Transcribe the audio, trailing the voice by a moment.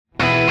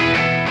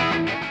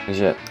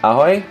Takže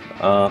ahoj,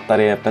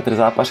 tady je Petr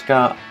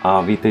Zápařka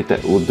a vítejte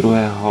u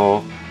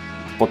druhého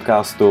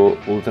podcastu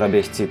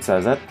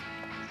Ultraběžci.cz.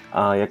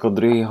 A jako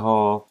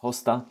druhého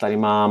hosta tady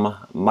mám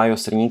Majo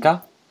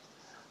Srníka,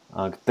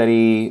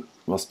 který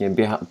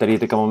který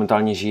teďka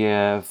momentálně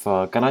žije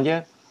v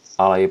Kanadě,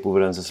 ale je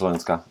původem ze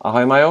Slovenska.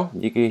 Ahoj Majo,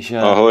 díky, že...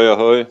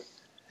 Ahoj.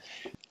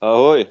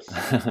 Ahoj.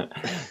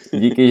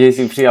 Díky, že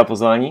jsi přijal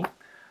pozvání.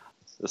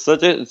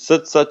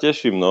 Sa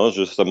teším,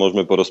 že sa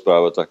môžeme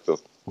porozprávať takto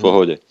v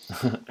pohode.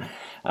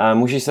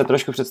 Můžeš se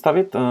trošku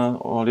představit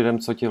o lidem,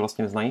 co tě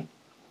vlastně neznají?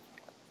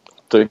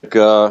 Tak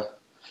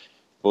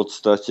v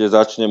podstate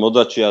začnem od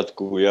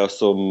začiatku. Ja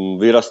som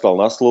vyrastal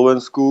na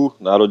Slovensku,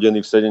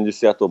 narodený v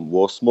 78.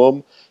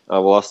 a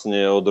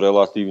vlastne od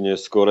relatívne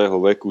skorého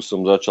veku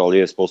som začal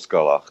liesť po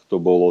skalách. To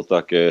bolo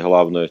také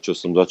hlavné, čo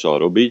som začal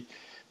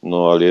robiť.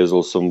 No a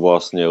liezol som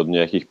vlastne od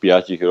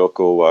nejakých 5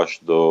 rokov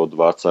až do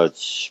 20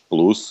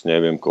 plus,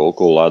 neviem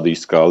koľko, ľady,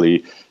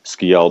 skaly,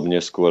 skialp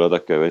neskôr a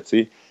také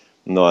veci.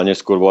 No a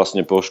neskôr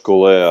vlastne po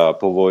škole a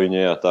po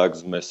vojne a tak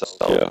sme sa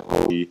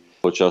stiahli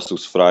počasu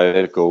s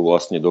frajerkou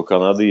vlastne do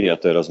Kanady a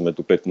teraz sme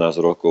tu 15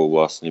 rokov,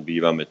 vlastne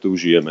bývame tu,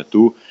 žijeme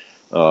tu.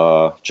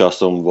 A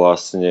časom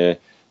vlastne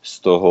z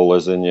toho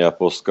lezenia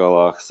po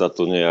skalách sa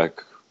to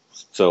nejak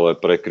celé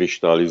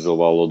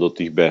prekryštalizovalo do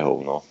tých behov.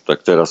 No.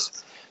 Tak teraz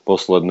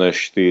posledné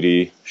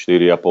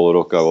 4,5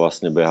 roka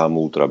vlastně běhám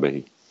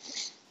ultrabehy.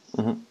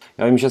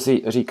 Já vím, že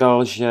jsi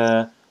říkal,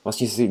 že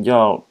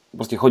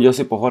vlastně chodil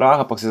si po horách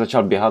a pak si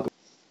začal běhat.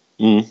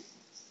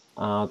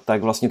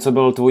 Tak vlastně co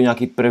byl tvůj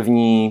nějaký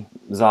první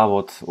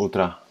závod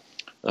ultra?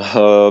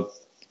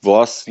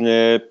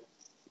 Vlastne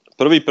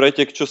prvý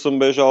pretek, čo som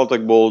bežal,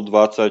 tak bol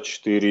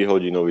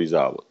 24-hodinový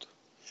závod.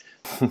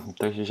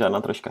 Takže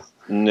žádná troška.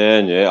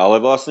 Nie, ale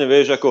vlastne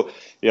vieš, ako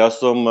ja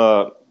som...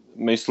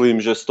 Myslím,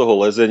 že z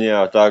toho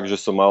lezenia a tak, že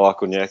som mal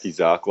ako nejaký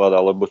základ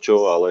alebo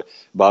čo, ale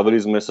bavili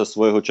sme sa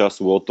svojho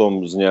času o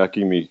tom s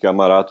nejakými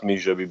kamarátmi,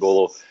 že by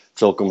bolo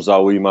celkom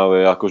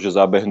zaujímavé akože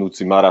zabehnúť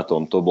si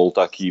maratón. To bol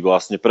taký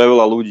vlastne, pre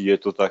veľa ľudí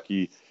je to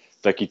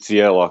taký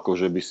cieľ,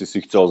 akože by si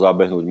chcel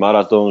zabehnúť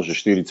maratón, že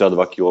 42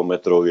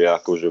 km je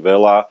akože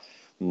veľa,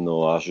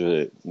 no a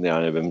že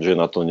ja neviem, že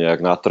na to nejak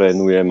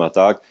natrénujem a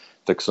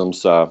tak som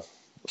sa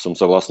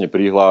vlastne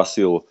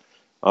prihlásil.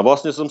 A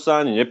vlastne som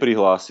sa ani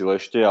neprihlásil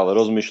ešte, ale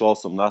rozmýšľal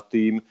som nad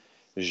tým,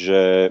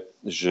 že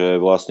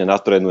vlastne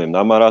natrénujem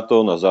na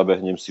maratón a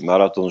zabehnem si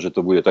maratón, že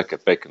to bude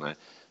také pekné.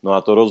 No a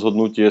to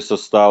rozhodnutie sa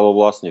stalo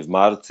vlastne v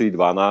marci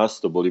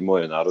 12, to boli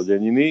moje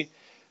narodeniny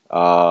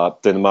a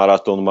ten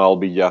maratón mal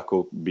byť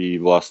akoby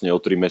vlastne o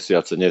 3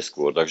 mesiace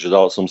neskôr, takže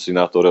dal som si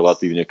na to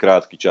relatívne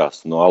krátky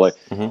čas. No ale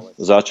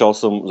začal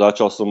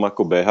som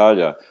ako behať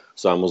a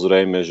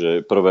samozrejme,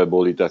 že prvé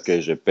boli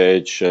také, že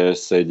 5,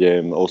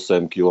 6, 7,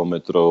 8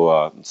 kilometrov a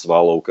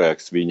svalovka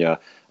jak svinia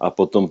a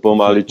potom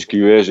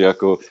pomaličky, vieš,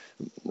 ako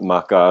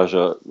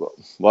makáš.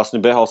 Vlastne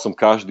behal som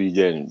každý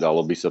deň, dalo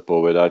by sa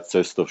povedať,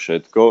 cez to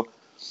všetko.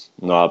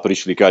 No a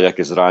prišli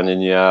kaďaké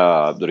zranenia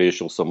a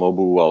riešil som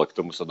obuv, ale k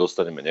tomu sa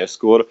dostaneme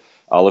neskôr.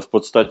 Ale v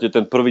podstate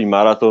ten prvý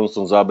maratón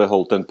som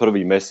zabehol ten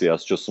prvý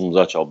mesiac, čo som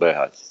začal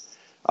behať.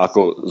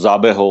 Ako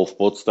zabehol v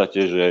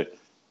podstate, že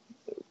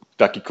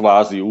taký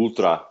kvázi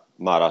ultra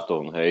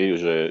maratón, hej,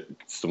 že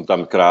som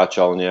tam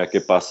kráčal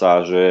nejaké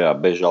pasáže a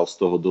bežal z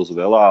toho dosť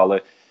veľa,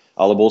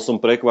 ale bol som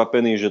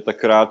prekvapený, že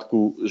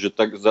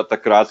za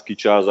tak krátky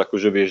čas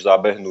akože vieš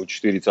zabehnúť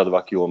 42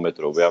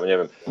 kilometrov. Ja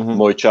neviem,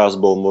 môj čas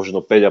bol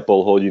možno 5,5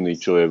 hodiny,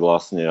 čo je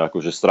vlastne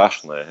akože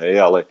strašné, hej,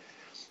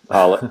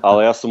 ale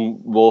ja som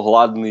bol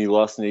hladný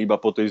vlastne iba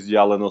po tej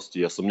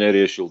vzdialenosti. Ja som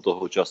neriešil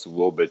toho času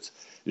vôbec,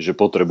 že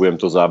potrebujem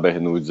to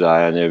zabehnúť za,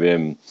 ja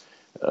neviem,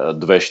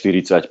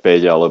 2,45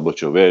 alebo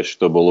čo, vieš,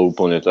 to bolo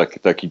úplne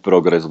taký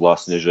progres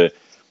vlastne, že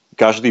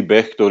každý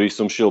beh, ktorý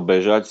som šiel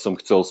bežať, som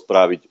chcel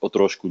spraviť o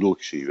trošku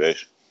dlhší,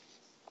 vieš,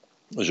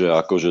 že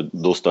akože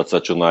dostať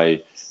sa čo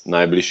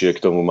najbližšie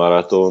k tomu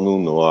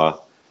maratónu, no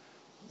a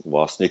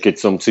vlastne keď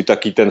som si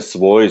taký ten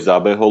svoj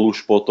zabehol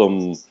už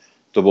potom,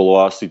 to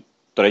bolo asi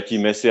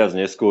 3. mesiac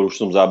neskôr, už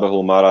som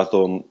zabehol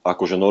maratón,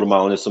 akože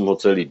normálne som ho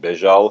celý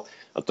bežal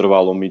a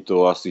trvalo mi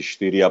to asi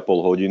 4,5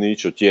 hodiny,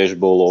 čo tiež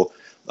bolo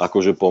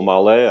akože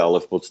pomalé, ale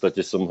v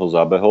podstate som ho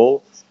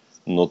zabehol.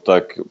 No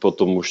tak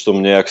potom už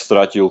som nejak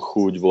stratil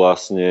chuť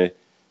vlastne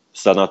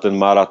sa na ten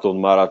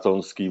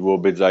maratónsky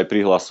vôbec aj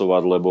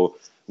prihlasovať, lebo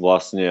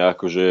vlastne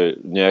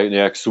akože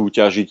nejak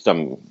súťažiť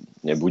tam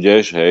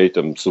nebudeš, hej,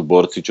 tam sú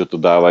borci, čo to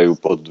dávajú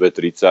pod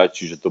 2,30,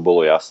 čiže to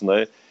bolo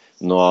jasné.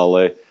 No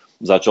ale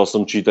začal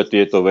som čítať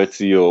tieto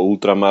veci o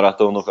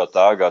ultramaratónoch a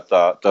tak a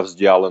tá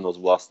vzdialenosť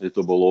vlastne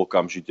to bolo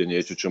okamžite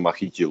niečo, čo ma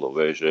chytilo,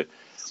 vieš,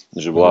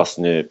 že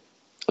vlastne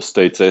z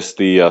tej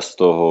cesty a z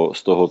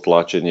toho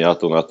tlačenia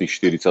to na tých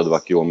 42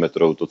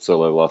 kilometrov to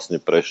celé vlastne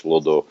prešlo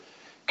do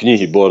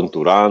knihy Born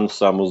to Run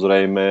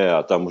samozrejme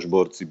a tam už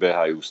borci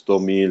behajú 100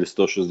 míľ,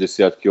 160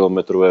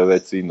 kilometrové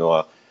veci,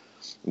 no a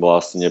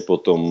vlastne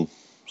potom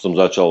som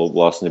začal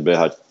vlastne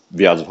behať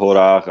viac v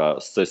horách a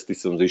z cesty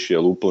som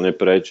zišiel úplne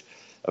preč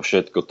a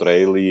všetko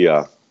traily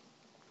a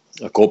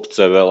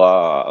kopce veľa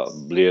a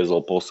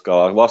bliezol po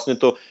skalách. Vlastne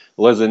to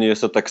lezenie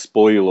sa tak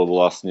spojilo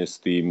vlastne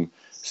s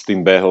tým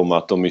behom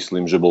a to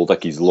myslím, že bol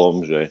taký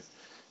zlom, že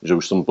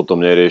už som potom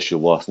neriešil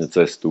vlastne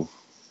cestu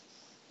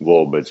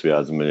vôbec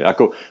viac menej.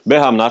 Ako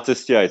behám na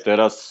ceste aj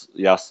teraz,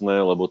 jasné,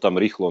 lebo tam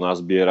rýchlo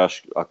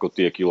nazbieraš ako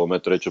tie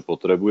kilometre, čo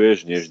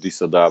potrebuješ. Nie vždy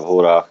sa dá v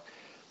horách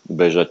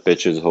bežať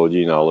 5-6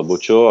 hodín alebo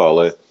čo,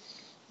 ale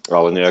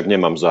nejak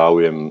nemám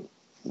záujem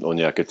o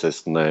nejaké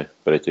cestné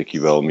preteky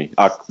veľmi.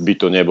 Ak by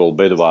to nebol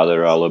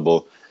Badwater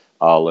alebo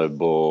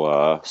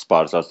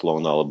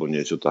Spartathlon alebo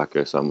niečo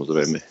také,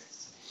 samozrejme.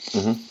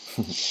 Mhm.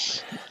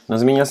 No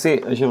zmínil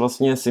si, že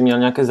vlastně si měl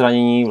nějaké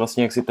zranění,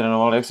 vlastně jak si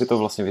trénoval, jak si to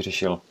vlastně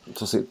vyřešil?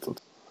 Co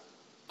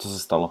se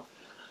stalo,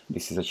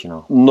 když si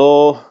začínal?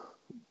 No,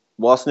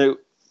 vlastne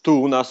tu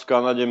u nás v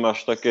Kanade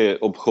máš také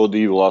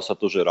obchody, volá sa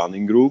to, že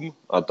running room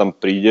a tam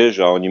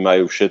prídeš a oni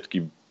majú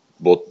všetky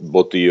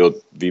boty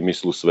od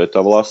výmyslu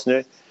sveta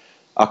vlastne.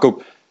 Ako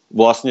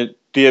vlastne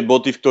tie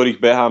boty, v ktorých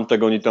behám,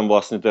 tak oni tam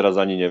vlastne teraz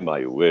ani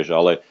nemajú, vieš,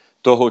 ale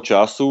toho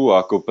času,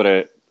 ako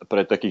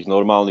pre takých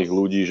normálnych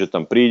ľudí, že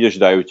tam prídeš,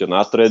 dajú ťa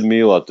na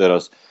treadmill a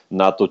teraz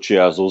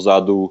natočia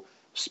zozadu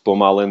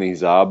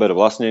spomalený záber.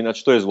 Vlastne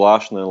ináč to je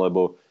zvláštne,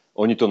 lebo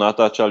oni to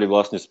natáčali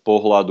vlastne z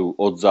pohľadu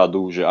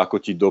odzadu, že ako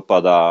ti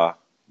dopadá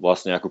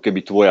vlastne ako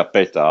keby tvoja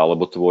päta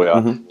alebo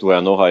tvoja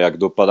noha,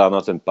 jak dopadá na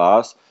ten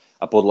pás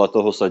a podľa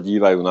toho sa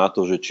dívajú na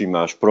to, že či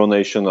máš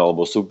pronation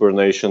alebo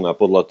supernation a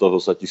podľa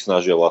toho sa ti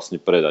snažia vlastne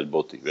predať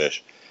boty,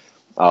 vieš.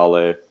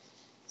 Ale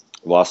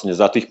vlastne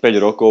za tých 5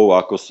 rokov,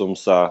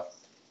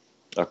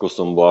 ako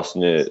som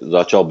vlastne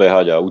začal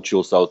behať a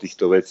učil sa o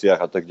týchto veciach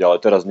a tak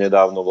ďalej. Teraz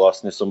nedávno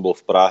vlastne som bol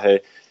v Prahe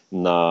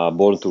na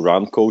Born to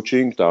Run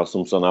coaching, tam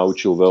som sa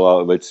naučil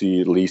veľa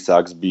vecí. Lee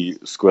Saxby,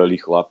 skvelý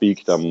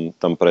chlapík, tam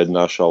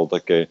prednášal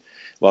také,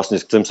 vlastne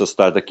chcem sa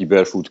stať taký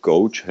barefoot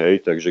coach, hej,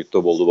 takže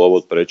to bol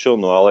dôvod prečo,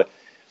 no ale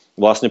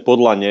vlastne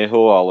podľa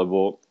neho,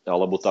 alebo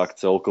tak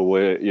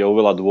celkovo je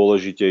oveľa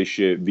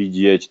dôležitejšie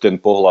vidieť ten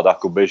pohľad,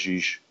 ako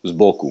bežíš z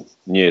boku,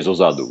 nie zo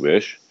zadu,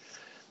 vieš,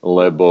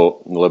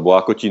 lebo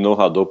ako ti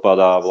noha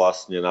dopadá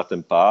vlastne na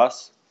ten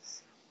pás,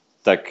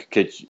 tak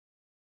keď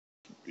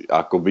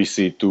ako by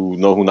si tú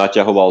nohu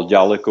naťahoval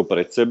ďaleko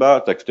pred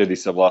seba, tak vtedy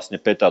sa vlastne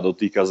päta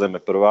dotýka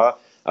zeme prvá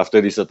a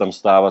vtedy sa tam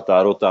stáva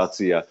tá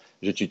rotácia,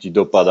 že či ti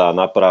dopadá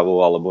napravo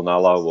alebo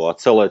naľavo a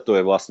celé to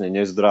je vlastne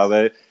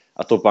nezdravé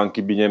a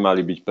topánky by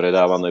nemali byť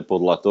predávané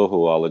podľa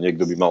toho, ale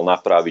niekto by mal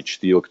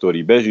napraviť štýl,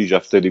 ktorý bežíš a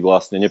vtedy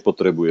vlastne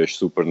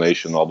nepotrebuješ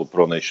supernation alebo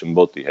pronation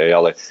boty, hej,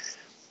 ale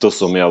to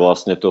som ja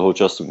vlastne toho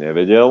času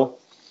nevedel.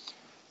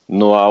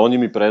 No a oni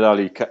mi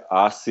predali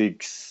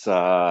Asics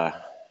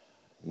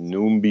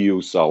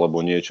Numbius alebo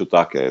niečo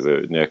také,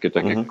 nejaké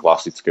také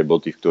klasické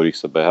boty, v ktorých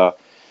sa behá.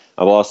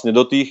 A vlastne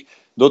do tých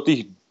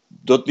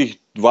 20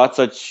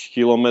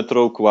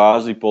 kilometrov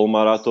kvázi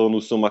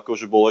polmaratónu som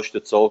akože bol ešte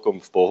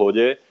celkom v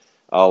pohode,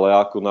 ale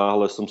ako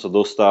náhle som sa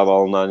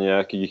dostával na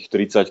nejakých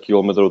 30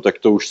 kilometrov, tak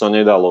to už sa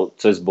nedalo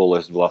cez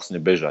bolesť vlastne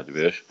bežať,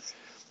 vieš.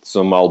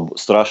 Som mal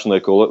strašné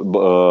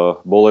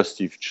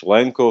bolesti v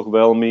členkoch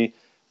veľmi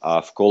a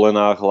v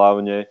kolenách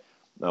hlavne.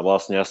 A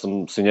vlastne ja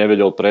som si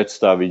nevedel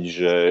predstaviť,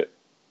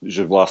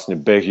 že vlastne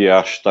beh je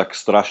až tak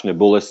strašne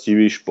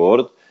bolestivý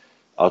šport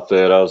a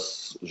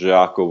teraz, že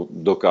ako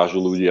dokážu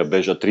ľudia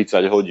bežať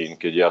 30 hodín,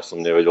 keď ja som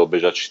nevedel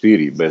bežať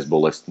 4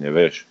 bezbolestne,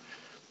 vieš.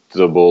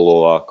 To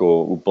bolo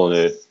ako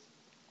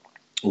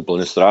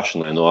úplne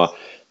strašné. No a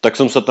tak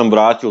som sa tam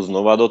vrátil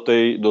znova do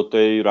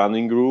tej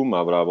running room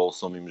a vravel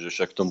som im, že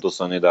však v tomto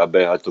sa nedá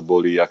behať, to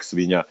boli jak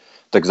sviňa.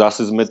 Tak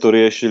zase sme to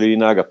riešili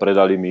inak a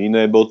predali mi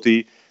iné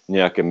boty,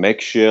 nejaké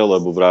mäkšie,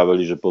 lebo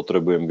vraveli, že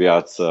potrebujem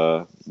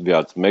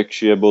viac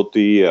mäkšie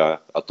boty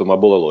a to ma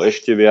bolelo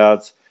ešte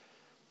viac.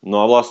 No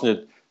a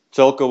vlastne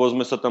celkovo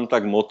sme sa tam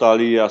tak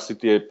motali, asi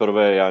tie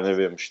prvé,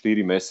 4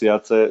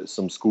 mesiace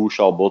som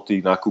skúšal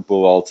boty,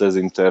 nakupoval cez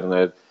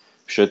internet,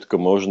 všetko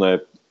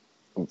možné.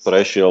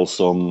 Prešiel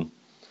som,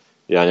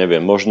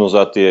 možno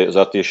za tie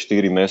 4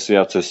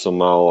 mesiace som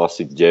mal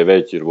asi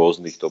 9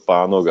 rôznych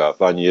topánok a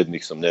ani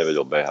jedných som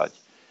nevedel behať.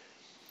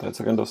 To je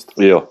celkem dosť.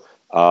 Jo.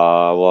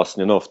 A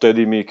vlastne,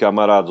 vtedy mi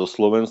kamarát zo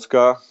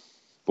Slovenska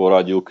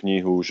poradil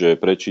knihu, že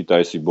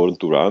prečítaj si Born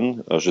to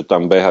Run a že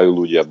tam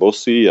behajú ľudia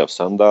bosí a v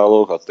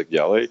sandáloch a tak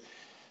ďalej.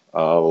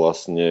 A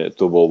vlastne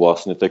to bol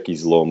vlastne taký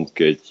zlom,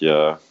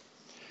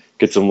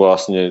 keď som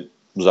vlastne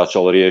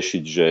začal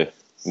riešiť, že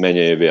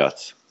menej je viac.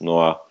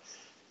 No a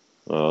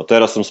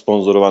teraz som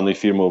sponzorovaný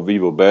firmou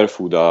Vivo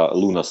Barefoot a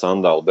Luna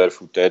Sandal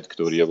Barefooted,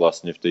 ktorý je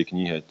vlastne v tej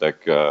knihe,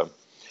 tak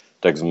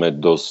sme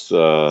dosť,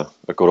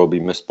 ako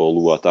robíme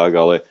spolu a tak,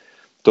 ale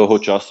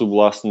toho času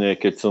vlastne,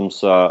 keď som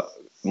sa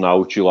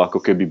naučil ako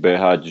keby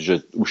behať, že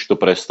už to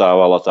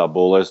prestávala tá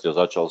bolesť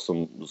a začal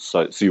som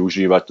si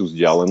užívať tú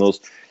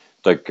vzdialenosť,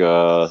 tak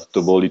to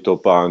boli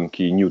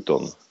topánky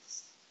Newton.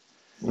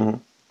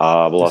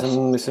 A vlastne... To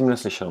som myslím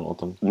neslyšel o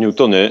tom.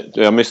 Newton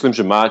je, ja myslím,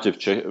 že máte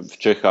v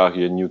Čechách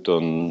je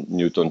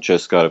Newton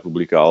Česká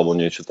republika alebo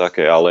niečo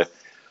také, ale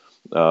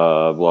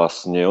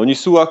vlastne oni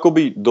sú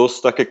akoby dosť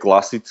také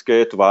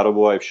klasické,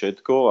 tvárovo aj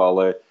všetko,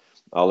 ale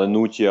ale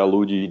nútia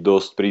ľudí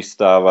dosť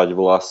pristávať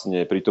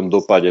vlastne pri tom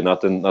dopade na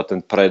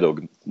ten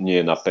predok,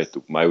 nie na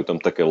petu. Majú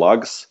tam také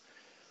lugs,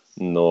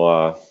 no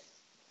a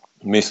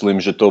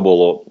myslím, že to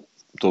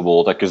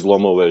bolo také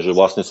zlomové, že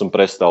vlastne som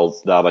prestal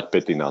dávať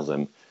pety na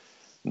zem.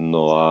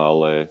 No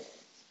ale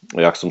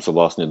jak som sa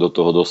vlastne do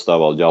toho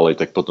dostával ďalej,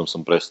 tak potom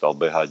som prestal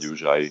behať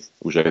už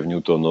aj v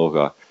Newtonoch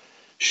a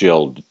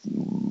šiel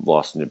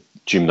vlastne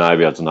čím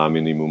najviac na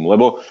minimum.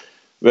 Lebo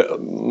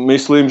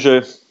myslím,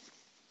 že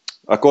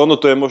ako ono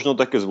to je možno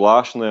také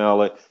zvláštne,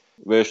 ale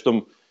vieš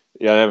tom,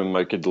 ja neviem,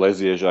 aj keď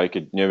lezieš, aj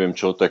keď neviem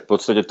čo, tak v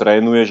podstate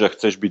trénuješ a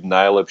chceš byť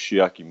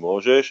najlepší, aký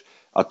môžeš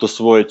a to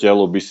svoje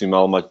telo by si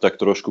mal mať tak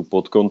trošku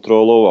pod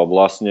kontrolou a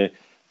vlastne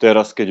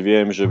teraz, keď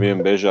viem, že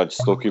viem bežať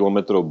 100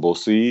 km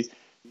bosý,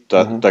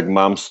 tak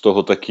mám z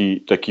toho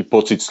taký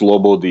pocit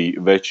slobody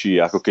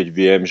väčší, ako keď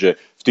viem, že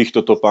v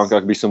týchto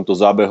topánkach by som to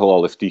zabehol,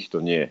 ale v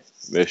týchto nie.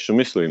 Vieš, čo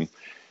myslím?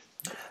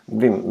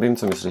 Vím,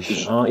 co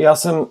myslíš. Já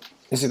jsem,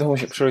 jestli to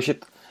můžu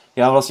přelišit,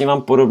 já vlastně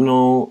mám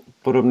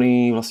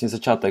podobný vlastně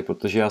začátek,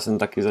 protože já jsem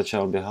taky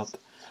začal běhat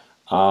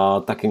a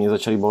taky mě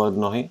začaly bolet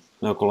nohy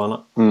nebo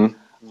kolena.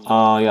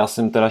 A já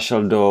jsem teda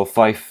šel do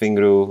Five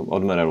Fingeru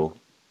od Merrellu.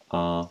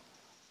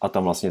 A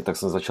tam vlastně, tak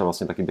jsem začal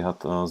vlastně taky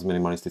běhat s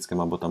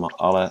minimalistickýma botama,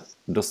 ale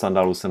do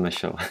sandálů jsem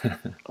nešel.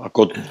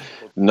 Ako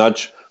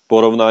nač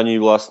porovnaní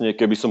vlastne,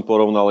 keby som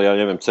porovnal, ja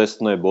neviem,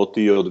 cestné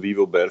boty od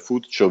Vivo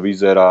Barefoot, čo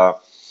vyzerá,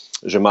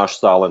 že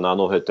máš stále na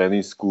nohe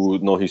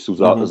tenisku, nohy sú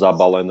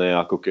zabalené,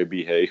 ako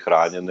keby, hej,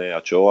 chránené a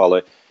čo,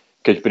 ale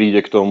keď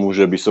príde k tomu,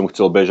 že by som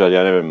chcel bežať,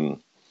 ja neviem,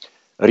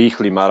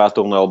 rýchly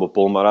maratón alebo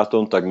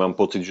polmaratón, tak mám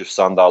pocit, že v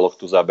sandáloch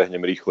to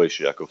zabehnem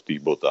rýchlejšie ako v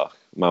tých botách.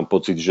 Mám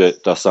pocit, že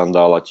tá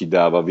sandála ti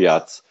dáva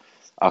viac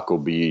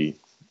akoby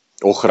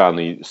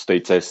ochrany z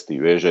tej cesty.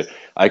 Vieš, že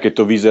aj keď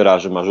to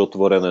vyzerá, že máš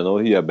otvorené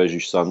nohy a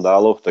bežíš v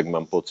sandáloch, tak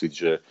mám pocit,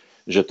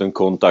 že ten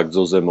kontakt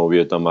so zemou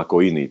je tam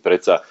ako iný.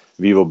 Predsa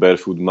Vivo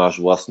Barefoot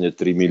máš vlastne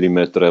 3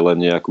 mm len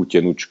nejakú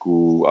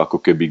tenučku ako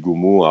keby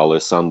gumu,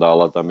 ale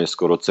sandála tam je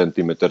skoro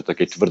centimetr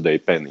takej tvrdej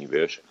peny,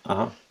 vieš.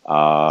 Aha. A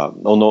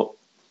ono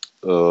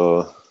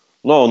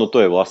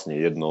to je vlastne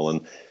jedno, len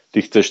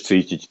ty chceš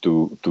cítiť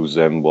tú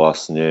zem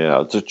vlastne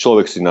a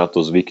človek si na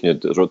to zvykne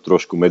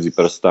trošku medzi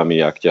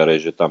prstami, ak ťa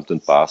reže tam ten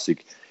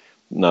pásik,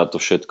 na to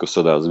všetko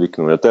sa dá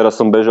zvyknúť. A teraz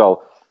som bežal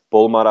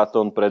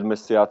polmaratón pred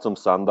mesiacom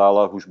v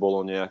sandálach, už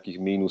bolo nejakých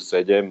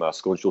 -7 a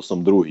skončil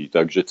som druhý,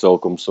 takže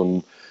celkom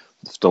som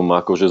v tom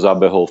akože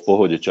zabehol v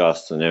pohode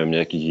čas, neviem,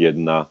 nejakých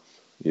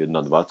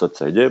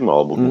 1,27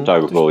 alebo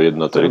tak bolo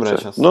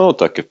 1,30. No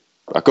také,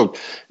 ako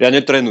ja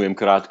netrenujem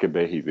krátke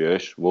behy,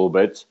 vieš,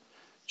 vôbec,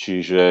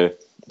 čiže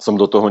som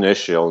do toho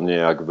nešiel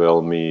nejak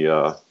veľmi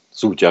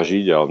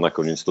súťažiť, ale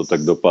nakoniec to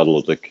tak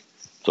dopadlo, tak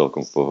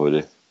celkom v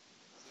pohode.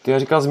 Ty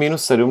říkal z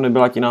 -7,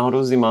 nebyla ti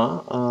náhodou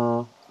zima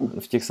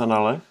v těch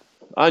sandálech?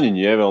 Ani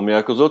nie veľmi.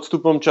 Ako s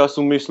odstupom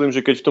času myslím,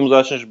 že keď v tom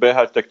začneš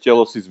behať, tak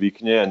telo si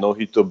zvykne a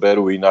nohy to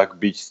berú inak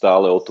byť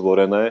stále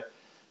otvorené.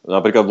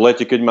 Napríklad v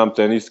lete, keď mám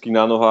tenisky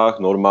na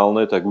nohách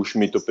normálne, tak už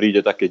mi to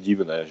príde také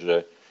divné,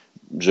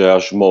 že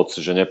až moc,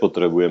 že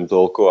nepotrebujem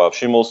toľko. A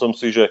všimol som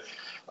si, že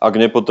ak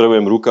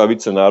nepotrebujem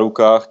rukavice na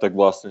rukách, tak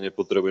vlastne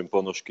nepotrebujem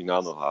ponožky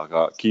na nohách.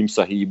 A kým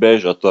sa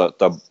hýbeš a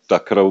tá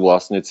krv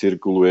vlastne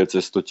cirkuluje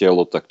cez to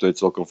telo, tak to je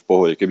celkom v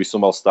pohode. Keby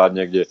som mal stáť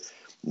niekde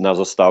na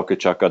zastávke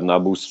čakať na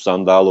bus v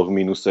sandáloch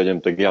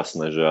 -7, tak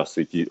jasné, že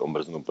asi ti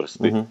omrznú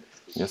prsty.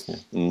 Jasně.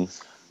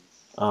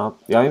 A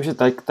já vím, že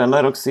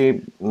tenhle rok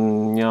si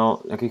měl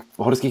nějakých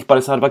horských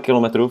 52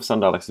 km v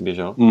sandálech si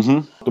běžel.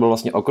 To byl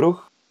vlastně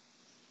okruh,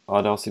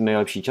 ale dal si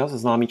nejlepší čas,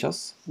 známý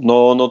čas?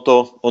 No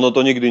ono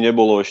to nikdy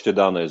nebolo ešte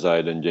dané za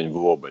jeden deň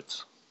vôbec.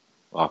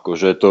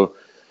 Akože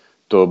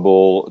to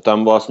bol,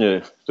 tam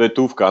vlastne, to je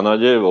tu v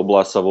Kanade,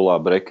 oblasť sa volá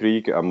Black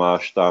Creek a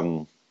máš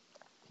tam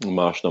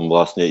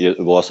vlastne,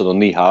 volá sa to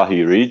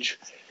Nihahi Ridge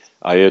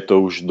a je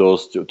to už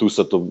dosť, tu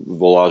sa to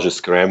volá, že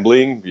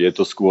scrambling, je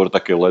to skôr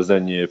také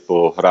lezenie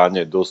po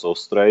hráne dosť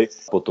ostrej.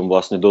 Potom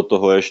vlastne do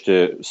toho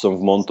ešte som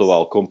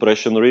vmontoval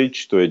Compression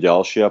Ridge, to je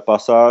ďalšia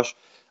pasáž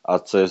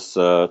a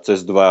cez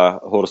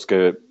dva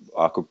horské,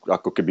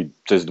 ako keby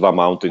cez dva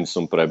mountains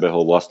som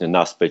prebehol vlastne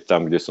naspäť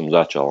tam, kde som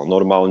začal.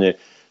 Normálne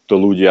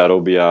to ľudia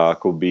robia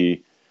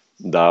akoby,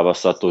 dáva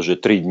sa to, že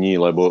 3 dní,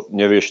 lebo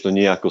nevieš to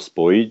nejako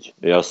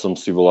spojiť. Ja som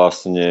si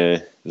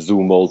vlastne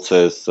zoomol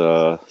cez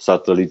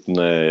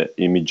satelitné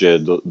imidže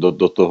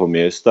do toho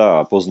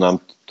miesta a poznám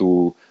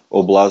tú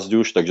oblasť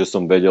už, takže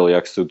som vedel,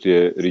 jak sú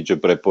tie ridge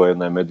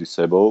prepojené medzi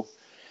sebou.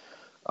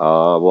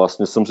 A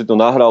vlastne som si to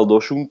nahral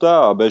do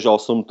šunta a bežal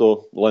som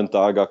to len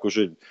tak,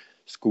 akože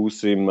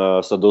skúsim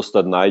sa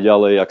dostať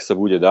najďalej, ak sa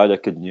bude dať,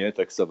 a keď nie,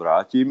 tak sa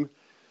vrátim.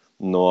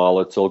 No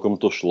ale celkom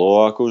to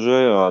šlo akože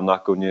a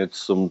nakoniec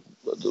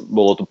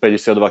bolo to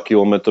 52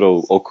 km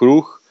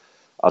okruh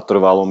a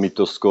trvalo mi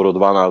to skoro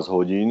 12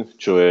 hodín,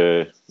 čo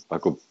je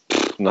ako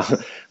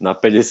na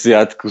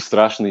 50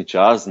 strašný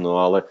čas,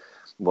 no ale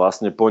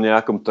vlastne po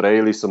nejakom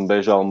traili som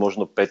bežal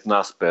možno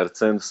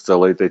 15% z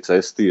celej tej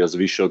cesty a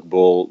zvyšok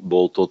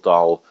bol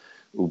totál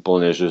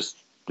úplne, že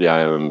ja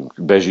neviem,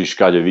 bežíš,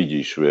 kade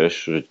vidíš, vieš,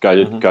 že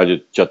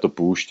kade ťa to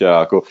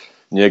púšťa, ako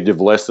niekde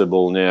v lese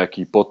bol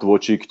nejaký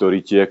potvočík,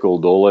 ktorý tiekol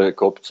dole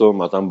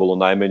kopcom a tam bolo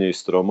najmenej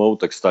stromov,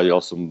 tak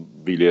stadiaľ som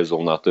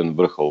vyliezol na ten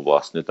vrchol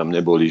vlastne. Tam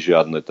neboli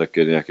žiadne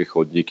také nejaké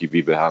chodníky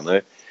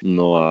vybehané.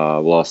 No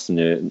a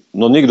vlastne,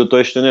 no nikto to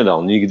ešte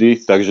nedal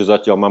nikdy, takže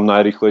zatiaľ mám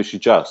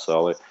najrýchlejší čas,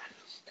 ale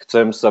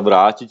chcem sa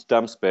vrátiť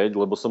tam späť,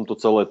 lebo som to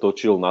celé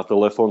točil na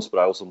telefón,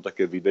 spravil som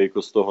také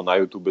videjko z toho,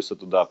 na YouTube sa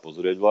to dá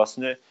pozrieť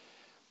vlastne.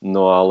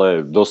 No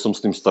ale dosť som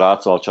s tým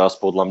strácal čas,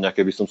 podľa mňa,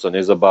 keby som sa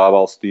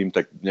nezabával s tým,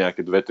 tak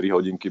nejaké 2-3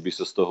 hodinky by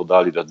sa z toho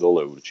dali dať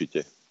dole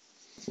určitě.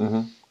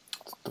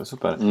 To je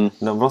super.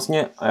 No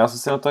vlastně, a já jsem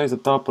se na to i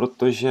zeptal,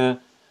 protože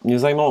mě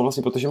zajímalo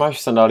vlastně, protože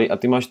máš sandály a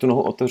ty máš tu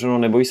nohu otevřenou,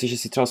 nebojíš se, že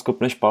si třeba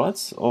skopneš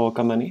palec o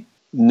kameny?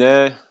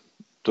 Ne,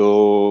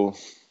 to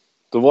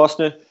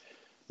vlastne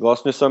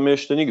sa mi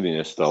ešte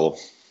nikdy nestalo.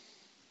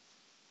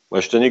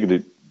 Ešte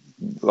nikdy.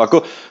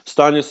 Ako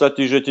stane sa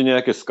ti, že ti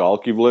nejaké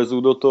skalky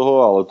vlezú do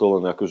toho, ale to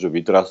len akože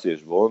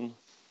vytrasieš von.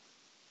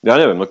 Ja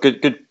neviem, no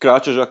keď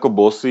kráčaš ako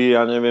bosý,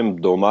 ja neviem,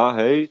 doma,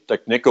 hej,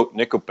 tak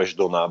nekopeš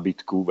do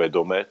nábytku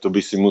vedome, to by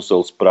si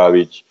musel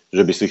spraviť,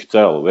 že by si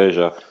chcel,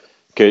 vieš, a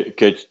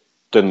keď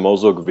ten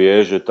mozog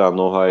vie, že tá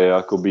noha je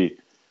akoby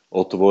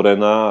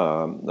otvorená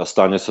a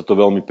stane sa to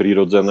veľmi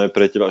prirodzené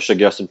pre teba, však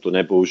ja som to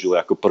nepoužil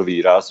ako prvý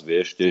raz,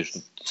 vieš, tiež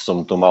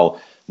som to mal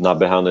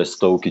nabehané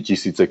stovky,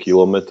 tisíce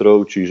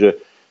kilometrov, čiže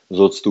s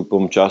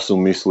odstupom času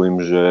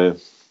myslím,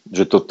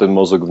 že to ten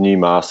mozog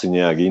vníma asi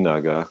nejak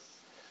inak a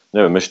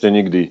neviem, ešte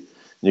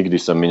nikdy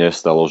sa mi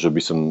nestalo, že by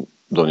som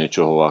do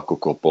niečoho ako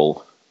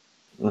kopol.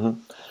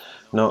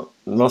 No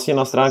vlastně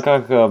na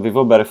stránkách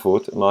Vivo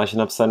Barefoot máš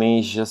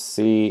napsaný, že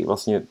si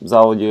vlastně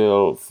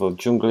závodil v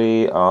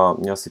džungli a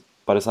měl si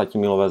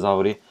 50-milové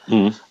závody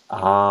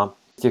a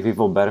těch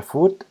Vivo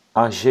Barefoot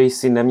a že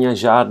jsi neměl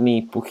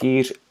žádný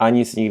puchýř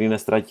ani si nikdy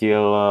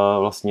nestratil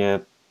vlastně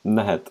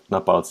nehet na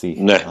palcích.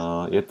 Ne.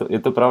 Je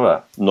to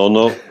pravda?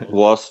 No,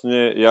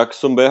 vlastne, jak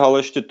som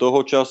behal ešte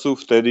toho času,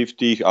 vtedy v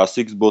tých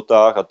Asics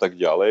botách a tak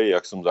ďalej,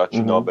 jak som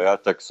začínal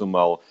behať, tak som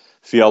mal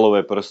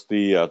fialové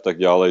prsty a tak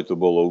ďalej, to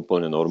bolo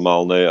úplne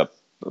normálne a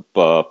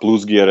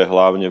plusgiere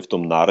hlavne v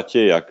tom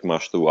narte, jak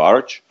máš tú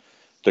arch,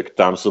 tak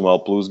tam som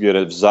mal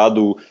plusgiere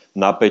vzadu,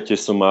 na pete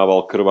som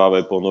mával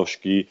krvavé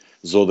ponožky,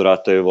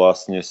 zodraté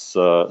vlastne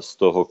z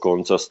toho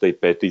konca, z tej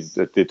pety.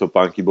 Tieto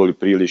pánky boli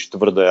príliš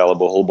tvrdé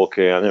alebo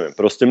hlboké, ja neviem.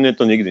 Proste mne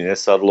to nikdy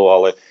nesadlo,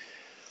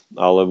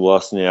 ale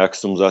vlastne, ak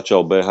som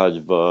začal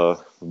behať v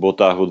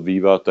botách od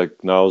Viva, tak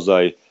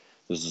naozaj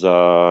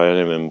ja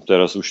neviem,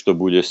 teraz už to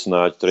bude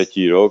snáď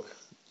 3. rok,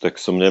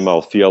 tak som nemal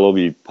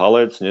fialový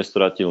palec,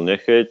 nestratil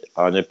necheť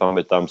a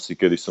nepamätám si,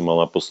 kedy som mal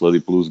naposledy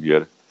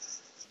plusgier.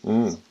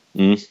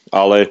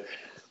 Ale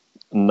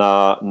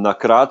na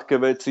krátke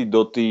veci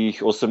do tých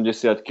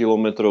 80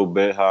 km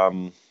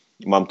behám,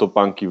 mám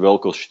topánky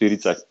veľkosť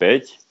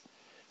 45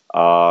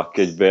 a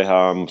keď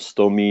behám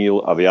 100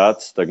 míl a viac,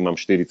 tak mám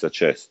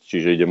 46,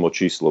 čiže idem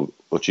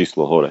o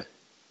číslo hore.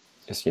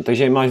 Jasně,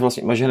 takže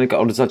máš hnedka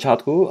od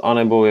začátku,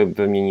 anebo je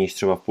vyměníš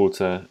třeba v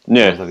půlce?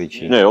 Nie,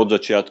 od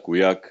začiatku.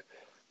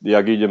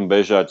 Jak idem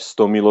bežať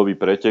 100-milový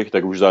pretek,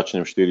 tak už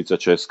začnem v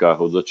 46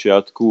 od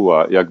začiatku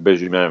a jak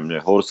bežím, neviem,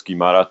 horský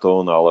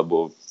maratón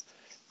alebo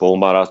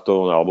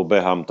polmaratón, alebo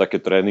behám také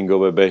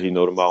tréningové behy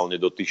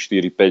normálne do tých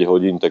 4-5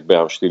 hodín, tak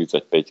behám v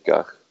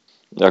 45-kách.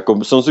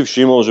 Ako som si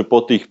všimol, že po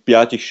tých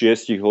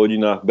 5-6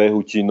 hodinách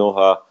behu ti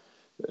noha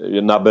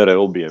nabere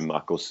objem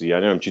ako si. Ja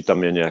neviem, či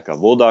tam je nejaká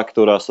voda,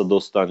 ktorá sa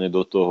dostane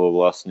do toho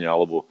vlastne,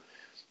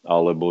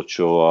 alebo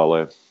čo,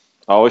 ale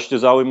ešte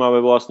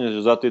zaujímavé vlastne,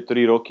 že za tie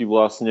 3 roky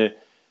vlastne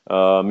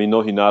mi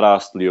nohy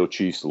narástli o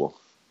číslo.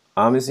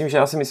 A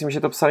já si myslím, že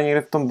to psali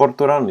někde v tom Born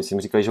to Run,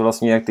 myslím, říkají, že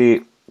vlastně jak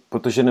ty,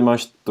 protože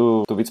nemáš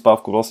tu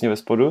vycpávku vlastně ve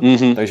spodu,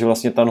 takže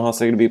vlastně ta noha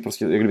se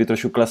kdyby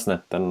trošku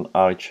klesne, ten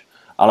arch.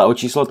 Ale o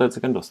číslo to je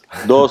celkem dosť.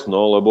 Dosť,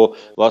 no, lebo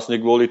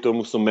vlastne kvôli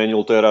tomu som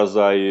menil teraz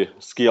aj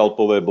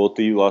skialpové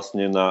boty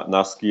vlastne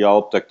na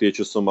skialp, tak tie,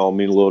 čo som mal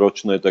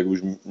minuloročné, tak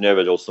už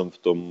nevedel som v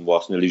tom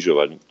vlastne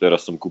lyžovať.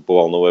 Teraz som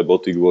kupoval nové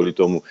boty, kvôli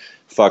tomu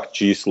fakt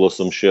číslo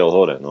som šiel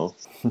hore, no.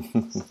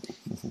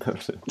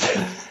 Dobře.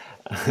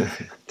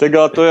 Tak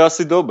ale to je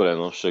asi dobré,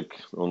 no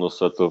však ono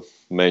sa to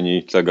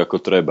mení tak,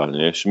 ako treba,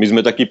 nie? My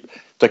sme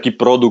taký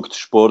produkt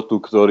športu,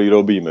 ktorý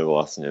robíme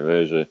vlastne,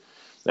 vieš, že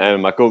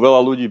neviem, ako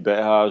veľa ľudí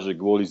behá, že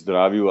kvôli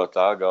zdraviu a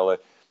tak, ale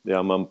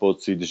ja mám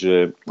pocit,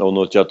 že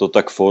ono ťa to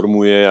tak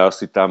formuje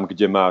asi tam,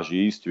 kde máš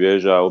ísť,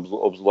 vieš, a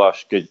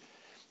obzvlášť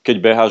keď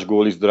beháš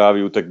kvôli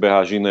zdraviu, tak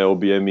beháš iné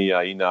objemy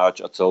a ináč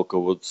a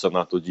celkovo sa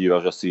na to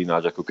dívaš asi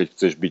ináč, ako keď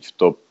chceš byť v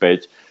top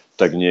 5,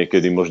 tak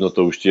niekedy možno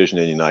to už tiež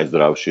není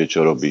najzdravšie,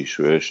 čo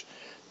robíš, vieš.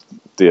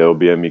 Tie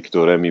objemy,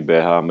 ktoré my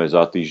beháme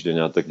za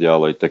týždeň a tak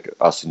ďalej, tak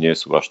asi nie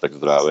sú až tak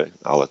zdravé,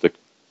 ale tak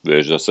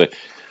vieš, zase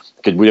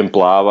keď budem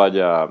plávať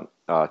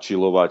a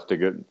chillovať, tak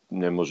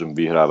nemôžem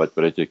vyhrávať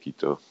preteky.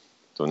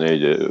 To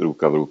nejde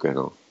ruka v ruke.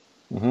 No.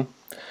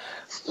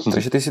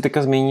 Takže ty si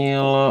teďka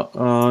zmínil,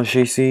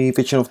 že jsi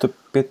většinou v top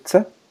 5?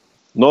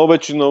 No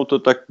väčšinou to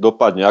tak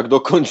dopadne. Ak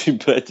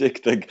dokončím pretek,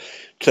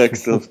 tak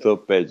som v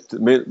top 5.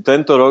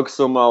 Tento rok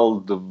som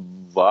mal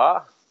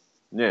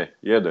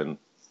jeden.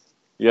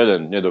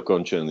 Jeden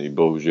nedokončený,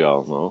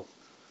 bohužiaľ, no.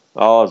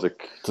 Ale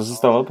tak... Co se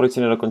stalo? Proč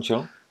si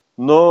nedokončil?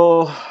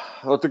 No,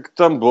 tak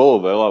tam bolo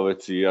veľa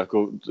vecí.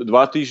 Ako 2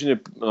 týždne,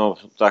 no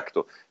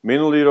takto.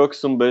 Minulý rok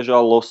som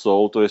bežal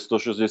losov, to je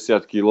 160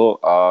 kg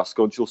a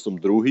skončil som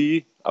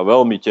druhý a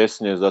veľmi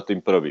tesne za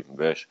tým prvým,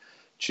 vieš.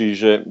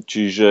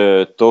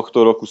 Čiže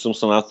tohto roku som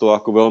sa na to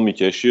ako veľmi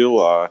tešil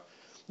a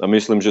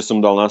myslím, že som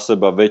dal na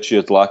seba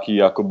väčšie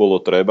tlaky, ako bolo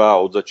treba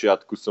a od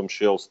začiatku som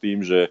šiel s tým,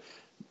 že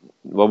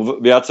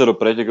viacero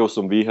pretekov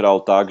som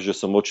vyhral tak, že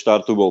som od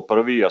štartu bol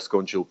prvý a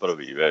skončil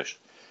prvý, vieš.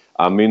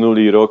 A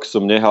minulý rok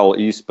som nehal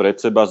ísť pred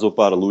seba zo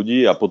pár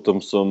ľudí a potom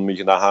som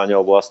ich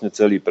naháňal vlastne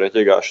celý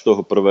pretek a až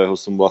toho prvého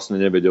som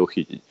vlastne nevedel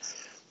chytiť.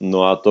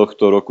 No a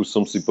tohto roku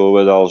som si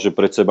povedal, že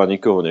pred seba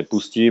nikoho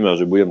nepustím a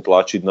že budem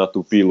tlačiť na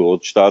tú pílu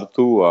od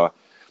štartu a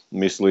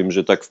myslím,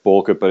 že tak v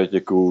polke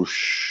preteku už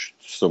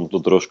som to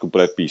trošku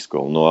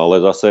prepískol. No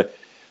ale zase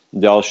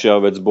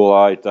ďalšia vec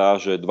bola aj tá,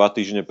 že 2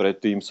 týždne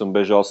predtým som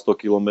bežal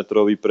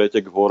 100-kilometrový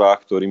pretek v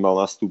horách, ktorý mal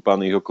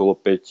nastúpaných okolo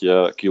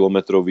 5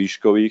 kilometrov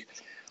výškových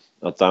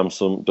a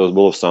to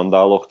bolo v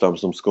Sandáloch, tam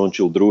som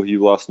skončil druhý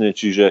vlastne,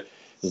 čiže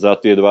za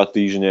tie 2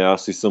 týždne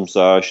asi som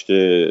sa ešte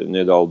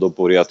nedal do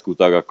poriadku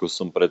tak, ako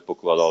som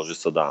predpokladal, že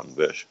sa dám,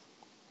 vieš.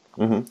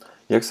 Mhm.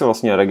 Jak se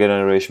vlastně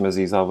regeneruješ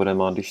mezi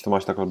závodem a když to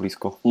máš takhle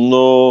blízko?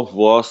 No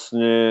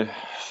vlastne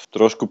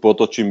trošku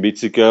potočím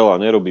bicykel a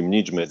nerobím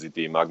nič medzi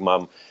tým.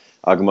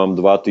 Ak mám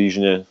 2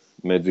 týždne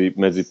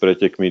medzi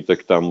pretekmi,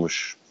 tak tam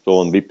už to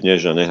len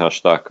vypneš a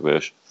necháš tak,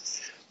 vieš.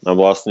 A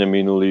vlastne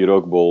minulý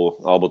rok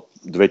alebo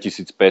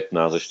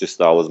 2015, ešte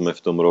stále sme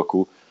v tom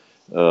roku,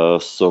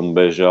 som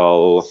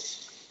bežal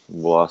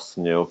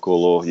vlastne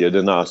okolo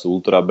 11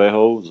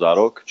 ultrabehov za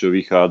rok, čo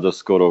vychádza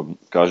skoro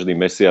každý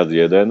mesiac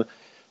jeden.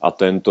 A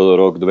tento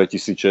rok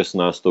 2016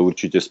 to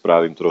určite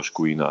spravím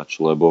trošku ináč,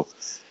 lebo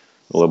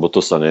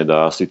to sa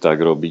nedá asi tak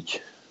robiť.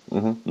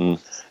 Mhm.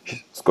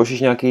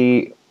 Zkoušíš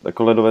nějaký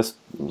jako ledové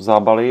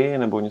zábaly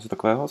nebo něco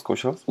takového?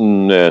 Zkoušel jsi?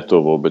 Nie,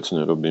 to vôbec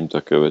nerobím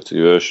také veci,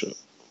 vieš.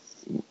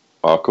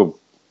 Ako,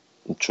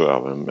 čo ja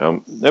viem. Ja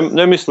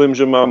nemyslím,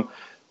 že mám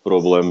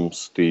problém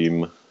s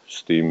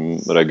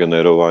tým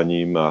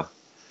regenerovaním a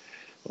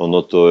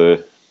ono to je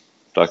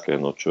také,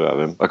 no čo ja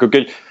viem. Ako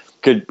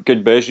keď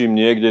bežím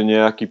niekde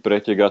nejaký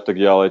pretek a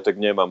tak ďalej, tak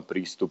nemám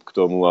prístup k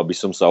tomu, aby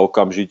som sa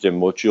okamžite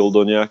močil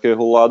do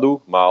nejakého ľadu,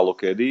 málo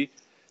kedy.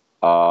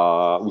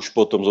 A už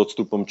potom s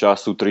odstupom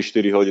času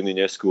 3-4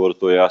 hodiny neskôr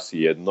to je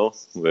asi jedno,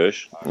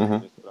 vieš.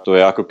 Mhm. To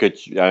je ako keď,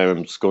 ja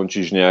neviem,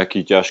 skončíš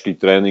nejaký ťažký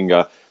tréning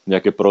a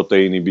nejaké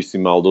proteíny by si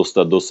mal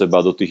dostať do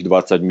seba do tých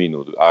 20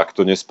 minút. A ak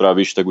to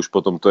nespravíš, tak už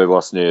potom to je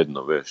vlastne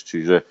jedno, vieš.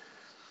 Čiže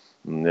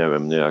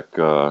neviem,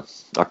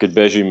 a keď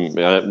bežím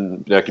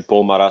nejaký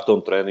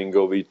polmaratón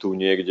tréningový tu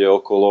niekde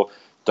okolo,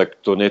 tak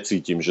to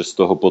necítim, že z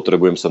toho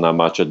potrebujem sa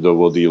namáčať do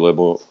vody,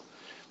 lebo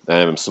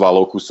ja neviem,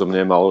 svalovku som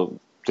nemal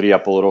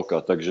 3,5 roka,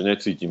 takže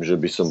necítim, že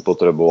by som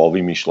potreboval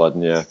vymýšľať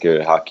nejaké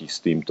haky s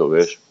týmto,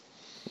 vieš.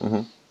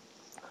 Mhm.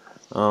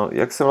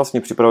 Jak se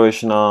vlastně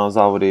připravuješ na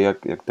závody,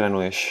 jak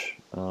trénuješ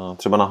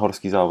třeba na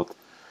horský závod?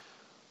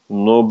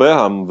 No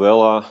behám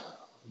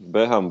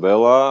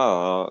veľa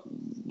a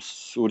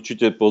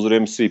určite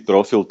pozriem si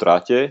profil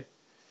trate,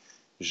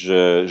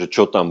 že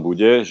čo tam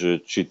bude, že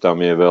či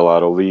tam je veľa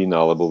rovín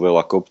alebo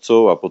veľa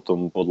kopcov a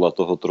potom podľa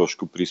toho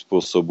trošku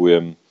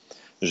prispôsobujem,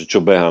 že čo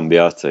behám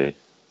viacej.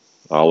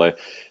 Ale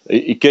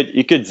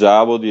i keď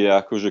závod je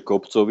akože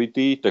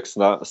kopcovitý, tak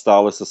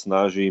stále sa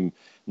snažím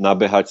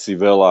nabehať si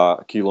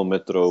veľa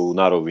kilometrov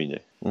na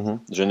rovine.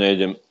 Mhm. Že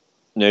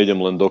nejdem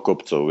len do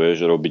kopcov,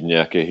 vieš, robiť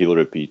nejaké hill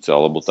repeats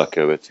alebo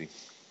také veci.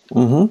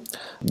 Mhm.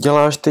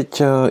 Děláš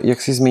teď,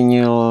 jak jsi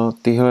zmínil,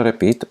 ty hill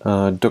repeat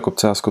do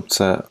kopce a z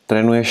kopce.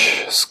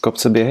 Trénuješ z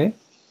kopce běhy?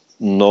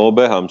 No,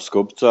 behám z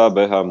kopca,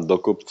 behám do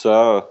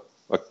kopca.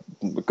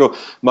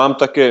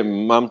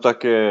 Mám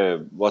také,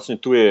 vlastne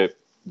tu je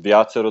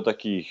viacero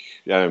takých,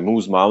 ja neviem,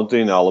 Moose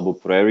Mountain alebo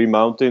Prairie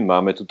Mountain.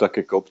 Máme tu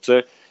také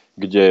kopce,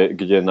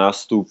 kde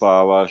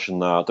nastúpávaš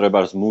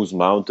trebárs Moose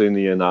Mountain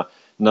je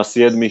na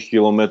 7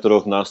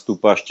 kilometroch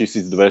nastúpaš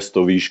 1200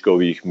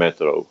 výškových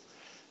metrov.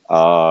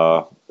 A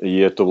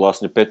je to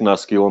vlastne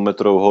 15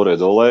 kilometrov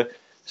hore-dole,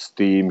 s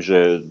tým,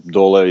 že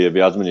dole je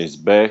viac menej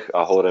zbeh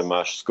a hore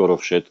máš skoro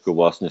všetko,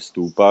 vlastne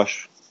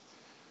stúpaš.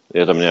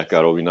 Je tam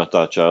nejaká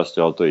rovinatá časť,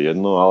 ale to je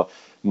jedno, ale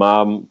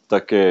mám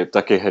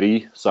také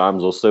hry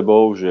sám so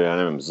sebou, že ja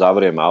neviem,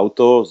 zavriem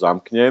auto,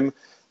 zamknem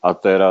a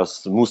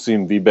teraz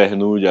musím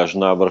vybehnúť až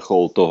na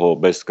vrchol toho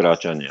bez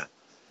kráčania.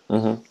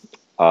 Mhm.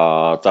 A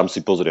tam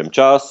si pozriem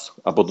čas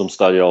a potom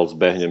stadiaľ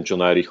zbehnem čo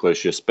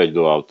najrýchlejšie späť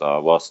do auta.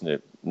 A vlastne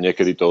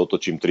niekedy to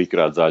otočím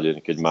 3-krát za deň,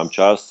 keď mám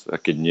čas a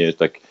keď nie,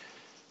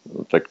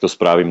 tak to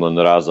spravím len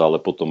raz, ale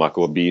potom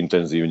akoby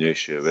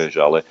intenzívnejšie, vieš,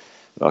 ale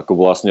ako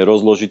vlastne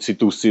rozložiť si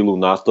tú silu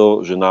na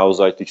to, že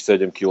naozaj tých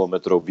 7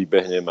 kilometrov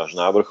vybehnem až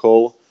na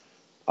vrchol,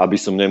 aby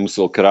som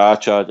nemusel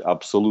kráčať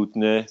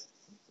absolútne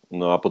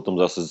no a potom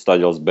zase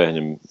stadiaľ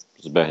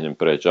zbehnem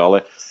preč,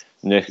 ale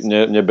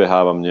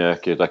nebehávam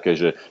nejaké také,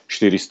 že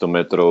 400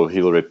 metrov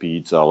hill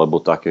repeats alebo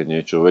také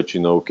niečo.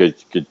 Väčšinou,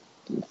 keď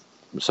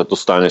sa to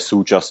stane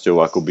súčasťou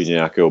akoby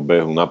nejakého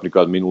behu.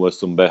 Napríklad minule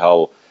som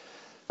behal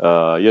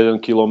 1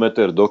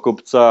 kilometr do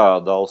kopca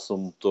a dal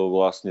som to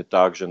vlastne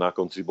tak, že na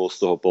konci bol z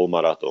toho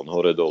polmaratón.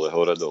 Hore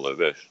dole,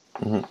 vieš.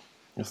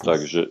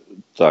 Takže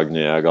tak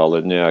nejak,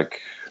 ale nejak,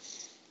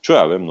 čo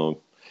ja viem, no.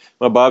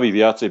 Ma baví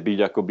viacej byť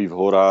akoby v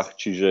horách,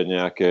 čiže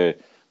nejaké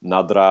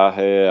na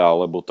dráhe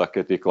alebo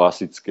také tie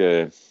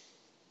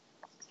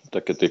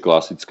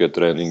klasické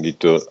tréningy,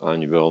 to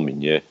ani veľmi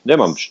nie.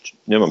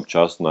 Nemám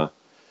čas na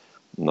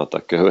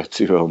také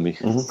veci veľmi.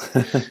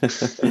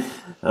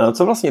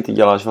 Co vlastně ty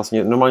děláš?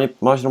 Vlastně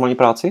máš normální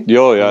práci?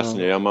 Jo,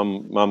 jasne. Ja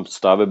mám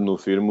stavebnú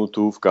firmu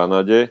tu v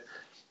Kanade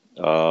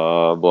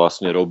a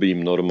vlastne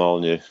robím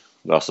normálne,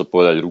 dá sa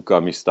povedať,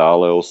 rukami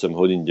stále 8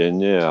 hodín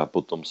denne a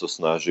potom sa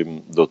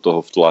snažím do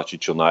toho vtlačiť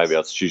čo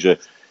najviac. Čiže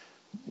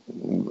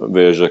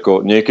vieš,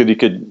 ako niekedy,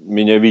 keď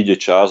mi nevyjde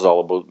čas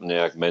alebo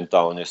nejak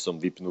mentálne som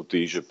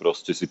vypnutý, že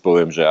proste si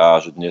poviem, že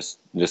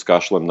dnes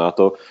kašlem na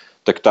to,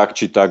 tak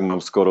či tak mám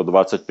skoro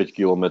 25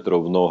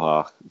 kilometrov v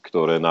nohách,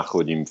 ktoré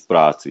nachodím v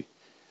práci.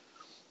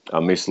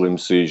 A myslím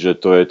si, že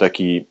to je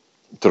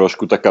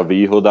trošku taká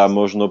výhoda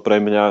možno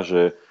pre mňa,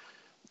 že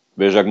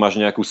vieš, ak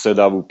máš nejakú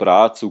sedavú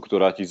prácu,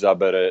 ktorá ti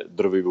zabere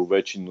drvivú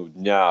väčšinu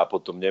dňa a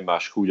potom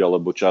nemáš chuť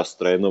alebo čas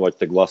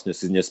trénovať, tak vlastne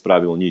si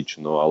nespravil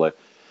nič. No ale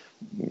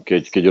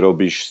keď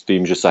robíš s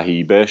tým, že sa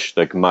hýbeš,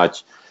 tak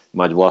mať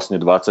vlastne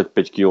 25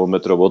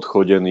 kilometrov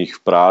odchodených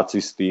v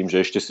práci s tým,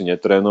 že ešte si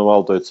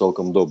netrénoval, to je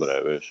celkom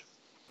dobré, vieš.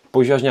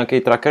 Používáš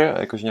nějaký tracker,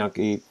 jakože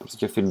nějaký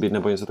prostě Fitbit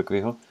nebo něco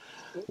takového?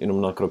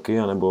 Jenom na kroky,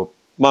 anebo...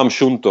 Mám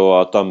Šunto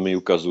a tam mi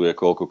ukazuje,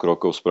 koľko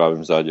krokov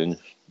spravím za deň.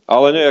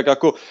 Ale nejak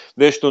ako,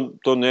 vieš,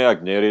 to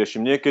nejak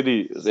neriešim.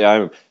 Niekedy, ja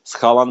neviem, s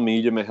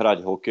chalanmi ideme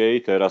hrať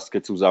hokej, teraz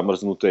keď sú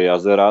zamrznuté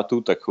jazerá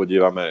tu, tak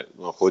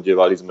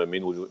chodievali sme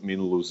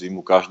minulú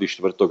zimu, každý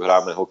štvrtok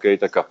hráme hokej,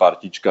 taká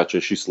partička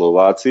Češi,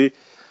 Slováci.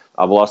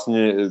 A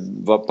vlastne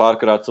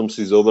párkrát som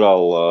si zobral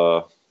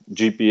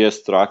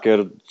GPS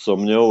tracker so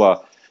mňou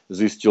a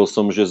zistil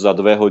som, že za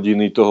 2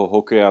 hodiny toho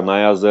hokeja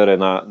na jazere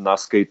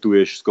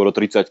naskejtuješ skoro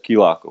 30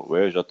 kilákov,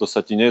 vieš, a to sa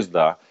ti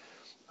nezdá.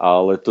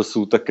 Ale to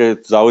sú také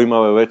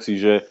zaujímavé veci,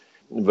 že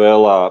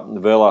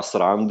veľa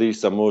srandy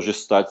sa môže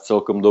stať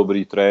celkom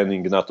dobrý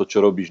tréning na to,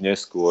 čo robíš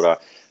neskôr.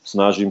 A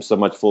snažím sa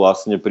mať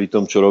vlastne pri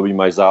tom, čo robím,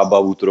 aj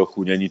zábavu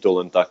trochu. Není to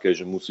len také,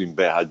 že musím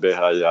behať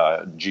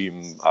a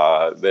gym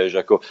a vieš,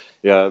 ako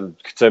ja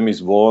chcem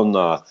ísť von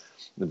a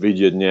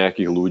vidieť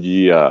nejakých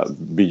ľudí a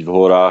byť v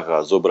horách a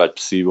zobrať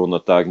psí von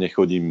a tak,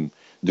 nechodím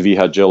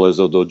dvíhať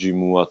železo do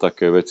gymu a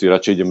také veci.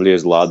 Radšej idem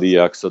liesť ľady,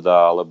 ak sa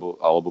dá,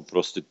 alebo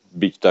proste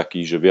byť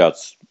taký, že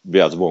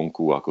viac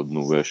vonku ako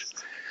dnu, vieš.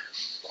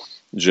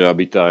 Že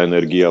aby tá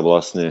energia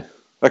vlastne...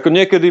 Ako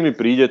niekedy mi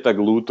príde tak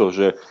ľúto,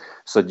 že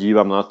sa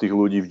dívam na tých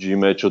ľudí v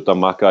gyme, čo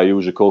tam makajú,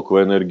 že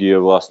koľko energie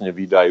vlastne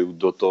vydajú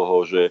do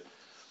toho, že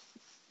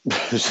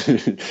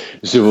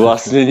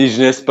vlastne nič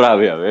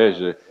nespravia, vieš.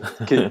 Že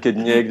keď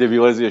niekde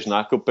vylezieš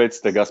na kopec,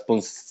 tak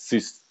aspoň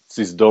si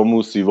z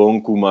domu, si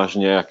vonku,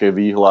 máš nejaké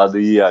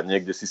výhľady a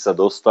niekde si sa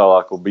dostal,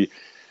 akoby,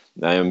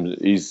 neviem,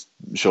 ísť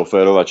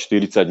šoférovať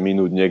 40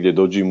 minút niekde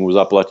do gymu,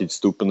 zaplatiť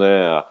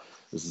vstupné a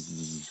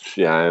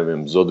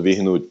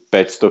zodvihnúť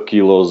 500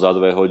 kg za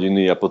 2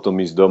 hodiny a potom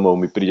ísť domov,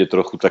 mi príde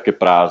trochu také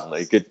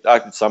prázdne.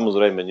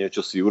 Samozrejme niečo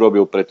si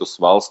urobil pre to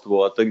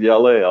svalstvo a tak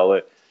ďalej, ale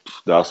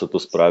dá sa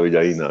to spraviť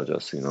aj ináč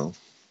asi, no.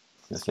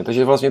 Jasně,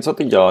 takže vlastně co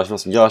ty děláš?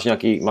 Vlastně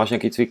máš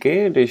nějaký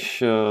cviky,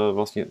 když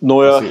vlastně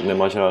si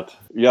nemáš rád?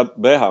 Ja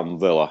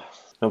behám veľa.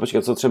 No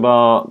počkej, co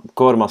třeba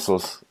core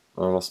muscles?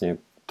 Vlastně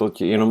to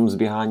ti jenom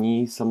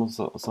zběhání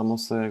samo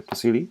se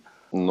posílí?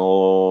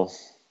 No,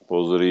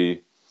 pozri,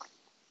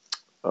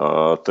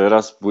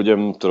 teraz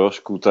budem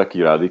trošku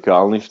taký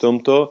radikálny v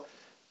tomto,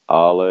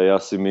 ale ja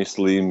si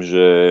myslím,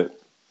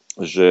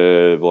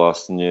 že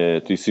vlastne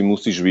ty si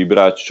musíš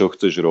vybrať, čo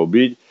chceš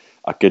robiť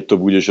a keď to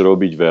budeš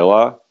robiť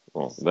veľa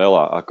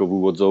ako v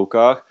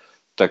úvodzovkách,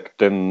 tak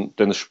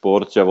ten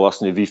šport ťa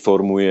vlastne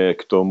vyformuje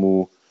k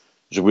tomu,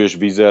 že budeš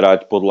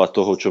vyzerať podľa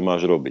toho, čo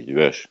máš robiť,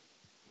 vieš.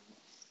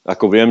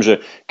 Ako viem,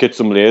 že keď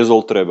som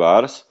liezol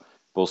trebárs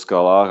po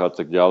skalách a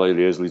tak ďalej,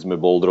 liezli sme,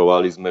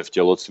 boldrovali sme v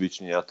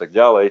telocvični a tak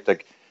ďalej,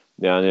 tak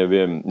ja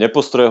neviem,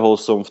 nepostrehol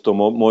som v tom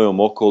mojom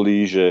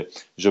okolí, že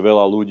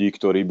veľa ľudí,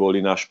 ktorí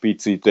boli na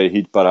špici tej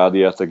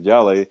hitparády a tak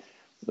ďalej,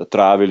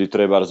 trávili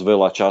trebárs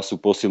veľa času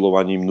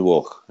posilovaním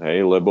nôh,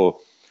 hej,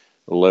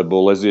 lebo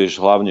lezieš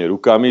hlavne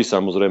rukami,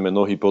 samozrejme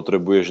nohy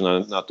potrebuješ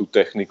na tú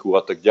techniku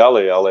a tak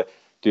ďalej, ale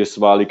tie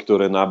svaly,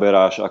 ktoré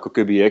naberáš ako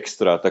keby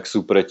extra, tak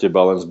sú pre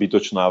teba len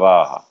zbytočná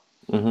váha.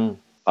 Mm-hmm.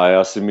 A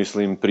ja si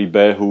myslím pri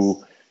behu,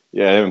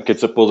 ja neviem, keď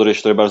sa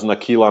pozrieš trebárs na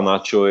Kylana,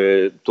 čo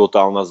je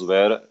totálna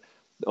zver,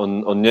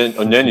 on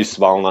není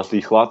svalnatý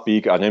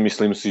chlapík a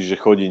nemyslím si, že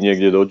chodí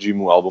niekde do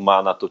gymu alebo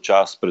má na to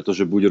čas,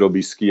 pretože buď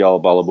robí ski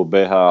alebo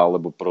beha,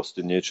 alebo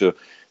proste niečo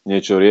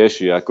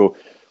rieši. Ako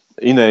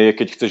iné je,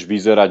 keď chceš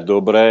vyzerať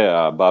dobre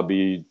a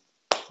babi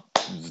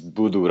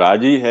budú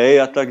radi, hej,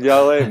 a tak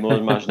ďalej.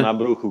 Máš na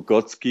bruchu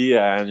kocky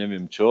a ja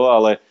neviem čo,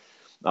 ale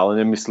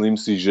nemyslím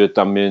si, že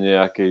tam je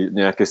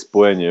nejaké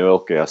spojenie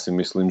veľké. Ja si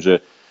myslím,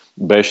 že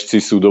bežci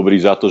sú dobrí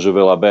za to, že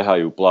veľa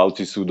behajú,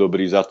 plavci sú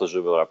dobrí za to,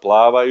 že veľa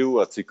plávajú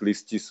a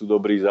cyklisti sú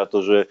dobrí za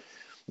to,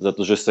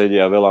 že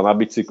sedia veľa na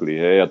bicykli.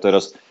 Hej. A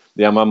teraz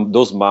ja mám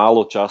dosť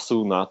málo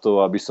času na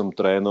to, aby som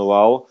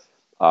trénoval,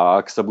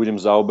 a ak sa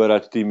budem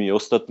zaoberať tými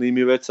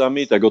ostatnými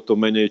vecami, tak o to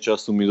menej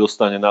času mi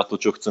zostane na to,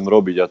 čo chcem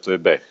robiť, a to je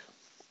beh.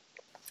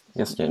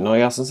 Jasně, no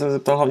já jsem se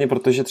zeptal hlavně,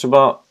 protože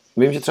třeba,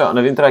 vím, že třeba,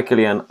 nevím teda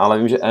Kilian, ale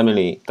vím, že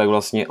Emily, tak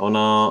vlastně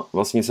ona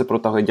vlastně se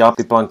protahuje, dělá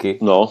ty planky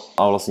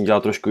a vlastně dělá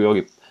trošku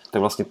jogy.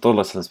 Tak vlastně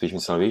tohle jsem spíš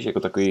myslel, víš, jako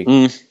takový...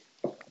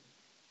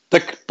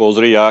 Tak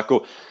pozri, ja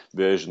ako,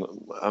 vieš,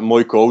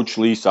 môj coach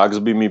Lee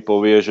Saxby mi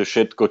povie, že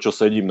všetko, čo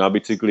sedím na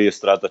bicykli, je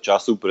strata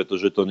času,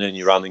 pretože to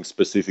není running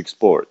specific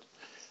sport.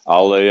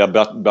 Ale ja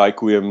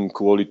bajkujem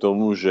kvôli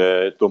tomu,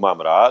 že to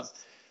mám rád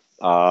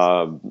a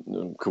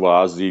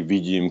kvázi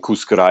vidím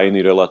kus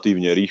krajiny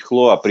relatívne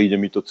rýchlo a príde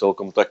mi to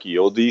celkom taký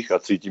oddych a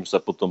cítim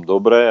sa potom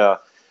dobre a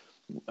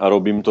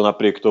robím to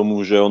napriek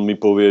tomu, že on mi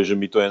povie, že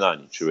mi to je na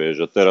nič.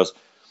 Vieš. A teraz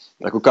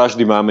ako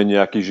každý máme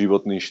nejaký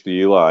životný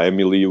štýl a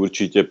Emily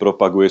určite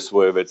propaguje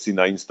svoje veci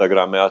na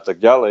Instagrame a tak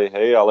ďalej,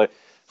 hej, ale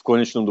v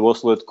konečnom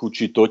dôsledku,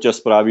 či to ťa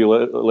spraví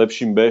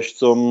lepším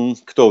bežcom,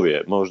 kto vie,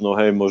 možno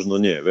hej, možno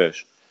nie,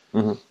 vieš.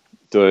 Mm-hmm.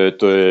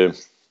 To je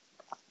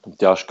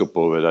ťažko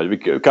povedať.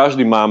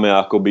 Každý máme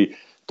akoby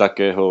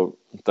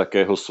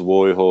takého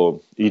svojho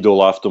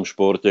idola v tom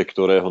športe,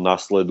 ktorého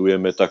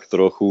nasledujeme tak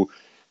trochu,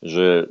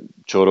 že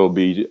čo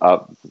robí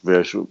a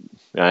vieš,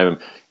 ja neviem,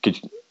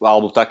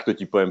 alebo takto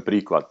ti poviem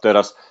príklad.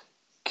 Teraz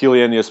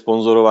Kilian je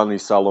sponzorovaný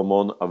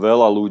Salomon a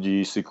veľa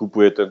ľudí si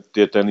kupuje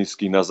tie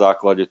tenisky na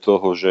základe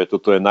toho, že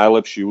toto je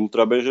najlepší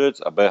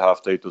ultrabežec a behá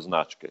v tejto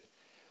značke.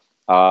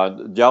 A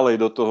ďalej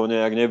do toho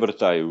nejak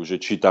nevrtajú,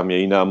 že či tam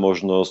je iná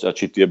možnosť a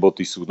či tie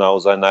boty sú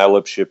naozaj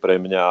najlepšie pre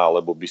mňa,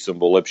 alebo by som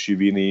bol lepší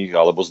v iných,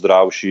 alebo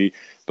zdravší.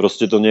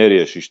 Proste to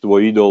neriešiš.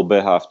 Tvoj idol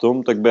behá v tom,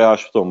 tak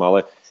beháš v tom.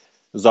 Ale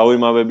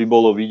zaujímavé by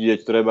bolo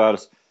vidieť,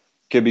 trebárs,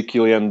 keby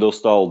Kilian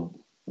dostal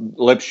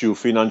lepšiu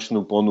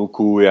finančnú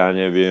ponuku, ja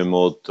neviem,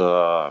 od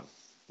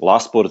La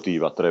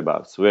Sportiva,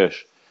 trebárs,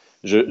 vieš.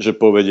 Že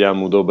povedia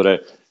mu,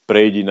 dobre,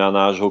 prejdi na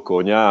nášho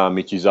koňa a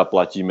my ti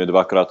zaplatíme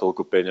 2-krát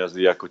toľko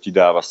peňazí, ako ti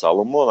dáva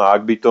Salomon. A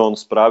ak by to on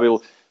spravil,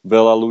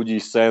 veľa ľudí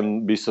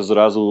sen by sa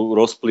zrazu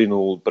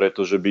rozplynul,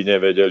 pretože by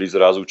nevedeli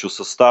zrazu, čo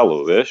sa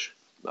stalo, vieš.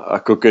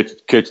 Ako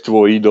keď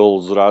tvoj idol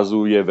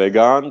zrazu je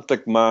vegán,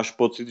 tak máš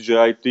pocit, že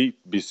aj ty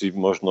by si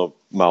možno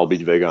mal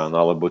byť vegán,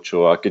 alebo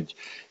čo. A keď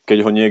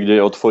ho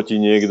niekde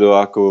odfotí niekto,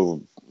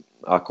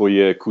 ako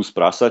je kus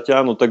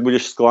prasaťa, no tak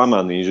budeš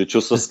sklamaný, že čo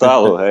sa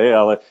stalo, hej,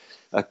 ale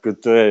ako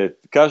to je,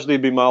 každý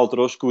by mal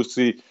trošku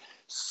si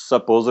sa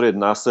pozrieť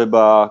na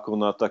seba ako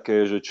na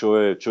také, že čo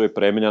je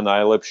pre mňa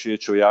najlepšie,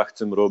 čo ja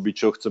chcem robiť,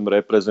 čo chcem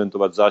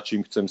reprezentovať, za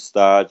čím chcem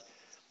stáť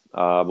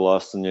a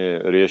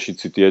vlastne riešiť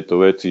si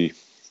tieto veci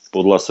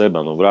podľa seba.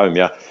 No vravím,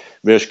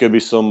 vieš,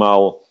 keby som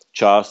mal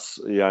čas,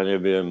 ja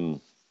neviem,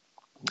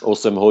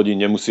 8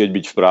 hodín nemusieť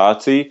byť v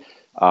práci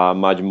a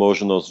mať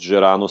možnosť, že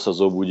ráno sa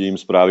zobudím,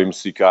 spravím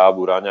si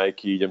kávu,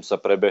 raňajky, idem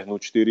sa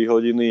prebehnúť 4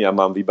 hodiny a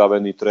mám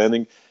vybavený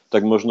tréning,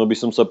 tak možno by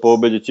som sa po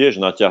obede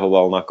tiež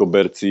naťahoval na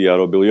koberci a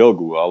robil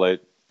jogu, ale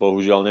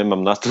bohužiaľ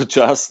nemám na to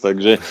čas,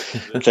 takže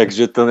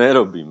to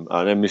nerobím.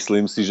 A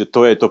nemyslím si, že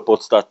to je to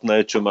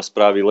podstatné, čo ma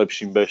spraví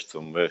lepším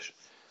bežcom, vieš.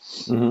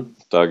 Mm-hmm.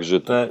 Takže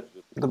to je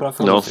dobrá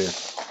filozofie. No,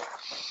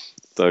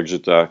 takže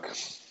tak.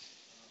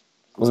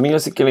 Zmínil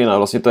si Kiliana,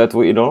 vlastne to je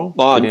tvoj idol?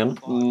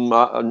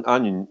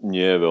 Ani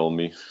nie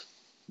veľmi.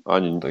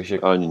 Ani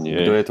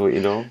nie. Kto je tvoj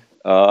idol?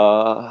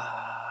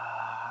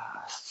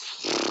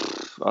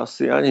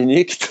 Asi ani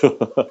nikto.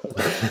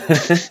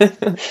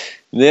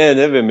 Nie,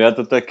 neviem, ja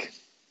to tak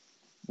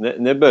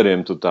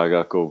neberiem to tak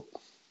ako...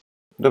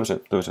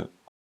 Dobře.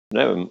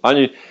 Neviem,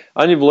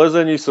 ani v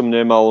lezení som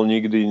nemal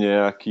nikdy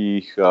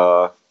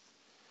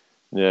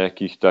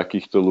nejakých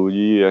takýchto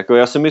ľudí. Ako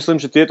ja si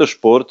myslím, že tieto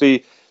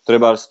športy,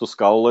 trebárs to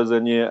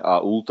skalolezenie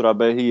a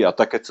ultrabehy a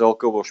také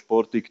celkovo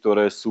športy,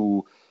 ktoré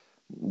sú,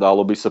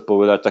 dalo by sa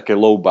povedať, také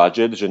low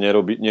budget, že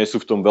nie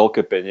sú v tom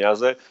veľké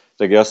peniaze,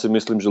 tak ja si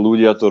myslím, že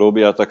ľudia to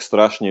robia tak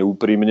strašne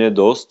úprimne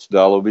dosť,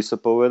 dalo by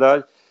sa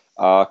povedať.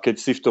 A keď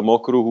si v tom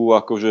okruhu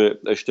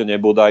akože ešte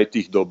nebodaj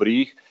tých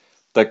dobrých,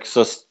 tak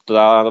sa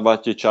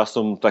stávate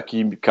časom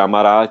takí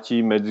kamaráti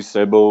medzi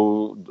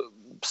sebou,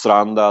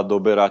 sranda,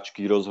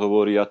 doberačky,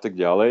 rozhovory a tak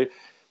ďalej.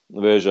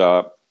 Vieš,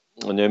 a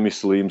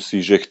nemyslím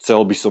si, že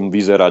chcel by som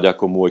vyzerať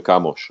ako môj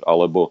kamoš,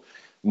 alebo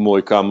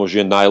môj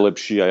kamoš je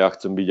najlepší a ja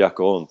chcem byť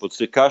ako on. V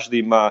podstate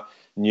každý má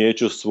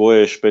niečo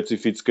svoje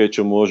špecifické,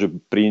 čo môže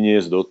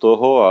priniesť do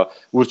toho a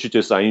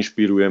určite sa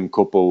inšpirujem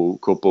kopou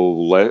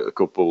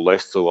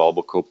lescov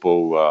alebo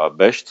kopou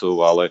bežcov,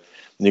 ale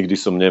nikdy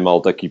som nemal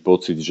taký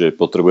pocit, že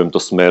potrebujem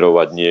to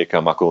smerovať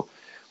niekam ako,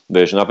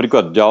 vieš,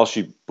 napríklad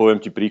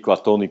poviem ti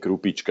príklad Tony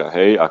Krupička,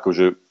 hej,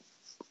 akože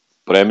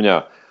pre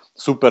mňa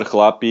super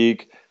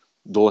chlapík,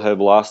 dlhé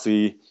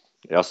vlasy,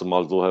 Ja som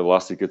mal dlhé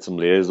vlasy, keď som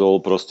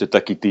liezol, proste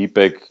taký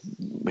týpek,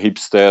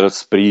 hipster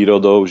s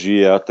prírodou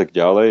žije a tak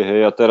ďalej,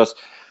 hej, a teraz,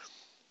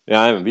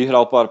 ja neviem,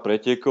 vyhral pár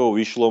pretekov,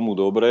 vyšlo mu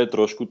dobre,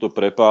 trošku to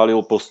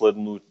prepálil,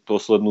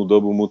 poslednú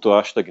dobu mu to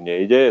až tak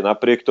nejde,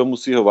 napriek tomu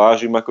si ho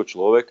vážim ako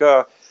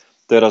človeka,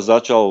 teraz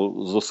začal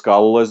so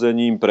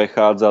skalolezením,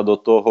 prechádza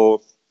do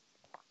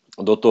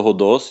toho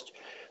dosť.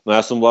 No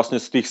ja som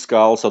vlastne z tých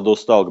skál sa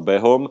dostal k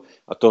behom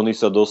a Tony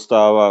sa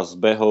dostáva z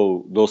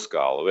behov do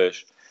skál,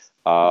 vieš.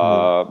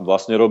 A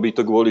vlastne robí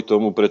to kvôli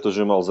tomu,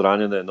 pretože mal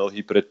zranené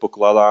nohy,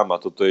 predpokladám, a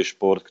toto je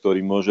šport,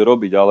 ktorý môže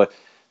robiť, ale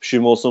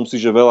všimol som si,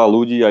 že veľa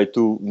ľudí aj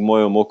tu v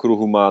mojom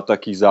okruhu má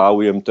taký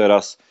záujem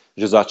teraz,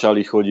 že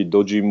začali chodiť do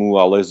gymu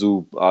a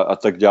lezu a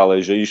tak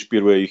ďalej, že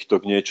inšpiruje ich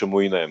to k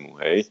niečomu inému,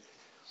 hej.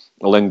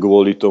 Len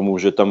kvôli tomu,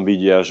 že tam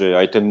vidia, že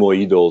aj ten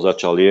môj idol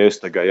začal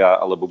jesť, tak aj ja,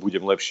 alebo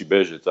budem lepší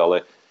bežec,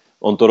 ale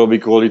on to robí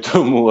kvôli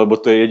tomu, lebo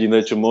to je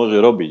jediné, čo môže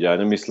robiť. Ja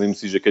nemyslím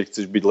si, že keď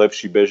chceš byť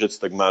lepší bežec,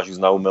 tak máš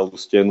ísť na umelú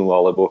stenu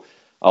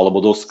alebo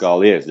do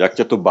skál jesť. Ak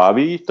ťa to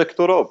baví, tak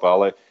to rob,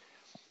 ale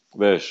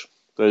vieš,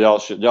 to je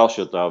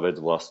ďalšia tá vec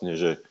vlastne,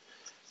 že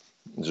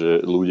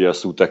ľudia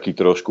sú takí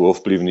trošku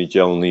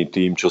ovplyvniteľní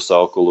tým, čo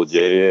sa okolo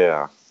deje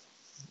a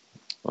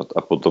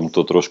potom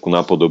to trošku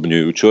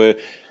napodobňujú,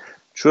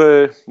 čo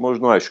je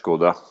možno aj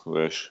škoda,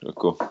 vieš,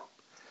 ako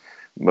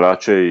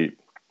radšej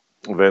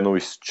venuj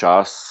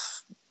čas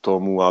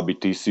tomu, aby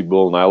ty si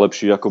bol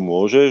najlepší ako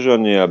môžeš a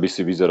nie, aby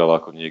si vyzeral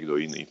ako niekto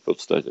iný v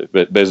podstate.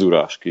 Bez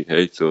urážky,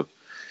 hej,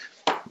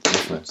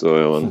 to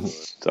je len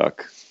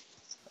tak.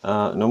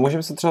 No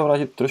můžeme se třeba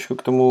vrátit trošku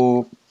k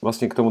tomu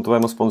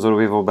tvému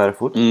sponzorovi Vivo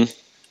Barefoot.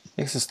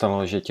 Jak se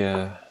stalo, že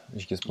tě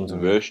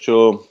sponzoruje? Vieš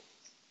čo,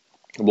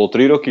 bol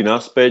 3 roky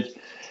naspäť,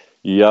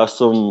 ja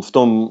som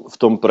v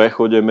tom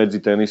prechode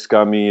medzi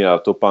teniskami a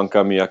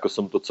topánkami, ako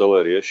som to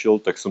celé riešil,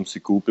 tak som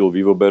si kúpil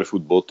Vivo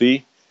Barefoot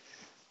boty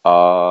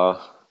a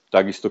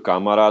takisto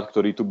kamarát,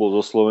 ktorý tu bol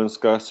zo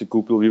Slovenska, si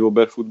kúpil Vivo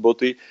Barefoot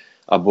boty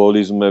a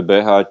boli sme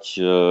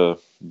behať,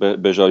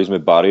 bežali sme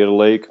Barrier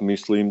Lake,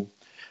 myslím,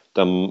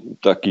 tam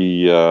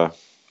taký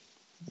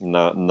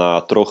na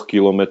 3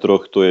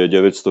 kilometroch to je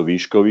 900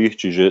 výškových,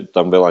 čiže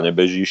tam veľa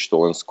nebežíš,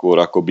 to len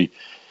skôr akoby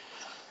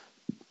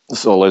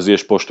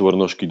lezieš po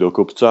štvornožky do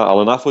kopca,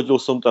 ale nafotil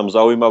som tam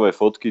zaujímavé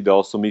fotky,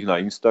 dal som ich na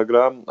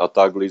Instagram a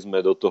tagli sme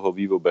do toho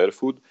Vivo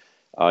Barefoot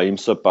a im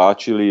sa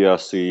páčili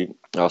asi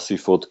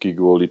fotky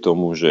kvôli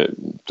tomu, že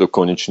to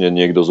konečne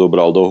niekto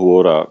zobral do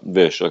hôr a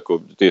vieš,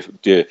 ako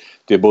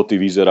tie boty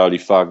vyzerali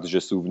fakt,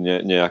 že sú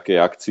v nejakej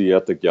akcii a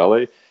tak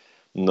ďalej.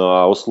 No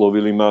a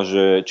oslovili ma,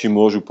 že či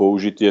môžu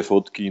použiť tie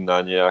fotky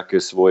na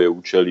nejaké svoje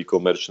účely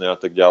komerčné a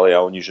tak ďalej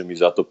a oni, že mi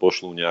za to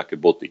pošlú nejaké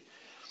boty.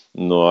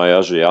 No a ja,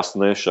 že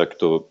jasné, však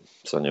to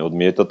sa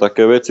neodmieta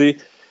také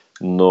veci.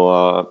 No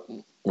a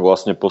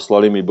vlastne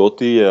poslali mi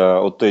boty a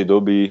od tej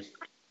doby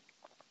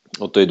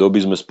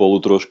sme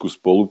spolu trošku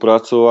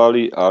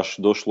spolupracovali,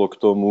 až došlo k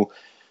tomu,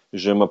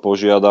 že ma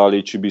požiadali,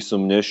 či by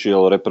som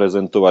nešiel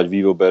reprezentovať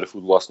Vivo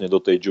Barefoot vlastne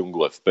do tej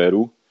džungle v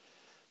Peru.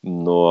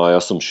 No a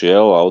ja som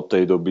šiel a od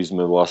tej doby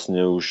sme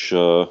vlastne už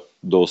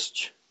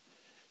dosť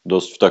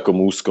v takom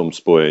úzkom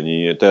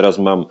spojení.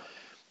 Teraz mám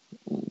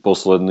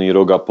posledný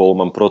rok a pol,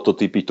 mám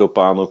prototypy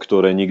topánok,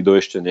 ktoré nikto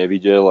ešte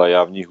nevidel a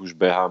ja v nich už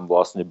behám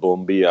vlastne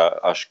bomby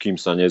až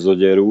kým sa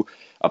nezoderú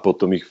a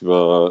potom ich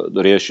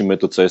riešime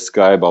to cez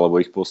Skype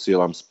alebo ich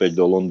posielam späť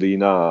do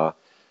Londýna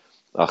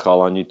a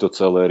chalani to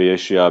celé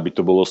riešia, aby to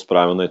bolo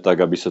spravené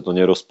tak, aby sa to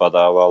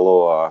nerozpadávalo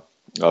a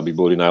aby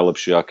boli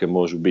najlepšie, aké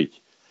môžu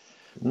byť.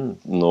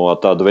 No a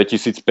tá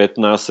 2015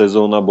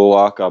 sezóna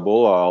bola, aká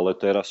bola, ale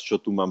teraz,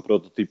 čo tu mám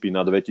prototypy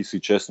na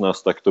 2016,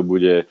 tak to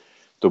bude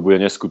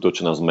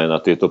neskutočná zmena.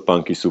 Tieto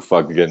punky sú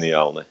fakt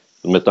geniálne.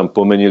 Sme tam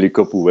pomenili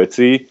kopu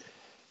vecí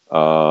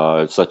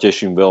a sa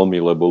teším veľmi,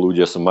 lebo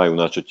ľudia sa majú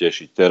na čo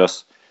tešiť.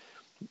 Teraz,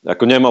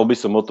 ako nemal by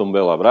som o tom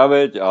veľa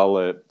vraveť,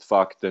 ale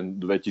fakt ten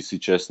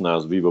 2016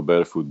 Vivo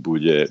Barefoot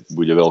bude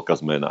veľká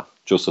zmena.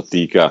 Čo sa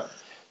týka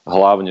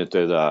hlavne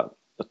teda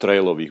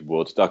trailových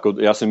bôd.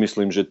 Ja si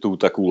myslím, že tú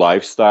takú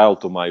lifestyle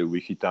to majú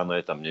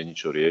vychytané, tam nie je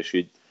ničo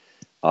riešiť,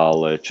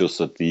 ale čo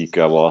sa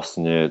týka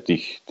vlastne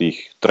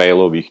tých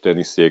trailových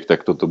tenisiek,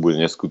 tak toto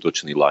bude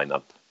neskutočný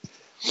line-up.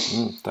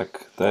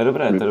 Tak to je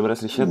dobré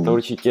slyšet, to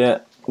určitě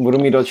budu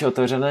mít oči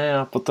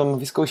otevřené a potom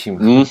vyzkouším.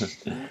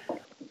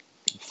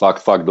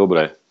 Fakt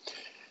dobré.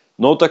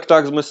 No tak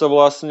sme sa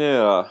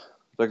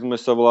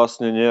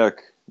vlastne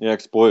nejak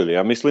spojili.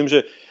 Ja myslím,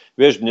 že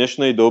vieš, v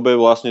dnešnej dobe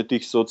vlastne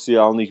tých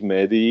sociálnych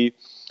médií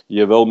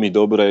je veľmi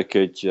dobré,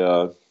 keď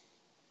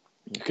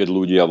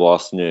ľudia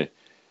vlastne,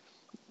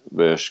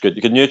 vieš,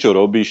 keď niečo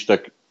robíš,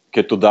 tak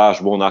keď to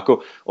dáš von,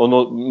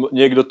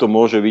 niekto to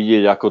môže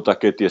vidieť ako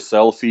také tie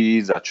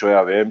selfies a čo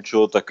ja viem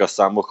čo, taká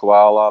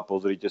samochvála,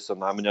 pozrite sa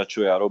na mňa,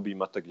 čo ja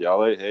robím a tak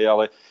ďalej, hej,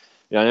 ale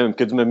ja neviem,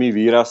 keď sme my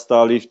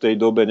vyrastali, v tej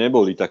dobe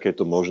neboli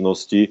takéto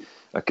možnosti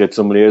a keď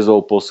som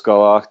liezol po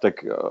skalách,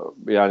 tak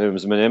ja neviem,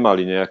 sme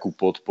nemali nejakú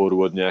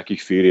podporu od nejakých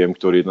firiem,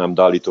 ktorí nám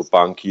dali to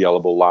punky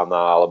alebo lana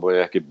alebo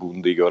nejaké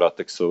bundy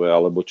Goratexové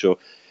alebo čo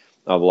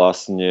a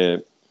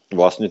vlastne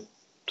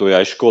to je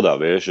aj škoda,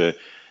 vieš, že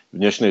v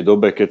dnešnej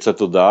dobe, keď sa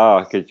to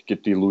dá, keď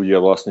tí ľudia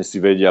vlastne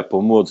si vedia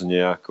pomôcť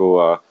nejako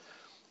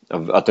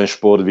a ten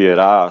šport vie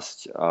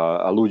rásť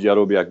a ľudia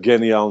robia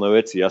geniálne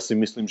veci. Ja si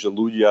myslím, že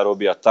ľudia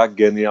robia tak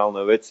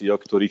geniálne veci, o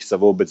ktorých sa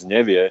vôbec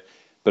nevie,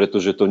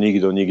 pretože to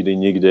nikto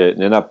nikde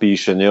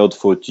nenapíše,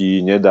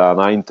 neodfotí, nedá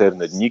na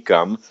internet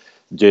nikam.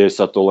 Deje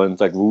sa to len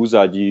tak v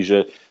úzadí,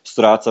 že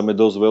strácame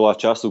dosť veľa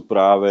času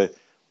práve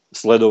v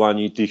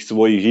sledovaní tých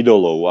svojich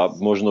idolov a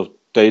možno v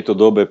tejto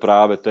dobe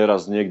práve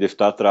teraz niekde v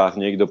Tatrách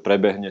niekto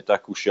prebehne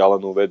takú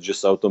šialenú vec, že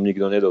sa o tom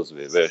nikto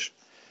nedozvie, vieš.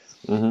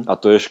 A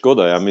to je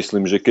škoda. Ja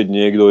myslím, že keď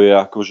niekto je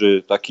akože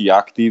taký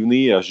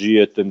aktívny a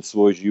žije ten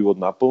svoj život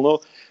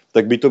naplno,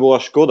 tak by to bola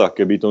škoda,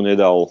 keby to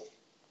nedal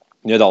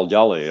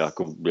ďalej.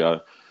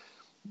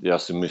 Ja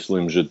si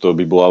myslím, že to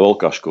by bola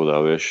veľká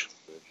škoda, vieš.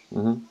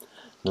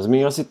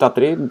 Zmínil si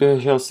Tatry,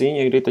 běžel si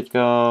někdy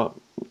teďka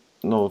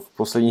v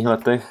posledních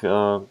letech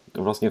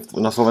vlastně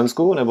na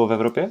Slovensku nebo v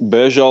Evropě?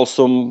 Bežal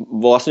som,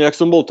 vlastne jak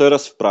som bol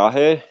teraz v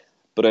Prahe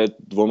pred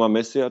 2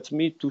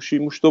 mesiacmi,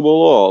 tuším už to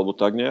bolo, alebo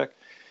tak nejak,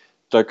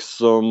 tak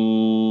som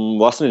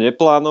vlastne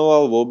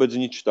neplánoval vôbec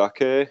nič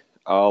také,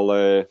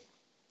 ale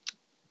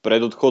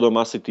pred odchodom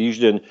asi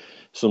týždeň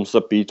som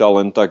sa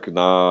pýtal len tak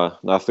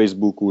na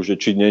Facebooku, že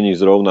či není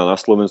zrovna na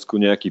Slovensku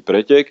nejaký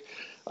pretek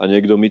a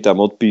niekto mi tam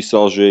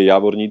odpísal, že je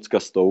Javornícka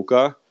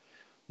 100.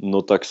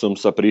 No tak som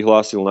sa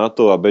prihlásil na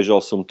to a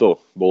bežal som to.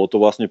 Bolo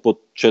to vlastne po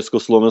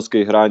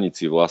československej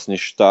hranici. Vlastne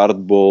štart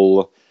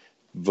bol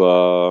v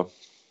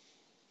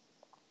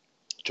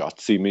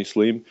Čadci,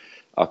 myslím,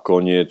 a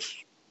koniec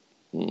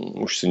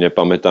už si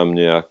nepamätám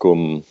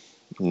nejakom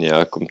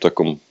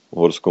takom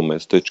horskom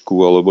mestečku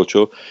alebo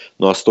čo.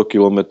 No a 100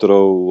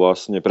 kilometrov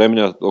vlastne pre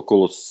mňa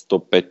okolo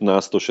 115,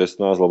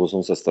 116, lebo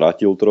som sa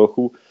stratil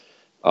trochu,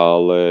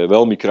 ale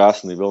veľmi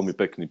krásny, veľmi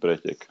pekný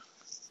pretek.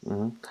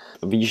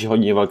 Vidíš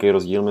hodně velký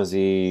rozdíl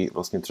mezi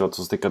vlastně třeba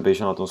co jsi teďka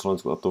běžel na tom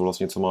Slovensku a to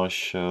vlastně co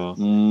máš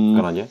v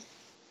Kanadě?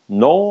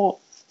 No,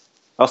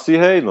 asi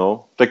hej,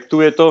 no. Tak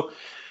tu je to,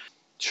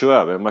 čo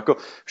ja viem, ako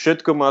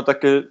všetko má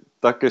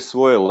také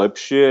svoje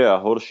lepšie a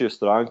horšie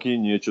stránky,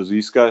 niečo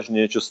získaš,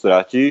 niečo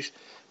stratíš.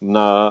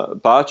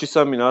 Páči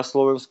sa mi na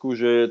Slovensku,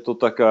 že je to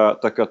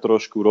taká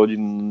trošku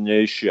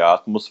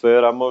rodinnejšia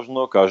atmosféra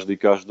možno, každý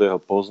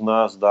každého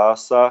pozná, zdá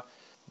sa.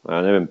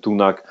 Ja neviem,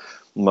 tunak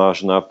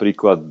máš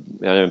napríklad,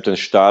 ja neviem, ten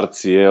štart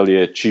cieľ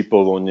je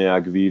čipovo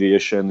nejak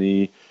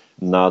vyriešený.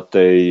 Na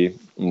tej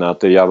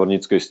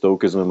Javorníckej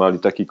 100 sme mali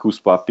taký kus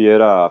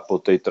papiera a po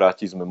tej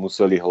trati sme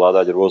museli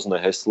hľadať rôzne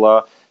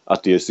heslá a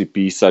tie si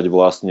písať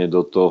vlastne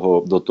do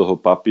toho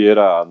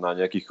papiera a na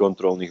nejakých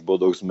kontrolných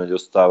bodoch sme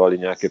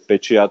dostávali nejaké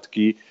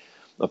pečiatky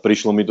a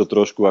prišlo mi to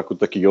trošku ako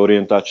taký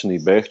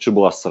orientačný beh, čo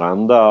bola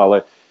sranda,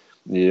 ale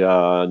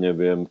ja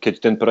neviem, keď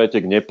ten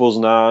pretek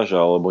nepoznáš,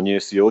 alebo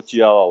nie si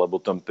odtiaľ, alebo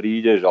tam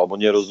prídeš, alebo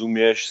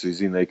nerozumieš, si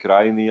z inej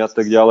krajiny a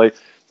tak ďalej,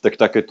 tak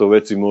takéto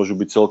veci môžu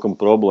byť celkom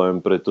problém,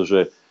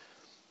 pretože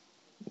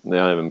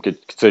ja neviem, keď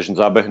chceš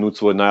zabehnúť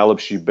svoj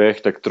najlepší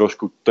beh, tak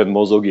trošku ten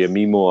mozog je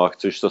mimo a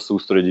chceš sa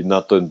sústrediť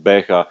na ten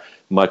beh a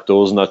mať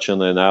to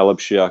označené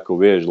najlepšie ako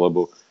vieš,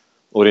 lebo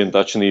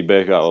orientačný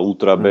beh a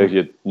ultrabeh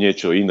je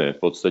niečo iné.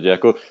 V podstate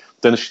ako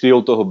ten štýl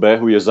toho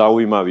behu je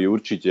zaujímavý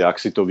určite, ak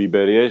si to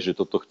vyberieš, že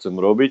toto chcem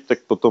robiť, tak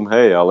potom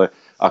hej, ale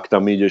ak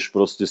tam ideš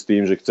proste s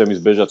tým, že chcem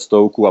ísť bežať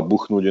 100 a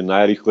buchnúť je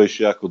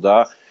najrýchlejšie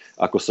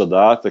ako sa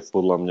dá, tak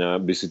podľa mňa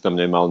by si tam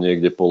nemal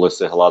niekde po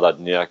lese hľadať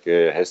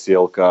nejaké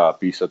hesielka a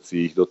písať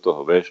si ich do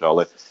toho, vieš,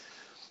 ale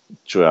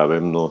čo ja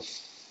viem, no.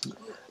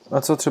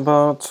 A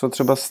co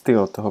třeba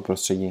styl toho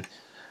prostředí?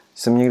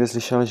 Jsem někde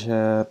slyšel,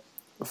 že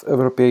v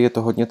Evropě je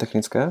to hodně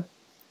technické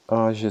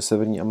a že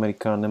Severní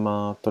Amerika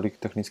nemá tolik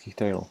technických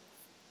trailů.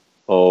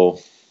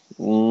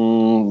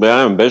 Ja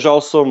neviem,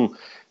 bežal som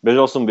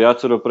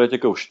viacero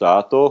pretekov v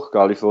štátoch,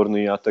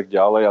 Kalifornii a tak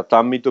ďalej a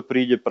tam mi to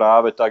príde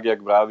práve tak,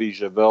 jak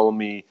vravíš, že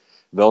veľmi,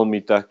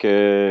 veľmi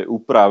také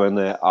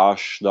upravené,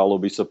 až dalo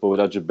by sa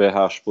povedať, že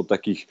beháš po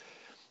takých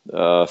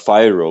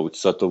fire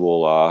roads sa to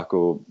volá.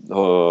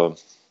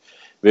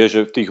 Vieš,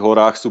 že v tých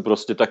horách sú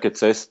proste také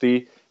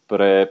cesty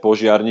pre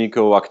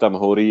požiarníkov, ak tam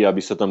horí,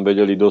 aby sa tam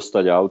vedeli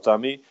dostať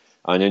autami.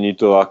 A není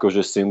to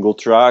akože single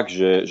track,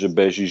 že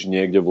bežíš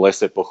niekde v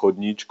lese po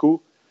chodníčku.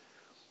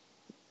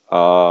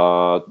 A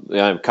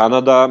ja neviem,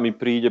 Kanada mi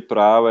príde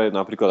práve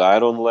napríklad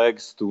Iron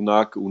Legs,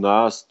 tunak u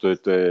nás, to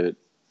je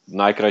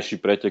najkrajší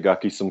pretek,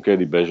 aký som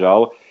kedy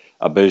bežal.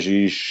 A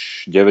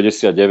bežíš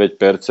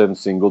 99%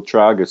 single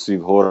track, si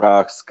v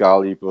horách,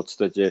 skaly, v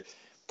podstate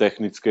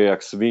technické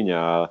jak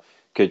svinia. A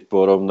keď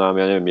porovnám,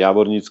 ja neviem,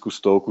 Javornícku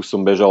 100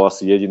 som bežal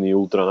asi jediný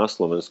ultra na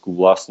Slovensku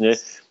vlastne,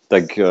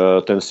 tak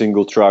ten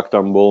single track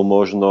tam bol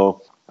možno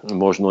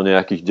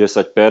nejakých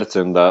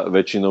 10% a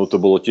väčšinou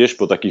to bolo tiež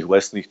po takých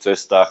lesných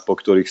cestách, po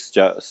ktorých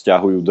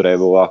sťahujú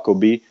drevo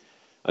akoby.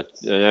 A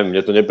ja neviem,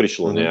 mne to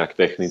neprišlo nejak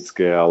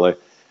technické, ale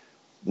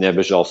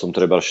nebežal som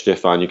treba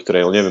Štefánik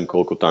trail, neviem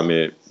koľko tam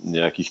je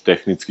nejakých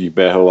technických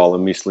behov, ale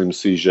myslím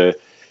si, že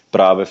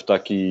práve v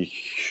takých,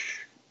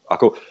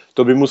 ako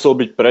to by musel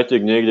byť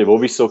pretek niekde vo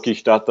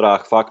Vysokých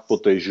Tatrách, fakt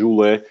po tej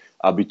žule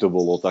aby to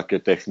bolo také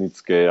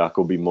technické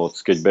akoby moc.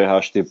 Keď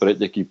beháš tie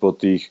preteky po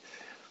tých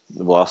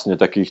vlastne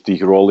takých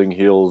tých rolling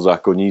hills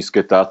ako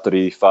nízke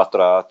Tatry,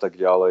 Fatra a tak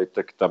ďalej,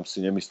 tak tam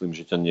si nemyslím,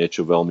 že ťa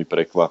niečo veľmi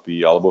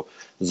prekvapí, alebo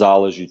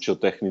záleží, čo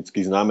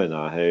technicky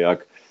znamená. Hej,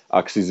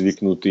 ak si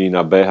zvyknutý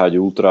na behať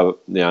ultra,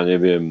 ja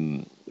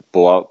neviem,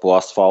 po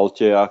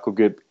asfalte, ako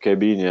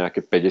keby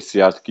nejaké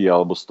 50-ky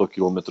alebo 100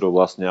 km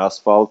vlastne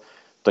asfalt,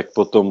 tak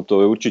potom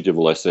to je určite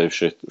v lese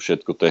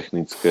všetko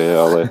technické,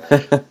 ale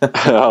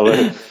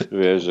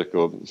vieš,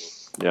 ako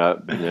ja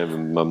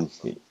neviem, mám...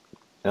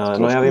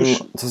 No já vím,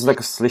 co jsem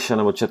tak slyšel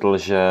nebo četl,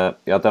 že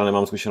já teda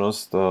nemám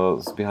zkušenost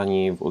z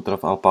běhání v ultra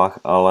v Alpách,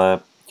 ale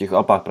v těch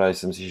Alpách právě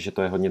si myslím, že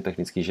to je hodně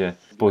technický, že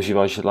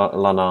používáš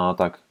lana a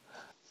tak.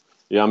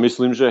 Ja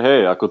myslím, že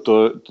hej, ako to,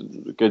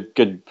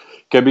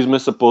 keby sme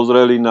sa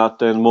pozreli na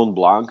ten Mont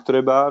Blanc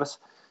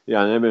trebárs,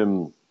 ja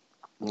neviem,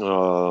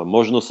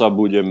 možno sa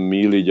budem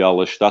mýliť,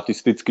 ale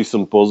štatisticky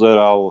som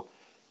pozeral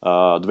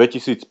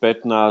 2015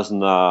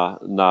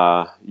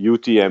 na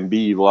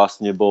UTMB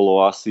vlastne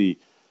bolo asi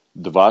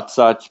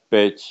 25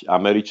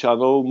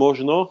 Američanov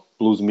možno,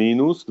 plus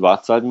mínus,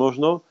 20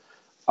 možno,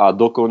 a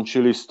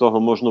dokončili z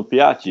toho možno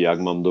 5, ak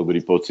mám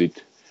dobrý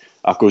pocit.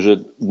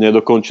 Akože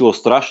nedokončilo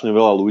strašne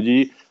veľa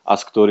ľudí a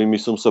s ktorými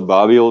som sa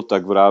bavil,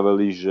 tak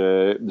vraveli,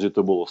 že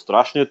to bolo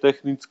strašne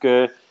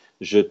technické,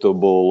 že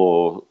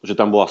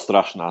tam bola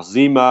strašná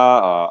zima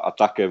a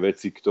také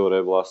veci, ktoré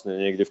vlastne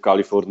niekde v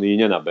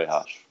Kalifornii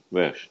nenabeháš,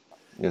 vieš.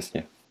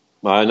 Jasne.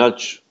 A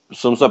ináč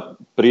som sa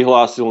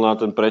prihlásil na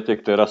ten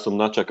pretek, teraz som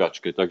na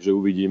čakačke, takže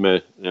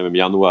uvidíme,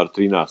 neviem, január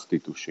 13.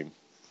 tuším,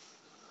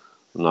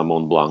 na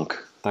Mont Blanc.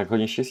 Tak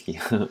hodne štěstí.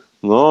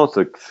 No,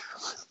 tak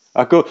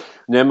ako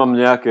nemám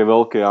nejaké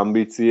veľké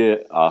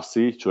ambície,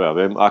 asi, čo ja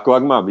viem. Ako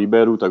ak ma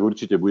vyberú, tak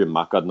určite budem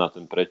makať na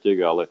ten pretek,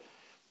 ale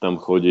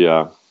tam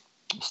chodia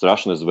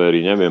strašné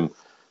zvery,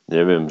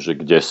 neviem, že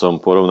kde som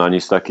v porovnaní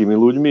s takými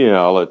ľuďmi,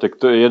 ale tak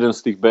to je jeden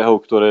z tých behov,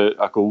 ktoré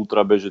ako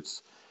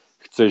ultrabežec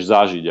chceš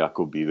zažiť,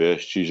 akoby,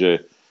 vieš. Čiže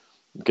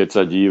keď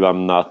sa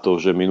dívam na to,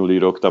 že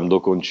minulý rok tam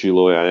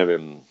dokončilo, ja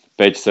neviem,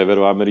 5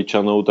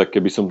 Severoameričanov, tak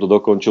keby som to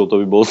dokončil,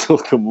 to by bol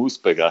celkom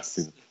úspech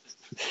asi.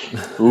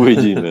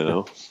 Uvidíme,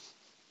 no.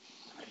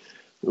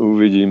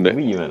 Uvidíme,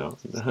 no.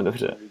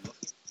 Dobře.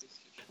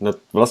 No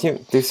vlastně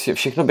ty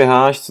všechno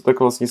běháš, co tak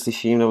vlastně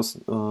slyším, nebo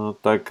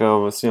tak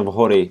vlastně v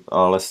hory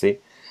a lesy.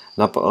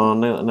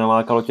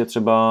 Nelákalo tě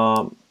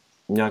třeba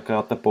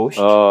nějaká ta poušť?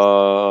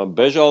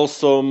 Bežal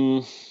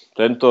som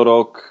tento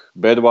rok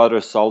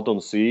Badwater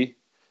Salton Sea,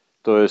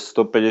 to je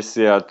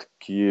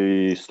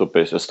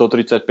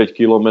 135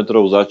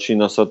 kilometrov,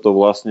 začína sa to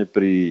vlastne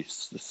pri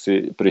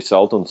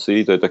Salton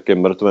Sea, to je také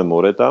mŕtve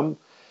more tam,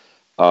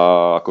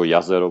 ako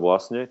jazero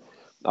vlastne.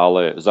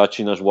 Ale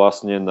začínaš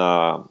vlastne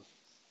na,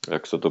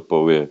 jak sa to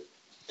povie,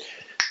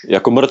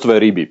 ako mŕtve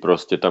ryby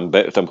proste,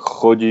 tam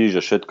chodíš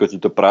a všetko ti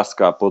to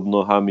praská pod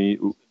nohami.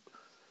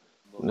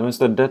 No,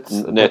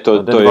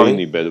 to je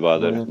iný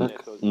Badwater.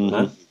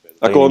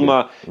 Ako on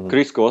má,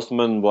 Chris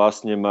Costman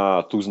vlastne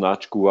má tú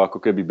značku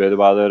ako keby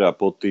Badwater a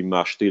pod tým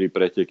má 4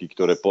 preteky,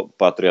 ktoré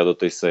patria do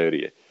tej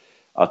série.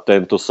 A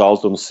tento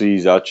Salton Sea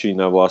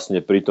začína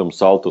vlastne pri tom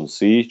Salton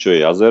Sea, čo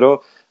je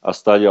jazero, a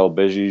stadiaľ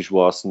bežíš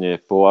vlastne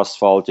po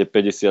asfalte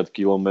 50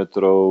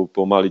 kilometrov,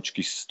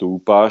 pomaličky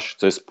stúpaš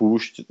cez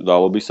púšť,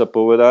 dalo by sa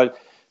povedať.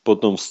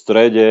 Potom v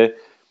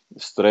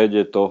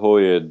strede toho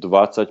je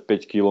 25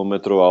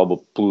 kilometrov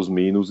alebo plus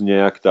mínus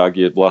nejak, tak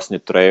je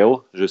vlastne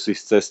trail, že si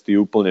z cesty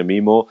úplne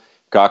mimo,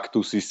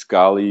 kaktusy,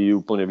 skaly,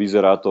 úplne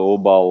vyzerá to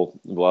obal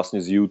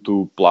vlastne z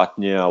YouTube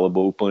platne,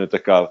 alebo úplne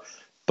taká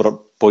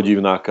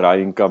podivná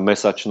krajinka,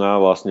 mesačná,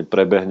 vlastne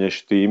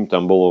prebehneš tým,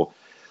 tam bolo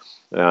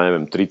ja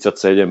neviem,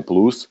 37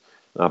 plus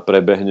a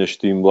prebehneš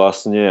tým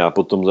vlastne a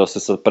potom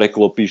zase sa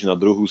preklopíš na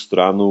druhú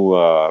stranu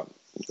a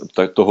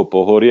toho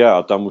pohoria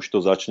a tam už to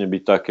začne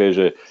byť také,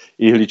 že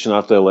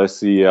ihličnaté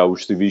lesy a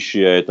už si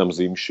vyššie a je tam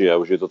zimšie a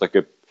už je to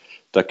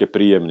také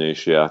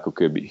príjemnejšie ako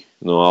keby.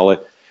 No ale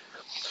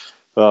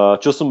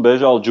čo som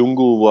bežal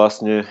džunglu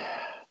vlastne,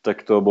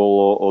 tak to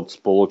bolo od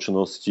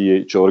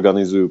spoločnosti, čo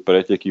organizujú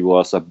preteky,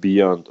 volá sa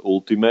Beyond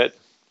Ultimate.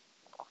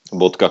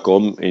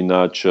 .com,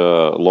 ináč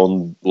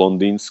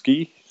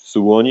londýnsky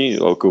sú oni,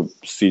 ako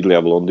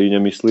sídlia v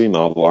Londýne myslím,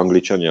 alebo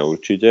Angličania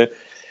určite.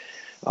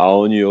 A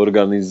oni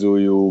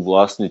organizujú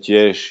vlastne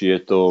tiež, je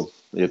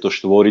to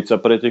štvorica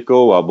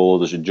pretekov a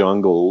bolo to, že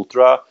Jungle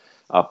Ultra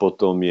a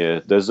potom je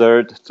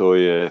Desert, to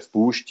je v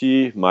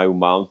púšti, majú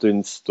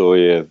Mountains, to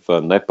je v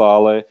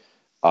Nepále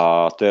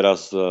a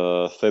teraz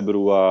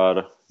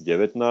február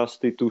 19.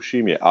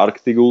 tuším je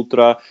Arctic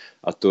Ultra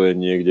a to je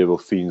niekde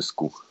vo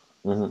Fínsku.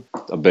 Uh-huh.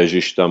 A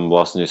bežíš tam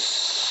vlastne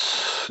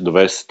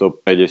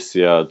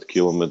 250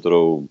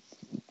 kilometrov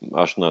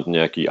až na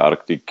nejaký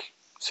Arctic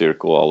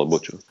Circle alebo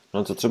čo.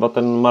 No co třeba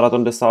ten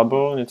Marathon des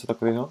Sables, něco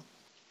takového?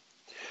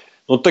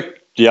 No tak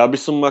ja by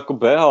som ako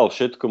behal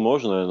všetko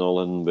možné,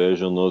 no len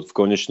vieš, no v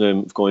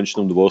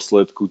konečnom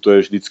dôsledku to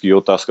je vždycky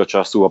otázka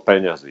času a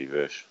peňazí,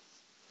 vieš.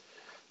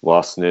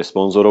 Vlastne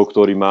sponzorov,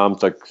 ktorý mám,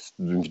 tak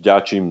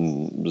vďačím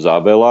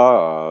za veľa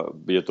a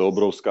je to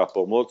obrovská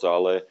pomoc,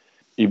 ale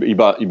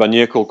iba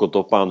niekoľko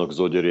topánok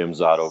zoderiem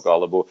za rok,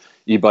 alebo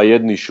iba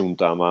jedny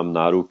šuntá mám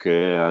na ruke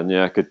a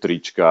nejaké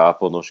trička a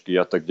ponožky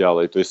a tak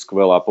ďalej. To je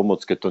skvelá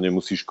pomoc, keď to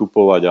nemusíš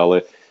kupovať, ale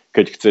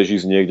keď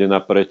chceš ísť niekde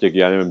na pretek,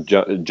 ja neviem,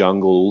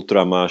 Jungle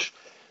Ultra máš,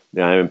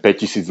 ja neviem,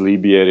 5000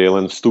 libier je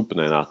len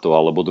vstupné na to,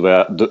 alebo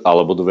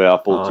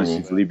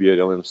 2500 libier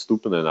je len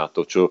vstupné na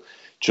to,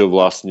 čo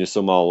vlastne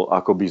som mal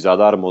akoby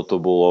zadarmo, to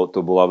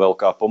bola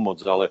veľká pomoc,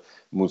 ale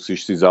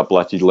musíš si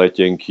zaplatiť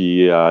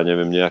letenky a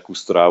neviem, nejakú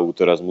strávu,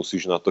 teraz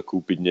musíš na to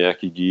kúpiť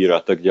nejaký gír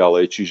a tak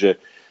ďalej, čiže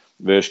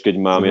vieš, keď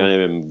mám, ja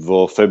neviem,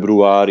 vo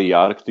februári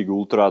Arctic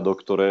Ultra, do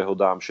ktorého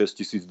dám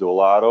 $6000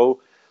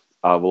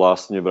 a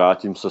vlastne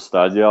vrátim sa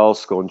stadiaľ,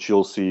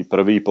 skončil si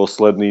prvý,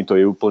 posledný, to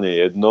je úplne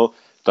jedno,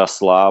 tá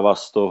sláva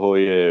z toho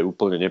je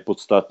úplne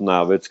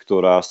nepodstatná vec,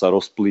 ktorá sa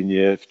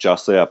rozplynie v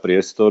čase a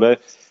priestore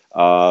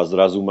a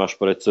zrazu máš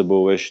pred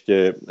sebou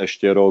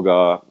ešte rok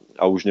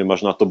a už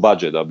nemáš na to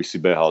budget, aby si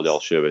behal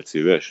ďalšie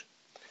veci, vieš.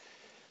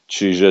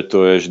 Čiže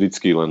to je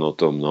vždycky len o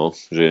tom, no,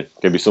 že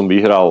keby som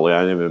vyhral,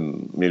 ja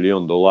neviem, $1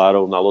 000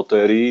 000 na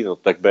lotérii, no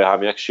tak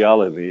behám jak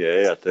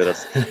šialený, a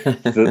teraz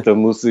to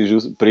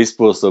musíš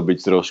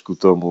prispôsobiť trošku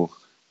tomu,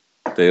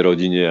 tej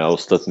rodine a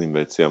ostatným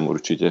veciam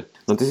určitě.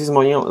 No ty jsi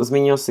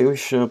zmínil si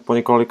už po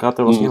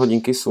několikáté vlastně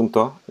hodinky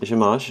Suunto, že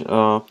máš.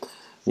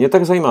 Mě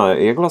tak zajímá,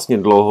 jak vlastně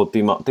dlouho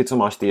ty co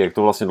máš ty, jak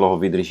to vlastně dlouho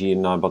vydrží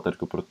na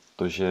baterku,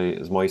 protože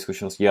z mojej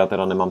zkušenosti já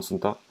teda nemám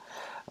Suunto,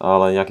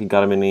 ale nějaký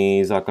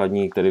Garminy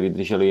základní, které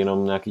vydrželi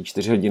jenom nějaký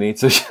 4 hodiny,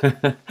 což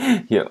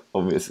je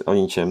o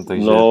ničem.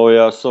 Takže... No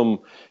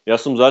ja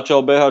som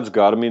začal behať s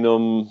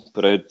Garminom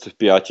pred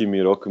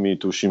 5 rokmi,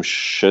 tuším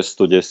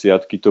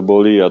 610 to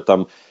boli a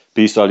tam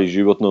písali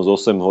životnosť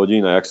 8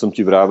 hodín a jak som ti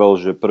vravel,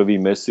 že prvý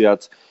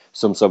mesiac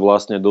som sa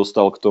vlastne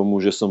dostal k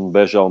tomu, že som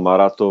bežal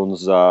maratón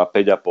za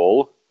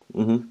 5,5,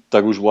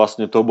 tak už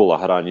vlastne to bola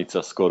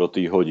hranica skoro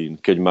tých hodín.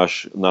 Keď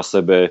máš na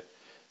sebe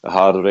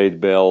heart rate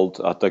belt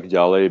a tak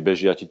ďalej,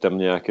 bežia ti tam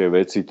nejaké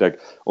veci, tak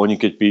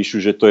oni keď píšu,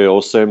 že to je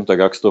 8, tak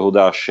ak z toho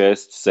dá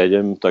 6,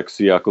 7, tak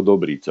si ako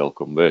dobrý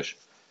celkom, vieš.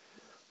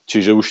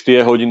 Čiže už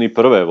tie hodiny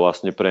prvé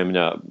vlastne pre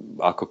mňa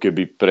ako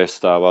keby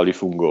prestávali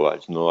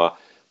fungovať. No a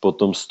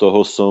potom z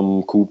toho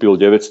som kúpil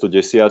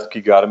 910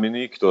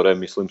 Garminy, ktoré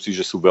myslím si,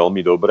 že sú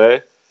veľmi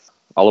dobré,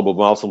 alebo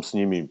mal som s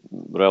nimi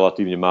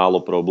relatívne málo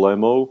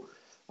problémov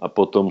a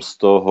potom z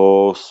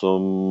toho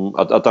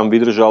a tam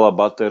vydržala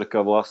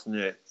baterka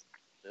vlastne,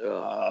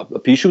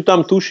 píšu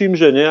tam, tuším,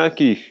 že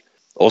nejakých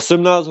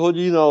 18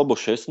 hodín alebo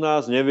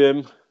 16,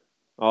 neviem,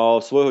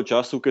 a svojho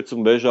času, keď som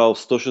bežal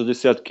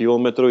 160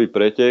 km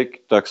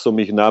pretek, tak som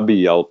ich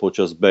nabíjal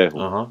počas behu.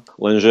 Aha.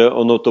 Lenže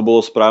ono to bolo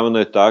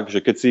spravené tak,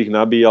 že keď si ich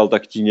nabíjal,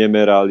 tak ti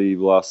nemerali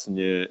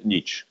vlastne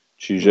nič.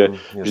 Čiže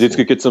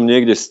vždycky, keď som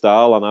niekde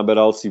stál a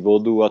naberal si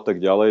vodu a tak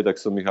ďalej, tak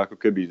som ich ako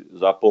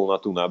keby zapol na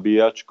tú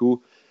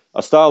nabíjačku.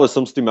 A stále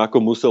som s tým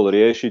ako musel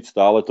riešiť,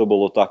 stále to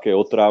bolo také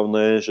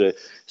otravné, že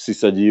si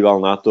sa díval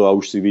na to a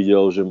už si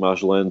videl, že máš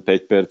len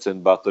 5%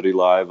 battery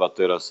life a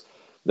teraz,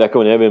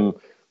 ako neviem,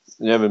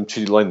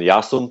 či len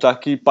ja som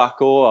taký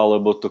pako,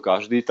 alebo to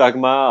každý tak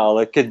má,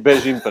 ale keď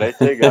bežím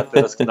pretek a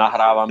teraz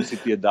nahrávam si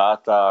tie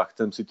dáta a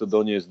chcem si to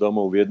doniesť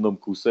domov v jednom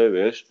kuse,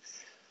 vieš,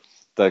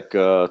 tak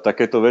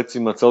takéto veci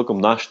ma celkom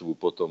naštvú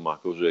potom,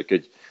 akože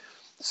keď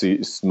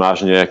si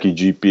máš nejaký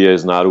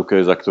GPS na ruke,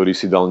 za ktorý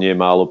si dal nie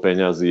málo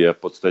peňazí a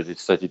v podstate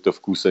sa ti to v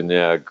kuse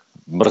nejak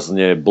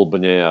mrzne,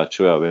 blbne a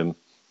čo ja viem.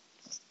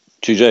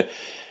 Čiže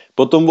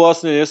potom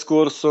vlastne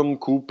neskôr som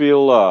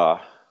kúpil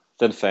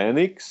ten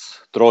Fenix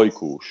 3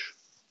 už.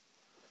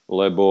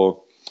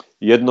 Lebo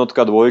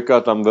jednotka,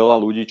 dvojka, tam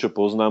veľa ľudí, čo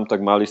poznám,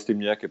 tak mali s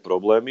tým nejaké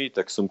problémy,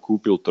 tak som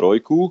kúpil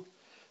 3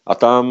 a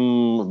tam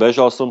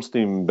bežal som s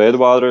tým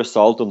Badwater,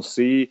 Salton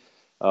Sea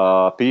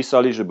a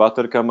písali, že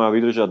baterka má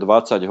vydržať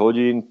 20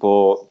 hodín,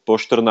 po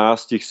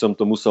 14 som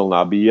to musel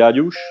nabíjať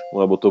už,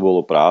 lebo to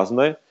bolo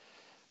prázdne,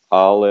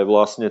 ale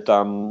vlastne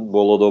tam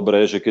bolo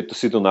dobré, že keď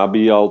si to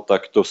nabíjal,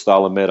 tak to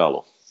stále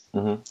meralo.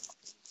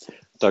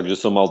 Takže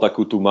som mal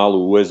takú tú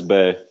malú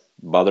USB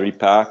battery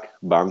pack,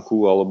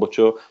 banku alebo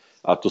čo,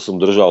 a to som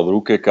držal v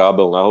ruke,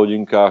 kábel na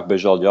hodinkách,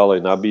 bežal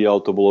ďalej,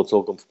 nabíjal, to bolo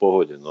celkom v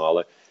pohode. No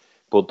ale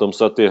potom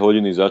sa tie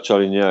hodiny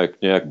začali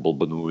nejak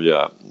blbnúť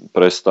a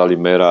prestali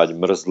merať,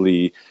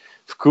 mrzli.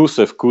 V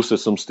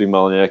kuse som s tým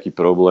mal nejaký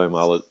problém,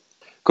 ale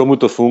komu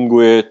to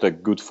funguje,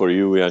 tak good for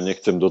you, ja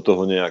nechcem do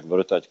toho nejak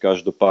vrtať.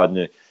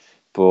 Každopádne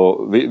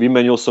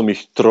vymenil som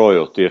ich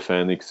 3, tie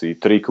Fenixy,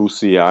 3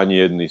 kusy a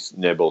ani jedný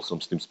nebol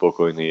som s tým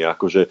spokojný.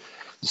 Akože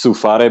sú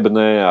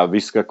farebné a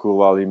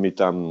vyskakovali mi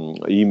tam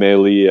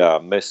e-maily a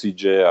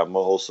message a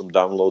mohol som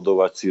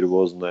downloadovať si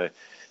rôzne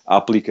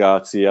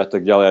aplikácie a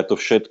tak ďalej. A to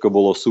všetko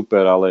bolo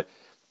super, ale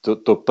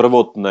to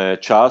prvotné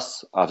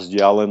čas a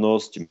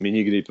vzdialenosť mi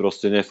nikdy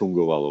proste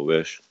nefungovalo,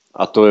 vieš.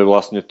 A to je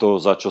vlastne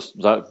to,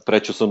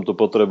 prečo som to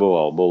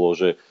potreboval. Bolo,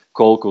 že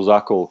koľko za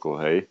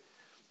koľko, hej.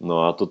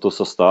 No a toto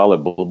sa stále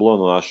blblo,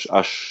 no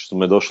až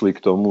sme došli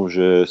k tomu,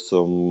 že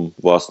som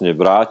vlastne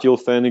vrátil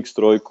Fenix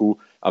 3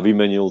 a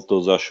vymenil to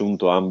za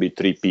Shunto Ambi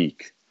 3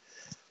 Peak.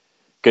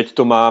 keď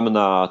to mám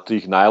na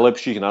tých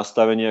najlepších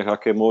nastaveniach,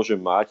 aké môžem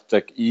mať,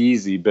 tak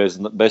easy,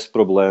 bez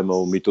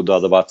problémov mi to dá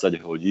 20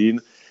 hodín.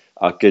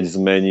 A keď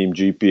zmením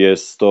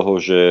GPS z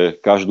toho, že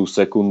každú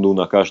sekundu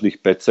na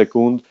každých 5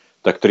 sekúnd,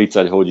 tak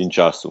 30 hodín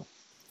času.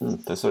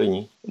 To je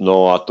solidní.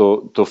 No a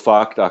to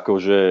fakt,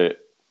 akože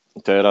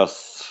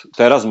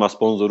teraz ma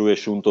sponzoruje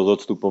Shunto s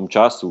odstupom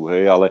času,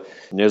 hej, ale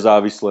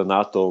nezávisle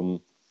na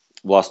tom,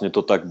 vlastne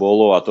to tak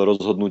bolo a to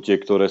rozhodnutie,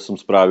 ktoré som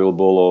spravil,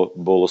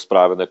 bolo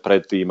spravené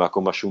predtým, ako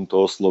ma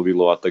Shunto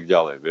oslovilo a tak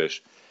ďalej,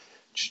 vieš.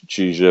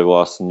 Čiže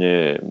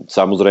vlastne,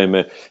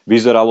 samozrejme,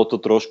 vyzeralo to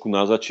trošku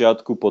na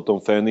začiatku po tom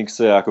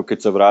Fénixe, ako keď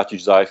sa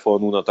vrátiš z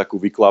iPhoneu na takú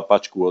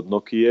vyklápačku od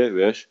Nokie,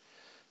 vieš,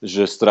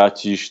 že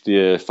stratíš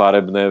tie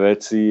farebné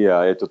veci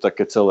a je to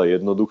také celé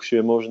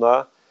jednoduchšie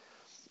možná.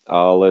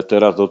 Ale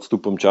teraz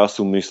odstupom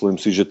času myslím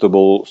si, že to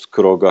bol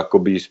krok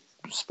akoby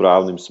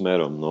správnym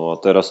smerom. No a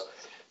teraz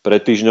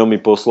pred týždňom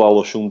mi poslalo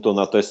Shunto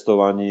na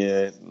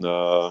testovanie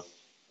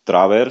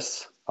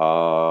Traverse. A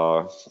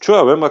čo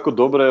ja viem, ako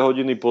dobré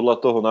hodiny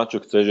podľa toho, na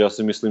čo chceš. Ja si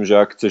myslím, že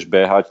ak chceš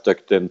behať,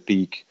 tak ten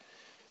peak,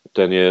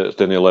 ten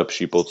je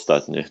lepší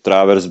podstatne.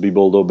 Traverse by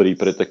bol dobrý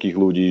pre takých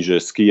ľudí,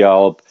 že ski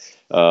alp,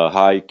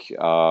 hike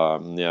a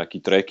nejaký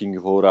trekking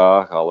v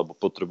horách, alebo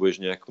potrebuješ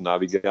nejakú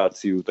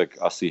navigáciu,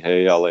 tak asi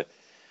hej,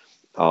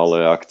 ale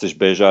ak chceš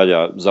bežať a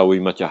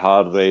zaujíma ťa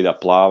heart rate a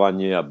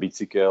plávanie a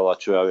bicykel a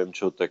čo ja viem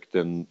čo, tak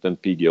ten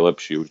peak je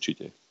lepší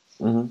určite.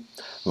 Mhm.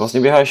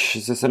 Vlastne bieháš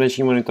se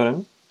srdečním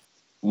monitorem?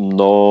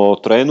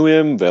 No,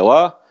 trénujem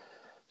veľa.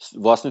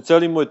 Vlastne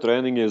celý môj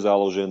tréning je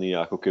založený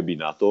ako keby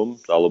na tom,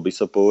 dalo by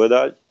sa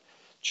povedať.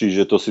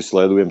 Čiže to si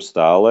sledujem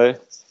stále.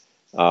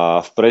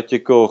 A v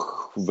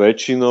pretekoch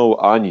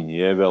väčšinou ani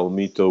nie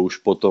veľmi, to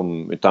už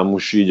potom, tam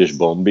už ideš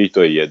bomby,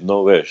 to je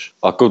jedno, vieš.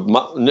 Ako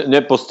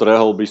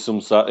nepostrehol by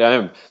som sa, ja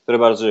neviem,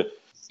 treba, že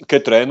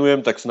keď trénujem,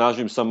 tak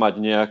snažím sa mať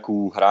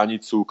nejakú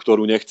hranicu,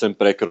 ktorú nechcem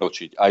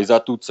prekročiť. Aj za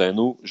tú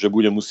cenu, že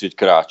budem musieť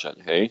kráčať,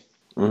 hej.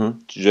 Uh-huh.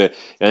 Čiže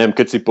ja neviem,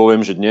 keď si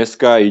poviem, že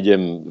dneska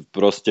idem,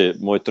 proste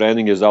môj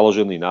tréning je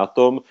založený na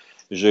tom,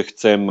 že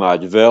chcem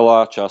mať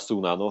veľa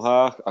času na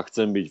nohách a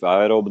chcem byť v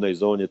aeróbnej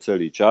zóne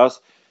celý čas,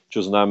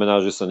 čo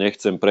znamená, že sa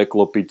nechcem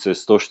preklopiť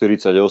cez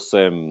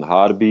 148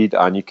 heartbeat,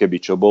 ani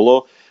keby čo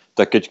bolo,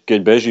 tak keď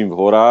bežím v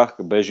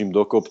horách, bežím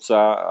do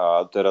kopca a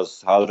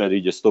teraz heart rate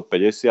ide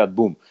 150,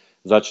 bum,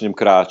 začnem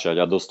kráčať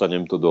a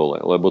dostanem to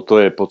dole, lebo to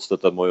je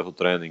podstata môjho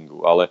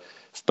tréningu, ale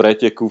v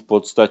preteku v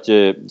podstate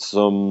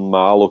som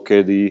málo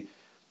kedy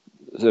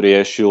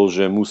riešil,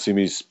 že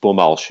musím ísť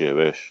pomalšie,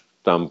 vieš.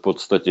 Tam v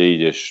podstate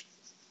ideš,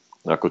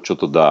 ako čo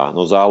to dá.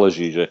 No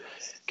záleží, že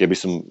keby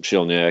som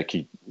šiel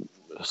nejaký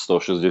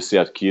 160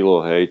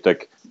 kg, hej,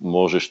 tak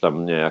môžeš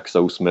tam nejak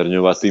sa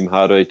usmerňovať tým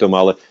heart rateom,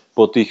 ale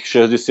po tých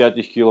 60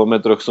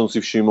 kilometroch som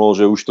si všimol,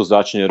 že už to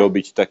začne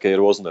robiť také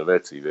rôzne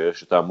veci,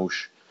 vieš. Tam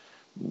už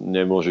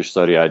nemôžeš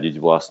sa riadiť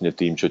vlastne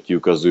tým, čo ti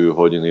ukazujú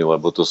hodiny,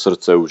 lebo to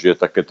srdce už je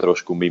také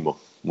trošku mimo.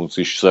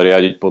 Musíš sa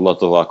riadiť podľa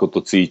toho, ako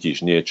to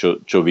cítiš, nie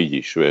čo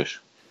vidíš, vieš.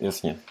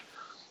 Jasne.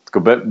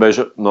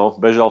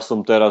 Bežal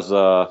som teraz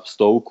za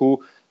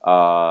 100 a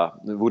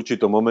v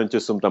určitom momente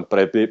som tam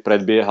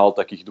predbiehal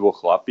takých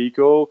 2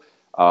 chlapíkov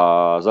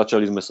a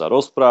začali sme sa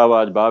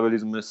rozprávať, bavili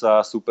sme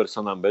sa, super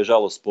sa nám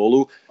bežalo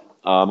spolu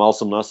a mal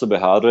som na sebe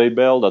heart rate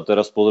belt a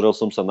teraz pozrel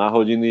som sa na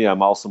hodiny a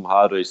mal som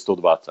heart rate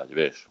 120,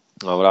 vieš.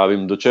 A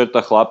vravím, do čerta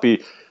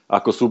chlapi,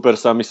 ako super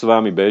sa mi s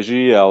vami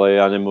beží,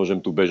 ale ja nemôžem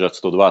tu bežať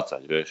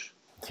 120, vieš.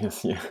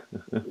 Jasne.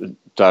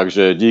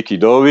 Takže díky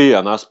dovi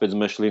a naspäť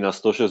sme šli na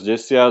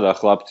 160 a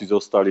chlapci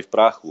zostali v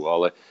prachu,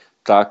 ale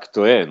tak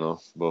to je,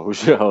 no.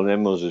 Bohužiaľ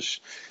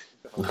nemôžeš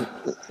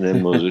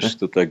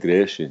to tak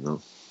riešiť, no.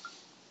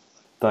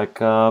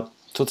 Tak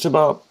co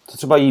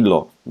třeba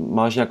jídlo?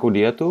 Máš nějakou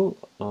dietu?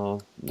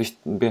 Když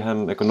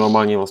během, jako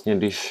normálně vlastně,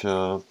 když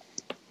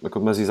ako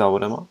mezi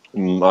závodama?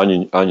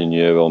 Ani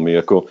nie veľmi.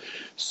 Ako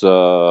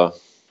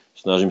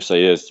snažím sa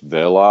jesť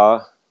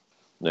veľa.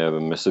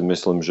 Neviem,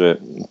 myslím, že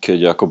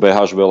keď ako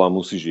beháš veľa,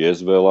 musíš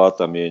jesť veľa.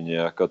 Tam je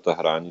nejaká tá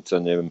hranica.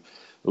 Neviem,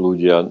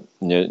 ľudia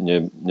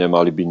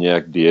nemali by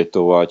nejak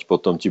dietovať.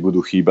 Potom ti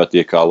budú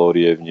chýbať tie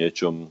kalórie v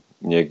niečom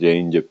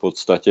niekde inde v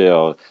podstate.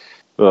 Ale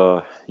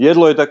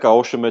jedlo je taká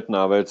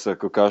ošemetná vec,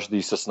 ako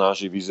každý sa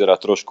snaží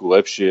vyzerať trošku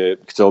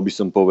lepšie. Chcel by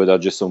som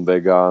povedať, že som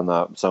vegán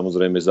a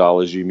samozrejme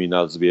záleží mi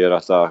na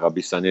zvieratách, aby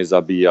sa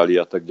nezabíjali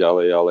a tak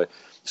ďalej, ale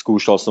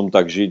skúšal som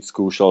tak žiť,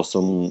 skúšal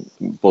som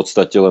v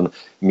podstate len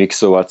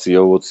mixovať si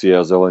ovocie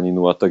a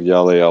zeleninu a tak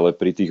ďalej, ale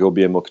pri tých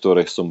objemoch,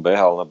 ktorých som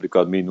behal,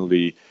 napríklad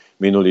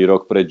minulý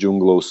rok pred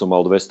džunglou som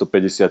mal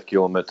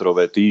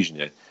 250-kilometrové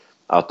týždne.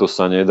 A to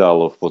sa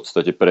nedalo v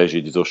podstate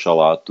prežiť zo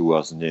šalátu a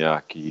z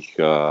nejakých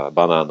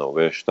banánov,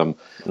 vieš. Tam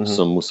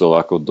som musel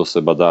ako do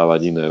seba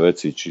dávať iné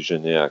veci,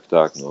 čiže nejak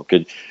tak. No.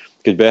 Keď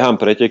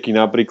behám preteky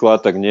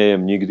napríklad, tak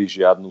nejem nikdy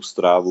žiadnu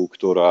strávu,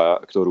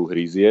 ktorú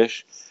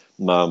hryzieš.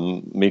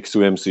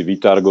 Mixujem si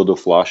Vitargo do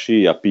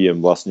fľaši a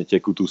pijem vlastne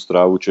tekutú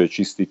strávu, čo je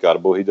čistý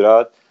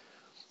karbohydrát.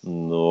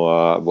 No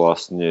a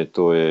vlastne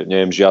to je,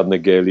 nejem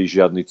žiadne gely,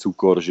 žiadny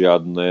cukor,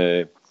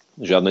 žiadne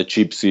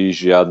čipsy,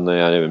 žiadne,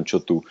 ja neviem čo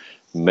tu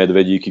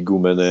medvedíky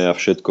gumené a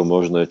všetko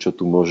možné, čo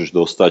tu môžeš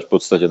dostať. V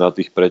podstate na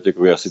tých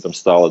pretekoch ja si tam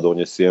stále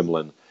donesiem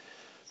len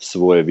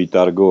svoje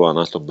Vitargo a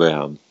na to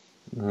behám.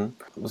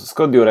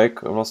 Scott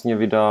Jurek vlastně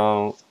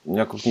vydal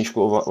nějakou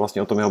knížku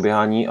vlastně o tom jeho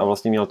běhání a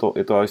vlastně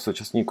je to i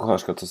současný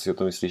kuchařka. Co si o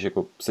tom myslíš?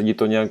 Jako, sedí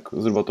to nějak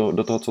zhruba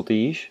do toho, co ty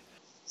jíš?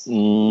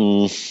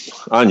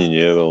 Ani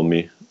nie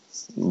veľmi.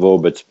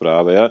 Vôbec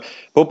práve. Ja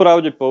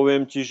popravde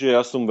poviem ti, že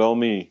ja som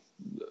veľmi...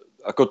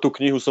 Ako tú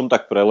knihu som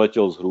tak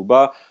preletel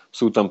zhruba.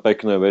 Sú tam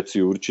pekné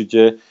veci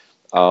určite,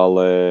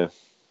 ale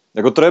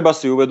ako treba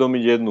si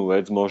uvedomiť jednu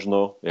vec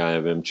možno. Ja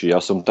neviem, či ja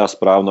som tá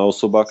správna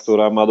osoba,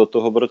 ktorá má do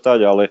toho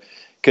vrtať, ale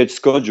keď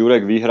Scott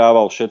Jurek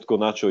vyhrával všetko,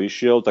 na čo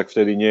išiel, tak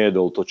vtedy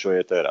nejedol to, čo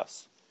je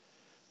teraz.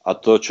 A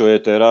to, čo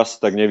je teraz,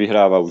 tak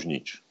nevyhráva už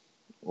nič.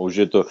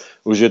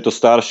 Už je to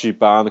starší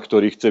pán,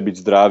 ktorý chce byť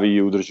zdravý,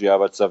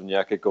 udržiavať sa v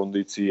nejakej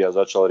kondícii a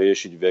začal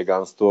riešiť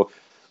vegánstvo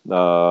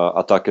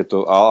a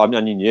takéto. A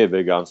ani nie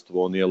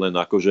vegánstvo, on je len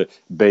akože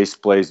base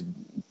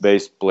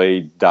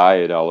play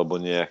diet alebo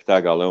nejak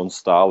tak, ale on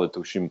stále,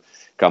 tuším,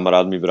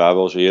 kamarát mi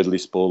vravel, že jedli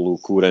spolu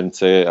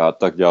kúrence a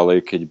tak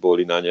ďalej, keď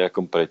boli na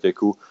nejakom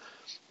preteku.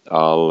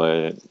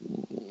 Ale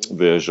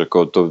vieš, ako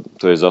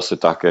to je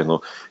zase také, no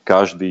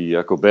každý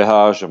ako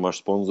beháš a máš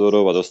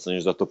sponzorov a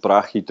dostaneš za to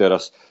prachy,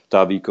 teraz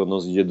tá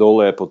výkonnosť ide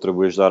dole,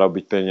 potrebuješ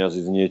zarobiť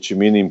peniaze s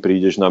niečím iným,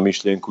 prídeš na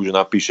myšlienku, že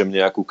napíšem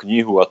nejakú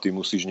knihu a ty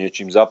musíš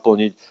niečím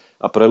zaplniť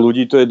a pre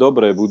ľudí to je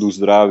dobré, budú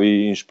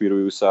zdraví,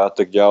 inšpirujú sa a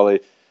tak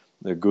ďalej,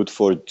 good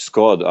for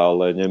Scott,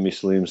 ale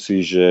nemyslím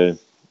si, že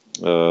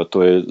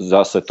to je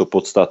zase to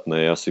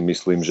podstatné. Ja si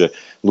myslím, že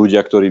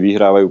ľudia, ktorí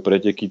vyhrávajú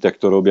preteky, tak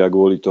to robia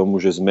kvôli tomu,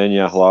 že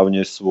zmenia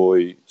hlavne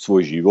svoj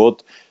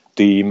život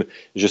tým,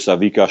 že sa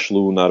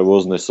vykašľú na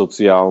rôzne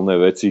sociálne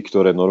veci,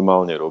 ktoré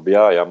normálne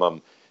robia.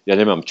 Ja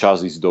nemám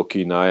čas ísť do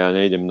kina, ja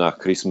nejdem na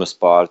Christmas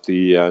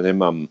party, ja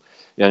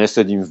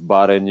nesedím v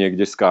bare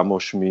niekde s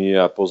kamošmi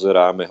a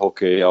pozeráme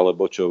hokej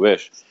alebo čo,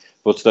 vieš.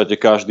 V podstate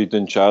každý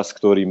ten čas,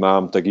 ktorý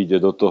mám, tak ide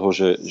do toho,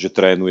 že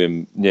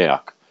trénujem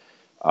nejak.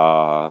 A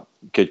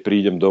keď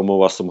prídem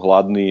domov a som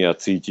hladný a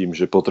cítim,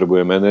 že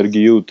potrebujem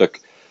energiu,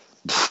 tak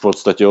v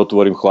podstate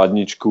otvorím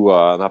chladničku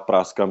a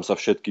napráskam sa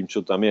všetkým,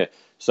 čo tam je.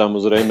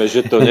 Samozrejme,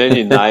 že to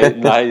není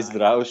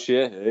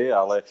najzdravšie, hej,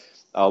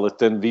 ale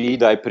ten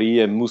výdaj,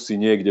 príjem musí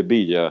niekde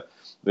byť. A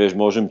vieš,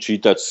 môžem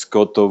čítať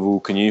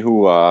Scottovú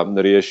knihu a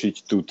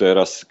riešiť tu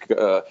teraz,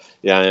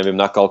 ja neviem,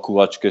 na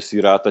kalkulačke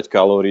si rátať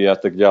kalórie a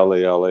tak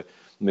ďalej, ale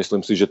myslím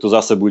si, že to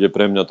zase bude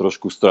pre mňa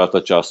trošku strata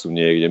času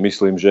niekde.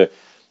 Myslím, že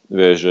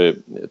vieš, že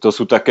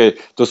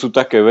to sú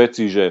také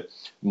veci, že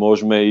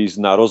môžeme ísť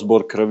na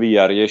rozbor krvi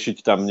a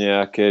riešiť tam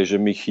nejaké, že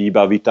mi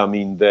chýba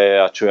vitamín D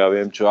a čo ja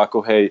viem, čo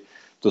ako hej,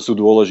 to sú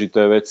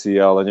dôležité veci,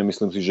 ale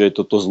nemyslím si, že je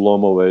toto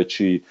zlomové,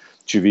 či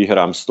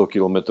vyhrám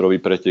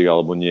 100-kilometrový pretek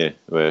alebo nie.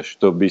 Vieš,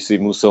 to by si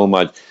musel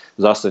mať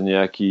zase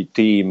nejaký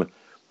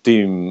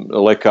tým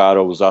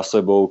lekárov za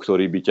sebou,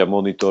 ktorí by ťa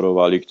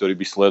monitorovali, ktorí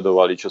by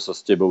sledovali, čo sa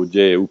s tebou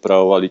deje,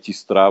 upravovali ti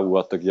stravu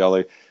a tak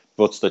ďalej. V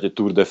podstate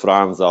Tour de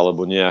France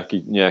alebo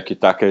nejaké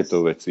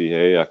takéto veci.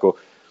 Hej, ako,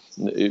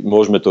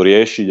 môžeme to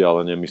riešiť,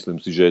 ale nemyslím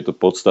si, že je to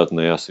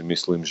podstatné. Ja si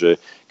myslím, že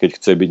keď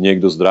chce byť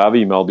niekto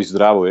zdravý, mal by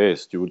zdravo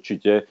jesť.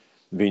 Určite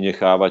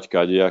vynechávať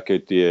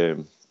kadejaké tie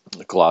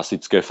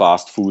klasické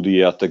fast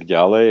foody a tak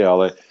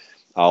ďalej,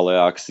 ale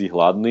ak si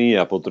hladný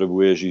a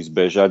potrebuješ ísť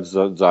bežať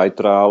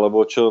zajtra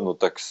alebo čo, no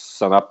tak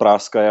sa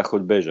napráskaj a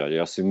choď bežať.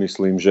 Ja si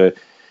myslím,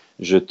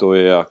 že to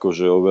je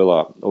akože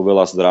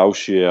oveľa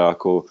zdravšie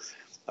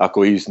ako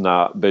ísť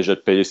na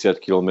bežať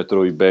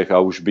 50-kilometrový beh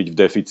a už byť v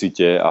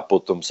deficite a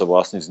potom sa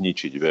vlastne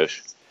zničiť,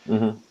 vieš.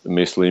 Mm-hmm.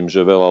 Myslím,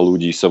 že veľa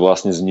ľudí sa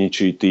vlastne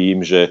zničí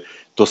tým, že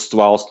to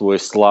svalstvo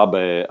je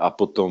slabé a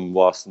potom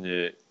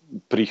vlastne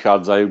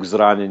prichádzajú k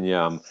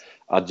zraneniam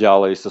a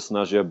ďalej sa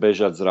snažia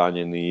bežať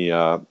zranení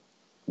a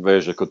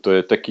vieš, ako to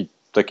je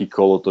taký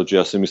kolotoč.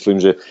 Ja si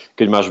myslím, že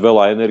keď máš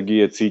veľa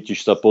energie,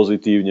 cítiš sa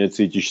pozitívne,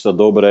 cítiš sa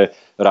dobre,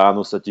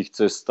 ráno sa ti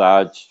chce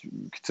stať,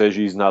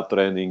 chceš ísť na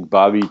tréning,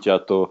 baví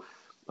ťa to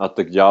a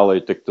tak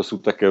ďalej, tak to sú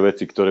také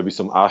veci, ktoré by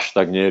som až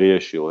tak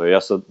neriešil. Ja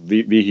sa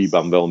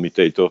vyhýbam veľmi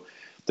tejto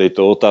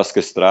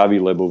otázke strávy,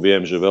 lebo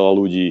viem, že veľa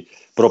ľudí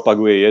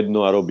propaguje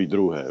jedno a robí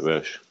druhé,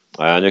 vieš.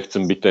 A ja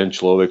nechcem byť ten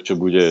človek, čo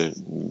bude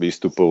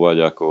vystupovať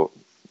ako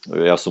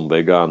ja som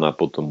vegán a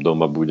potom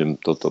doma budem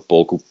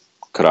polku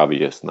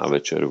kravy jesť na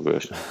večeru,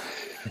 vieš.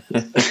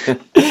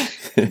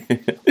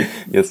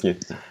 Jasně.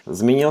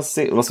 Zmínil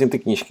si vlastně ty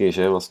knížky,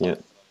 že vlastně,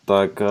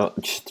 tak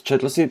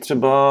četl si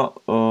třeba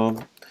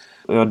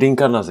Dean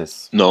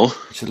Karnazes. No.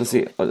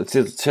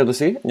 Četl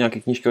si nejaké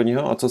knižky od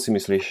neho a co si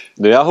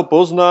myslíš? Ja ho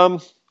poznám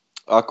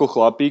ako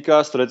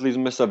chlapíka, stretli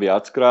sme sa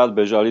viackrát,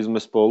 bežali sme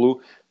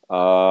spolu a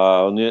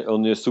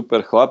on je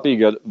super chlapík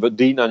a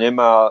Deana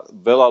nemá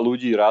veľa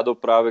ľudí rádo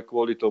práve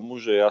kvôli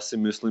tomu, že ja si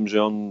myslím, že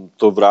on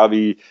to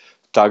vraví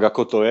tak,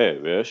 ako to je,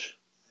 vieš.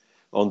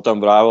 On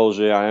tam vravel,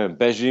 že ja neviem,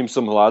 bežím,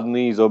 som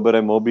hladný,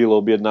 zoberiem mobil,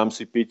 objednám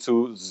si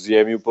pizzu,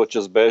 zjem ju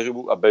počas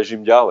bežu a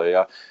bežím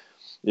ďalej.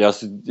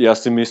 Ja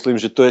si myslím,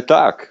 že to je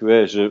tak,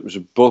 vieš, že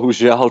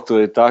bohužiaľ to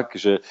je tak,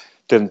 že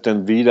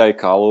ten výdaj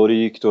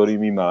kalórií, ktorý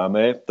my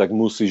máme, tak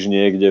musíš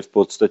niekde v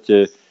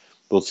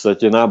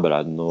podstate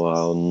nabrať. No a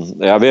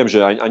ja viem,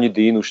 že ani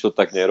Dean už to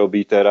tak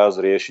nerobí teraz,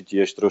 rieši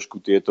tiež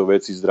trošku tieto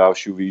veci,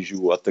 zdravšiu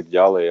výživu a tak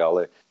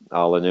ďalej,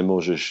 ale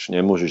nemôžeš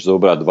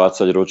zobrať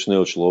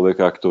 20-ročného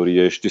človeka,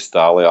 ktorý je ešte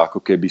stále ako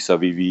keby sa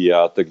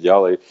vyvíja a tak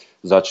ďalej,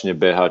 začne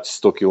behať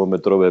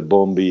 100-kilometrové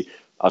bomby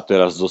a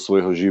teraz zo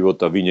svojho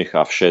života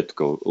vynechá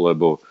všetko,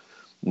 lebo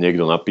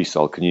niekto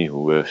napísal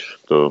knihu, vieš,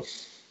 to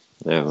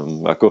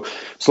neviem, ako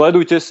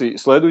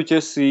sledujte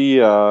si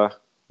a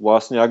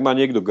vlastne, ak má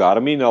niekto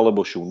Garmin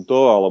alebo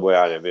Shunto, alebo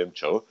ja neviem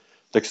čo,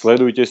 tak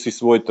sledujte si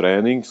svoj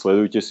tréning,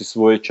 sledujte si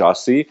svoje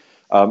časy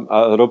a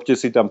robte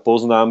si tam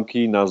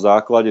poznámky na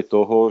základe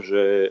toho,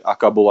 že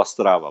aká bola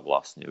stráva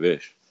vlastne,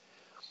 vieš.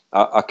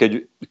 A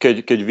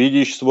keď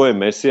vidíš svoje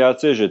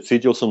mesiace, že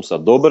cítil som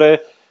sa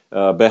dobre,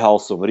 behal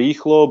som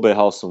rýchlo,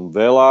 behal som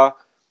veľa,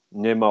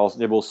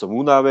 nebol som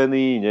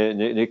unavený,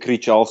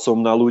 nekričal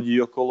som na ľudí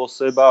okolo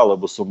seba,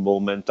 lebo som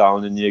bol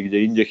mentálne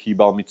niekde inde,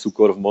 chýbal mi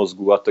cukor v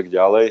mozgu a tak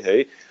ďalej,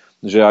 hej.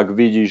 Že ak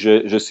vidíš,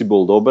 že si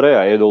bol dobre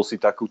a jedol si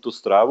takúto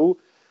stravu,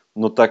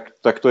 no tak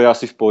to je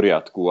asi v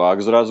poriadku. A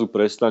ak zrazu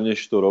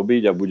prestaneš to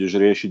robiť a budeš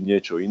riešiť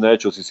niečo iné,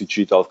 čo si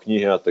čítal v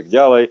knihe a tak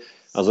ďalej,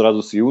 a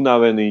zrazu si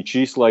unavený,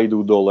 čísla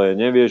idú dole,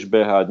 nevieš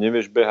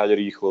behať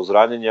rýchlo,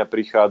 zranenia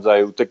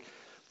prichádzajú, tak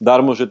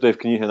darmo, že to je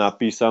v knihe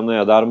napísané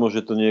a darmo,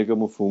 že to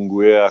niekomu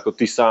funguje, ako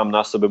ty sám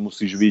na sebe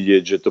musíš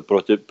vidieť, že to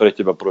pre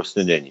teba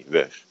proste není,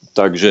 vieš.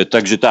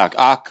 Takže tak,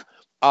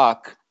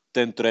 ak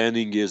ten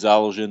tréning je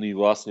založený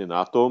vlastne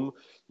na tom,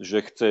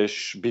 že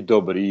chceš byť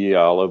dobrý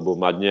alebo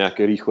mať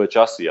nejaké rýchle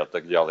časy a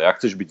tak ďalej. Ak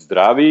chceš byť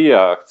zdravý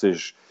a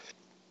chceš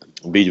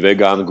byť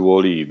vegán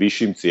kvôli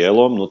vyšším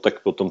cieľom, no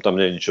tak potom tam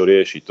nie je ničo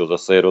riešiť. To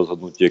zase je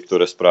rozhodnutie,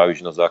 ktoré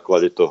spravíš na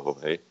základe toho,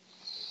 hej.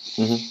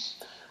 Mhm.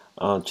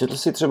 Četl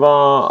si třeba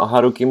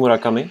Haruki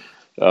Murakami?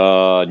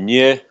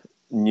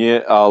 Nie,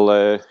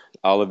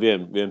 ale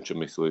viem, čo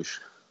myslíš.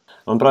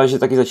 On právě, že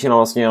taky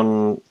on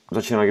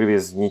začínal kdyby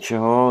z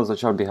ničeho,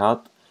 začal běhat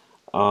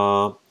a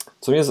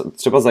co mě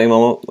třeba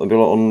zajímalo,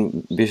 on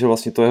běžel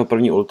vlastně to jeho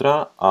první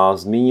ultra a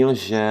zmínil,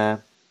 že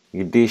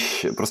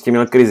když prostě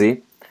měl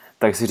krizi,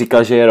 tak si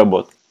říkal, že je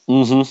robot.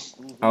 Mhm.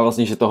 A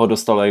vlastně, že toho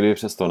dostal jak kdyby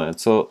přesto, ne?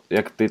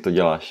 Jak ty to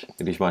děláš,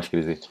 když máš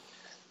krizi?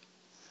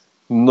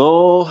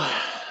 No,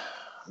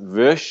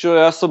 vieš čo,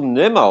 ja som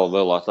nemal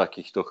veľa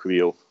takýchto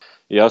chvíľ.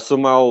 Ja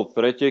som mal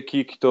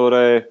preteky,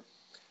 ktoré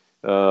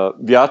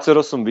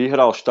viacero som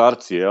vyhral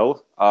štart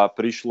cieľ a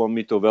prišlo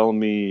mi to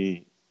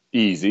veľmi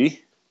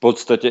easy. V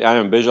podstate, ja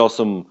neviem, bežal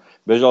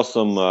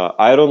som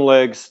Iron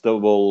Legs, to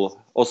bol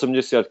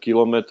 80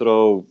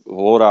 kilometrov v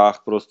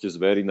horách, proste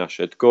zvery na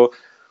všetko.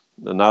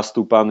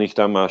 Nastúpaných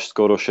tam až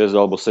skoro 6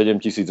 alebo 7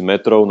 tisíc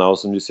metrov na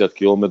 80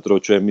 kilometrov,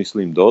 čo je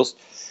myslím dosť.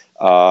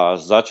 A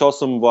začal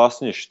som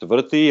vlastne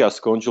štvrtý a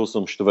skončil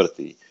som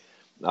štvrtý.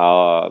 A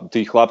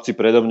tí chlapci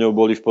predo mňou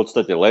boli v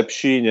podstate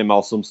lepší,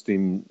 nemohol som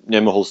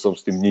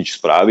s tým nič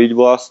spraviť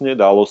vlastne,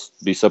 dalo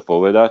by sa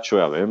povedať,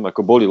 čo ja viem. Ako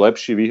boli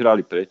lepší,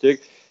 vyhrali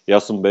pretek, ja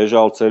som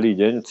bežal celý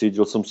deň,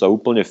 cítil som sa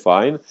úplne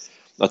fajn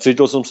a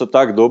cítil som sa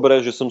tak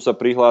dobre, že som sa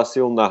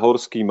prihlásil na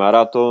horský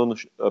maratón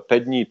 5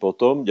 dní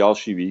potom,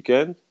 ďalší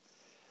víkend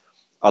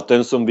a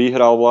ten som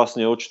vyhral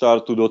vlastne od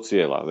štartu do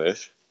cieľa,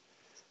 vieš.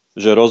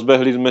 Že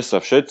rozbehli sme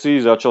sa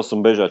všetci, začal som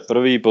bežať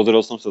prvý,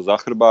 pozrel som sa za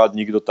chrbát,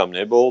 nikto tam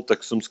nebol,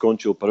 tak som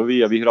skončil prvý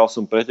a vyhral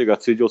som pretek a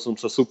cítil som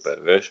sa super,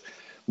 vieš.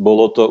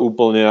 Bolo to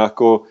úplne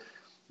ako,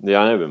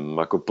 ja neviem,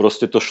 ako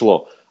proste to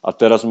šlo. A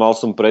teraz mal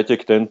som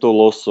pretek tento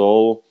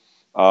Losol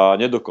a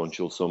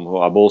nedokončil som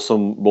ho a bol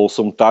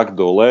som tak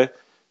dole,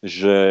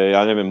 že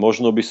ja neviem,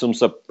 možno by som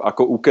sa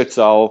ako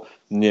ukecal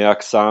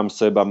nejak sám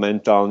seba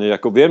mentálne,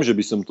 ako viem, že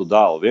by som to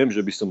dal, viem, že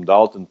by som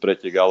dal ten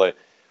pretek, ale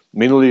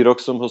minulý rok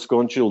som ho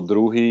skončil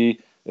druhý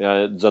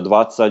za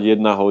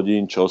 21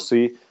 hodín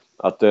čosi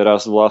a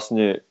teraz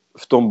vlastne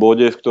v tom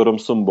bode, v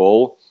ktorom som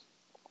bol,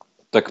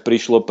 tak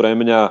prišlo pre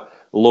mňa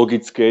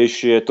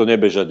logickejšie to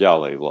nebežať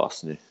ďalej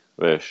vlastne,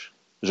 vieš.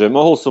 Že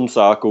mohol som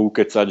sa ako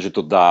ukecať, že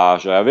to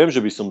dáš a ja viem,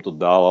 že by som to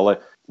dal, ale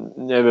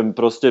neviem,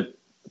 proste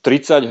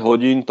 30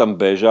 hodín tam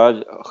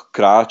bežať,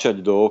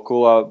 kráčať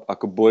dookola,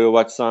 ako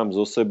bojovať sám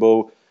so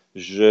sebou,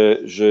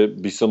 že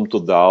by som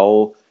to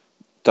dal,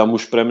 tam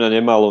už pre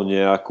mňa nemalo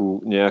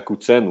nejakú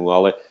cenu,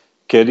 ale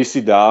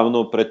kedysi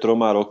dávno, pred 3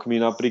 rokmi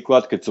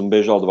napríklad, keď som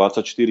bežal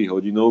 24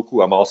 hodinovku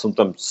a mal som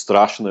tam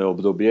strašné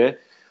obdobie,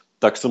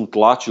 tak som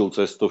tlačil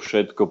cez to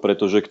všetko,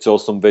 pretože chcel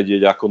som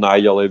vedieť, ako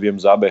najďalej viem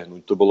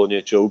zabehnúť. To bolo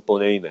niečo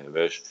úplne iné,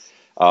 vieš.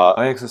 A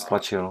jak sa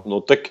stlačil?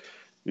 No tak,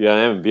 ja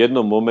neviem, v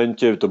jednom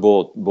momente,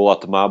 bola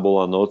tma,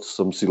 bola noc,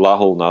 som si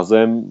lahol na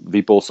zem,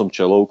 vypol som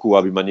čelovku,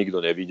 aby ma nikto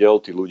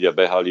nevidel, tí ľudia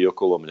behali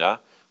okolo mňa,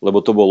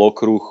 lebo to bol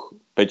okruh,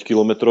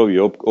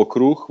 5-kilometrový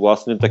okruh,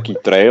 vlastne taký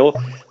trail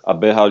a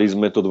behali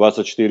sme to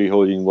 24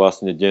 hodín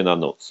vlastne deň a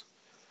noc.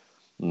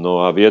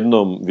 No a v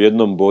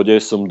jednom bode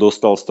som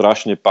dostal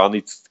strašne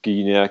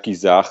panický nejaký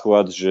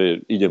záchvat,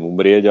 že idem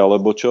umrieť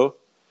alebo čo.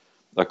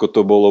 Ako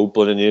to bolo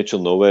úplne niečo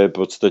nové,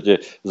 v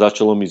podstate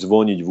začalo mi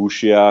zvoniť v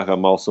ušiach a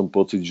mal som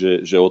pocit,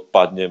 že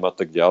odpadnem a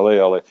tak ďalej,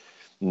 ale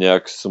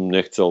nejak som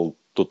nechcel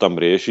to tam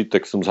riešiť,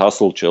 tak som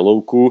zhasol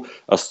čelovku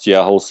a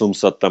stiahol som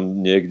sa tam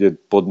niekde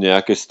pod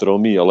nejaké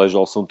stromy a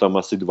ležal som tam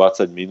asi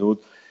 20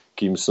 minút,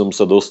 kým som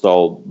sa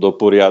dostal do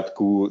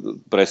poriadku,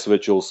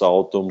 presvedčil sa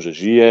o tom, že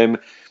žijem,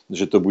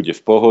 že to bude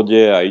v pohode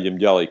a idem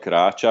ďalej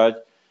kráčať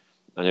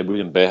a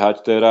nebudem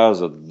behať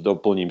teraz a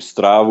doplním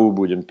strávu,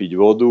 budem piť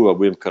vodu a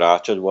budem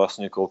kráčať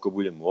vlastne, koľko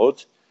budem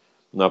môcť.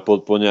 No a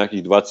po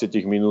nejakých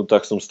 20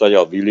 minútach som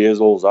stadiaľ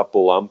vyliezol,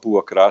 zapol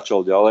lampu a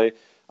kráčal ďalej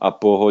a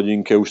po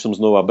hodinke už som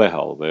znova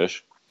behal,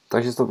 vieš.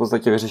 Takže si to v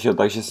podstate vyřešil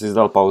tak, že si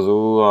zdal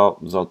pauzu a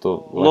vzal to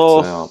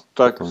No, lehce a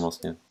tak, potom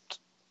vlastne.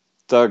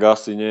 tak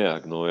asi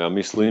nejak. No, ja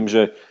myslím,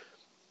 že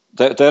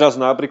teraz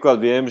napríklad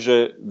viem,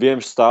 že viem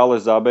stále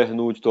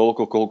zabehnúť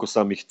toľko, koľko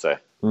sa mi chce.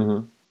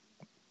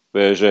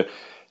 Vieš, že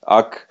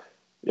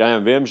ja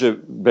viem, že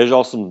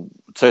bežal som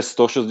cez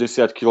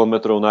 160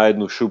 km na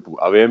jednu šupu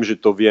a viem, že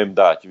to viem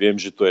dať. Viem,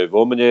 že to je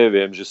vo mne,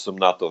 viem, že som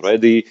na to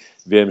ready,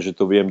 viem, že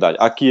to viem dať.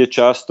 Aký je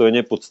čas, to je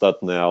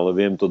nepodstatné, ale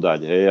viem to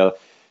dať. Hej.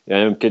 Ja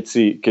neviem,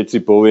 keď si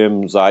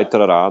poviem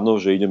zajtra ráno,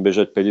 že idem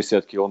bežať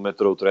 50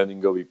 km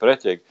tréningový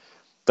pretek,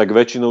 tak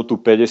väčšinou tú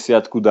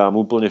 50 dám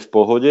úplne v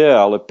pohode,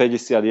 ale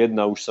 51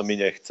 už sa mi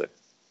nechce.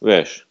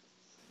 Vieš.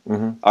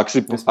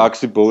 Ak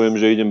si poviem,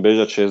 že idem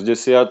bežať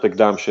 60, tak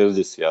dám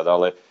 60,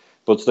 ale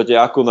v podstate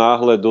ako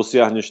náhle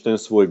dosiahneš ten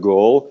svoj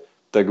gól,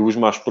 tak už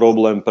máš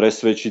problém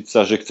presvedčiť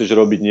sa, že chceš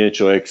robiť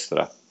niečo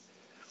extra.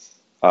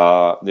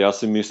 A ja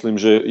si myslím,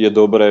 že je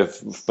dobré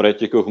v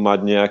pretekoch mať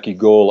nejaký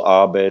gól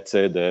A, B,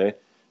 C, D,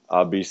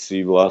 aby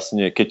si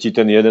vlastne, keď ti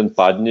ten jeden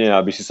padne,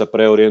 aby si sa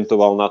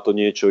preorientoval na to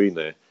niečo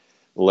iné.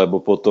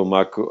 Lebo potom,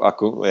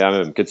 ja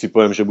neviem, keď si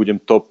poviem, že budem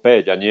top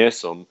 5 a nie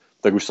som,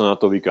 tak už sa na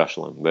to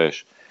vykašlem,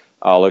 vieš.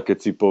 Ale keď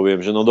si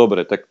poviem, že no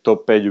dobre, tak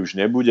top 5 už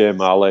nebudem,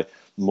 ale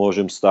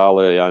môžem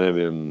stále, ja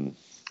neviem,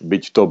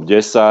 byť v top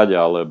 10,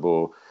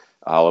 alebo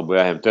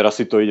ja neviem, teraz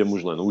si to idem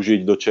už len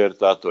užiť do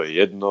čerta, to je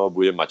jedno,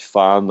 budem mať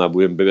fun a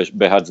budem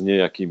behať s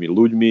nejakými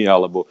ľuďmi,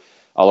 alebo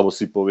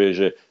si povie,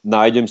 že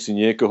nájdem si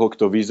niekoho,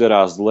 kto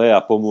vyzerá zle a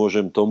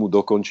pomôžem tomu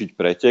dokončiť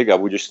pretek a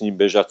budeš s ním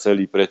bežať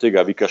celý pretek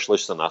a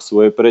vykašleš sa na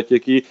svoje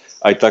preteky,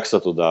 aj tak sa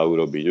to dá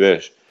urobiť,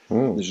 vieš.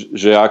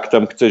 Že ak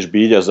tam chceš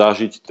byť a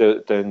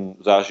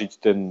zažiť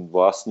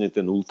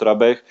ten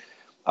ultrabeh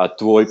a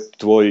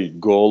tvoj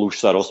gól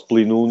už sa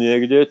rozplynul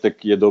niekde,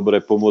 tak je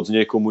dobré pomôcť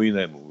niekomu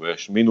inému.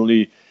 Vieš.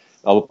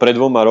 Pred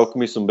 2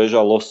 rokmi som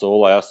bežal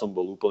Losol a ja som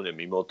bol úplne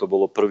mimo. To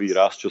bolo prvý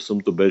raz, čo som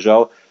to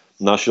bežal.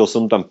 Našiel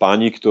som tam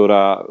pani,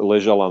 ktorá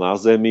ležala na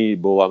zemi,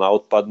 bola na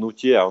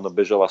odpadnutie a ona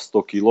bežala 100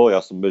 kg,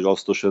 ja som bežal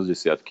 160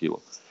 kg.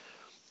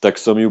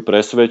 Tak som ju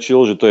presvedčil,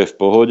 že to je v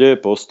pohode,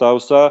 postav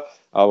sa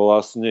a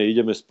vlastne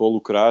ideme spolu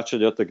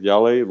kráčať a tak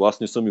ďalej.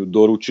 Vlastne som ju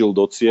doručil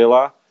do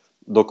cieľa,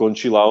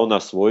 dokončila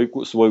ona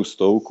svoju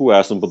 100 a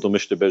ja som potom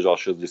ešte bežal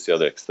 60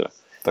 extra.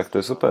 Tak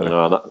to je super.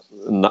 No a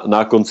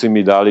na konci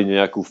mi dali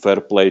nejakú fair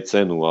play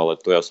cenu, ale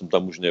to ja som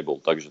tam už nebol,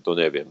 takže to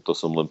neviem, to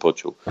som len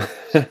počul.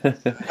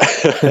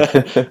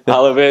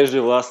 Ale vieš, že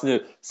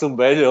vlastne som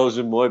vedel,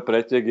 že môj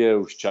pretek je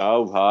už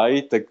čau v háji,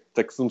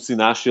 tak som si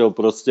našiel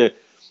proste,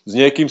 s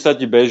niekým sa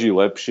ti beží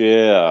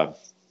lepšie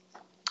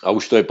a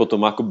už to je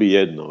potom akoby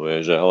jedno,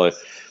 vieš, ale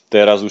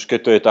teraz už keď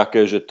to je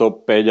také, že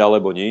top 5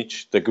 alebo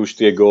nič, tak už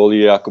tie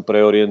góly ako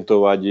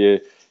preorientovať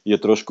je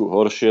trošku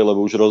horšie,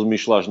 lebo už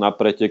rozmýšľaš na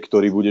pretek,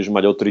 ktorý budeš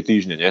mať o 3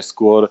 týždne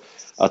neskôr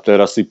a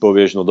teraz si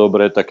povieš, no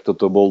dobre, tak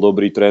toto bol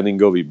dobrý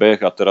tréningový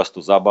beh a teraz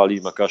to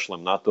zabalím a kašlem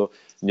na to,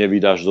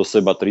 nevydáš do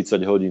seba 30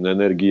 hodín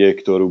energie,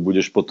 ktorú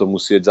budeš potom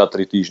musieť za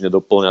 3 týždne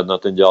doplňať na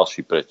ten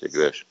ďalší pretek,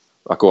 vieš.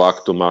 Ako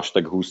ak to máš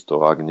tak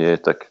husto, ak nie,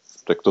 tak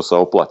to sa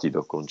oplatí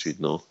dokončiť,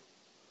 no.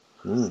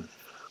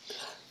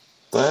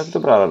 To je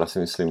dobrá rada, si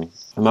myslím.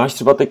 Máš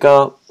třeba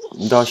teďka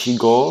další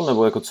gól,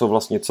 nebo jako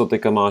co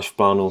teďka máš v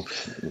plánu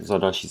za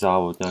další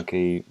závod,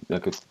 nějaký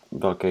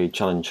velký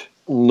challenge?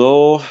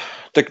 No,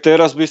 tak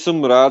teraz by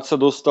som rád sa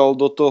dostal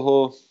do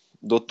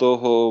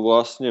toho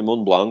vlastne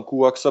Mont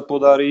Blancu, ak sa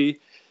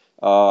podarí.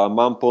 A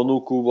mám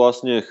ponuku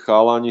vlastne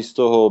chalani z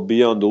toho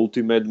Beyond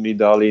Ultimate mi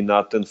dali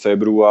na ten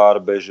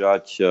február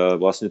bežať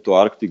vlastne to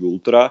Arctic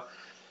Ultra,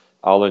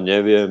 ale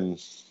neviem.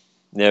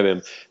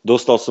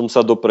 Dostal som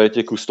sa do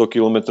preteku 100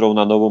 km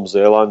na Novom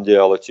Zélande,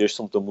 ale tiež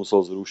som to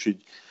musel zrušiť.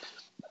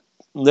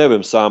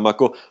 Neviem sám,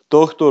 ako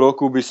tohto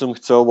roku by som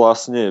chcel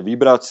vlastne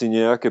vybrať si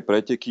nejaké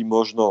preteky,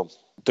 možno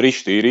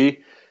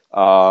 3-4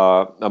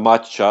 a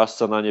mať čas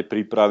sa na ne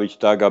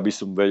pripraviť tak, aby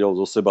som vedel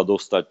zo seba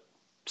dostať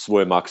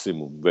svoje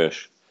maximum,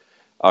 vieš.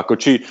 Ako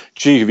či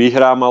ich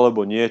vyhrám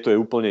alebo nie, to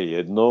je úplne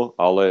jedno,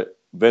 ale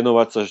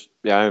venovať sa,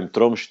 ja neviem,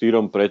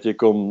 3-4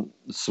 pretekom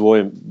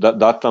svojim,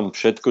 dať tam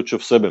všetko,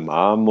 čo v sebe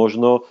mám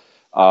možno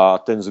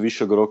a ten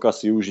zvyšok roka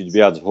si užiť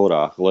viac v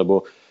horách,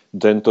 lebo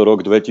tento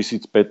rok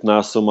 2015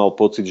 som mal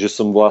pocit, že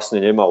som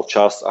vlastne nemal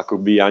čas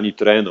akoby ani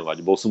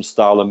trénovať. Bol som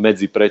stále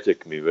medzi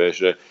pretekmi, vieš,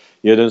 že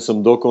jeden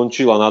som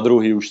dokončil a na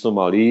druhý už som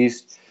mal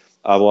ísť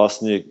a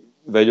vlastne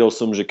vedel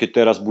som, že keď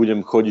teraz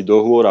budem chodiť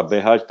do hôr a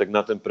behať, tak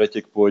na ten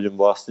pretek pôjdem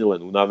vlastne len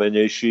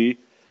unavenejší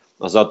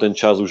a za ten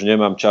čas už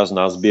nemám čas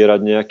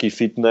nazbierať nejaký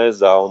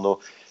fitness a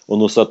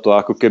ono sa to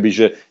ako keby,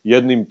 že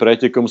jedným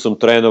pretekom som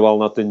trénoval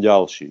na ten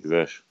ďalší,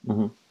 vieš.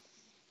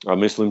 A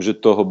myslím, že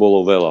toho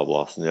bolo veľa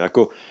vlastne.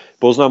 Ako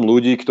poznám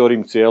ľudí,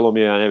 ktorým cieľom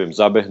je, ja neviem,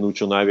 zabehnúť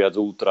čo najviac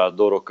ultra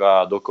do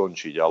roka a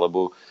dokončiť,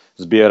 alebo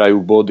zbierajú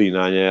body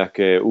na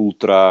nejaké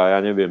ultra, ja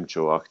neviem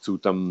čo, a chcú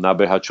tam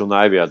nabehať čo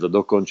najviac a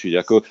dokončiť.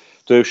 Ako,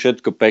 to je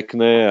všetko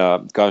pekné a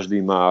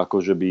každý má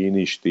akože by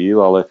iný štýl,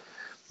 ale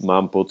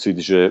mám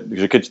pocit, že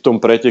keď v tom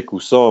preteku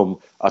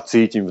som a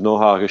cítim v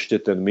nohách ešte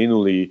ten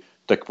minulý,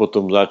 tak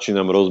potom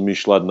začínam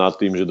rozmýšľať nad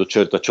tým, že do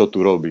čerta, čo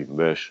tu robím,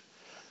 vieš.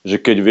 Že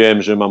keď viem,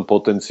 že mám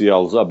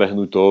potenciál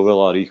zabehnúť to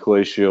oveľa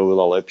rýchlejšie,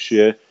 oveľa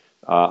lepšie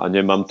a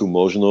nemám tu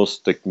možnosť,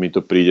 tak mi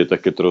to príde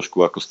také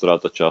trošku ako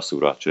stráta času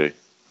radšej.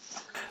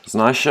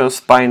 Znáš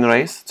Spine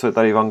Race, co je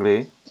tady v Anglii?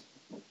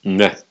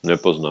 Ne,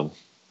 nepoznám.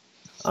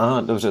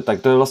 Aha, dobře,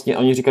 tak to je vlastně,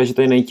 oni říkají, že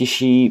to je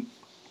nejtěžší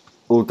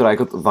ultra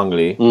jako v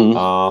Anglii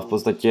a v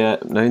podstatě,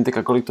 nevím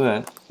teďka kolik to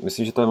je,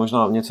 myslím, že to je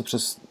možná něco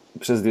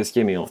přes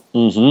 200 mil,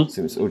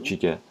 myslím,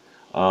 určitě.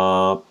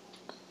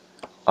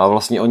 A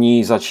vlastně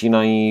oni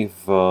začínají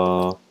v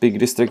Peak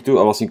Districtu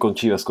a vlastně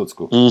končí ve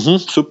Skotsku.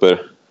 Super.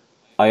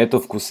 A je to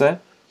v kuse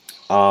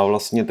a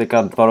vlastně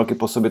teďka 2 roky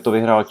po sobě to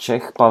vyhrál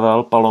Čech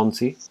Pavel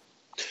Palonci.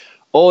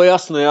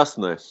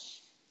 Jasné.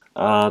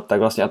 A tak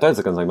vlastně, a to je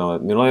celkem zajímavé.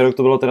 Minulý rok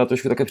to bylo teda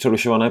trošku také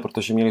přerušované,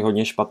 protože měli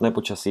hodně špatné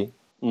počasí.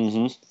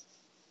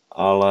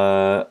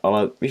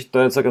 Ale víš, to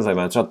je celkem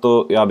zajímavé. Třeba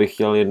to já bych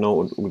chtěl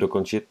jednou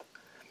dokončit.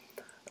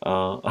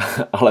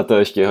 Ale to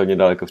ještě je hodně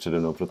daleko přede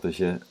mnou,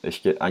 protože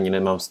ještě ani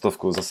nemám 100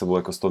 za sebou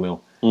jako 100 mil.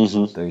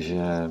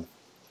 Takže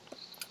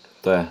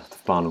to je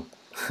v plánu.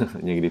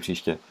 Někdy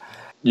příště.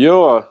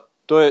 Jo, a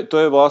to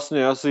je vlastne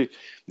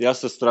ja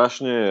sa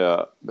strašne,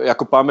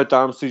 ako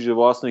pamätám si, že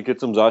vlastne keď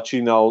som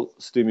začínal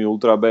s tými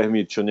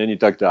ultrabehmi, čo není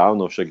tak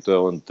dávno, však to je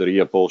len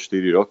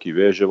 3,5-4 roky,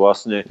 vieš, že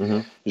vlastne,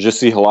 že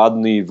si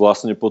hladný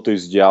vlastne po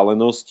tej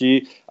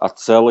vzdialenosti a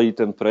celý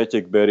ten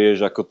pretek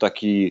berieš ako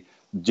taký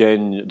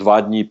deň,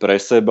 2 dní pre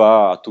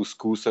seba a tú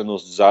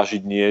skúsenosť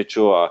zažiť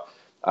niečo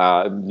a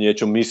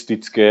niečo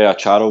mystické a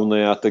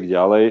čarovné a tak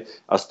ďalej.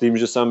 A s tým,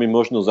 že sa mi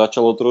možno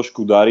začalo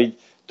trošku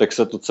dariť, tak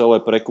sa to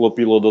celé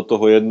preklopilo do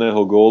toho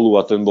jedného gólu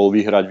a ten bol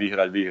vyhrať,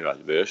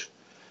 vieš.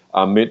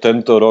 A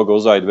tento rok,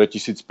 ozaj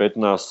 2015,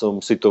 som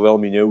si to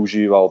veľmi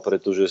neužíval,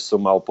 pretože som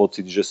mal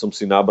pocit, že som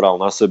si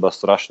nabral na seba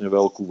strašne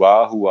veľkú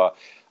váhu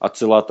a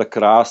celá tá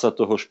krása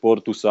toho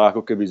športu sa ako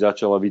keby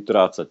začala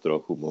vytrácať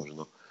trochu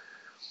možno.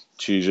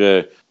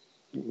 Čiže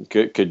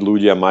keď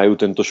ľudia majú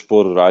tento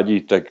šport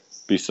radi, tak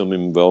by som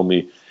im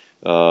veľmi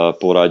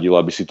poradil,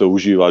 aby si to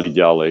užívali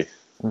ďalej.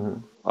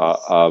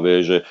 A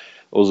vieš, že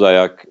ozaj,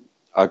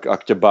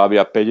 ak ťa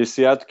bavia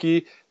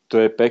 50-ky,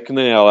 to je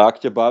pekné, ale ak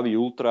ťa baví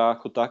ultra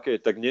ako také,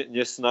 tak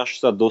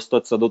nesnaž sa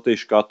dostať sa do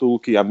tej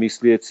škatulky a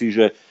myslieť si,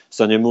 že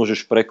sa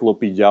nemôžeš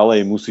preklopiť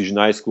ďalej, musíš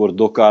najskôr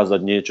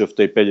dokázať niečo v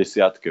tej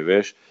 50-ke,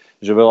 vieš.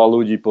 Že veľa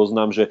ľudí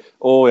poznám, že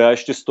ja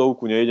ešte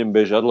 100 nejdem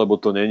bežať, lebo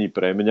to není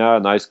pre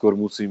mňa, najskôr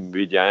musím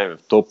byť, ja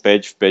neviem, v top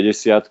 5 v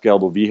 50-ke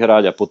alebo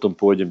vyhrať a potom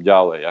pôjdem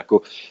ďalej.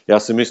 Ja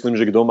si myslím,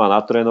 že kto má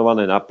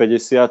natrénované na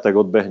 50, tak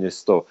odbehne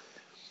 100.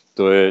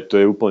 To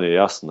je úplne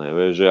jasné,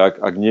 že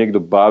ak niekto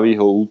baví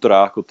ho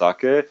ultra ako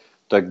také,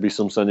 tak by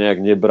som sa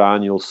nejak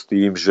nebránil s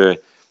tým, že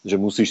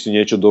musíš si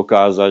niečo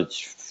dokázať,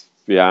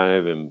 ja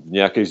neviem, v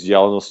nejakej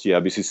vzdialenosti,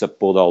 aby si sa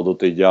podal do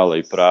tej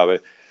ďalej.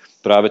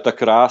 Práve tá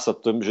krása,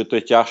 že to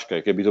je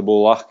ťažké. Keby to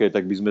bolo ľahké,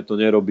 tak by sme to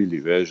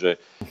nerobili, vieš, že...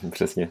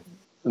 Přesně.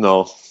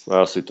 No,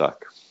 asi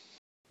tak.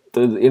 To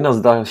je jedna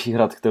z dalších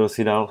rad, kterou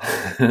si dal.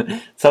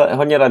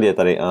 Hodně rad je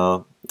tady,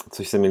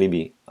 což se mi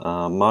líbí.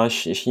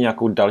 Máš ještě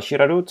nějakou další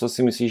radu? Co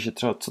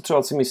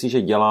třeba si myslíš,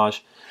 že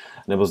děláš,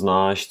 nebo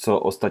znáš,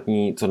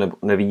 co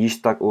nevidíš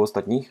tak u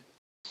ostatních?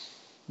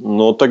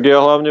 No tak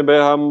ja hlavne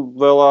behám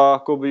veľa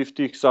akoby v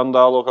tých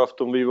sandáloch a v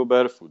tom Vivo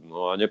Barefoot.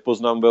 No a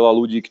nepoznám veľa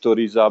ľudí,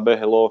 ktorí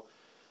zabehlo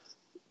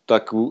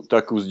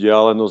takú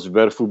vzdialenosť v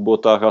barefoot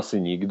botách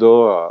asi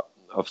nikto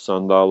a v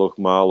sandáloch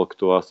málo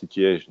kto asi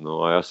tiež.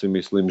 No a ja si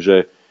myslím,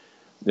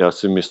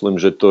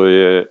 že to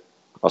je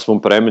aspoň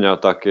pre mňa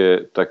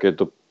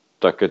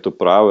takéto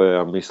práve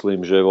a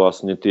myslím, že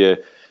vlastne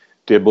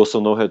tie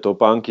bosonohé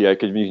topánky, aj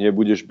keď v nich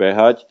nebudeš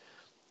behať,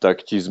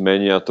 tak ti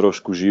zmenia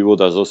trošku život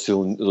a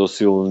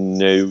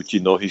zosilnejú ti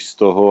nohy z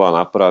toho a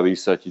napraví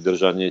sa ti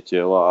držanie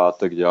tela a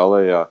tak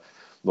ďalej a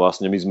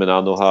vlastne my sme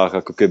na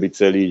nohách ako keby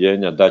celý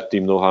deň a dať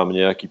tým nohám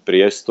nejaký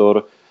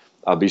priestor,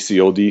 aby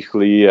si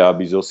odýchli a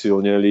aby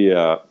zosilneli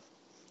a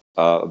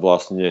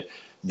vlastne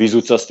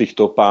vyzúť sa z tých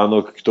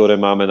topánok,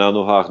 ktoré máme na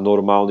nohách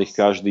normálnych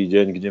každý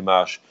deň,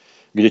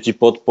 kde ti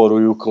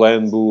podporujú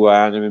klenbu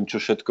a ja neviem, čo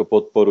všetko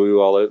podporujú,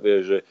 ale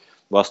vieš, že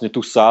vlastne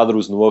tú sádru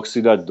z nôh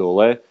si dať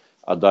dole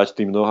a dať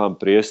tým nohám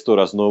priestor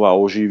a znova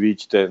oživiť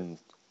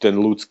ten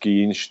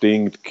ľudský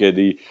inštinkt,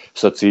 kedy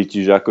sa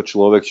cítiš ako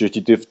človek, čiže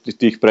ti v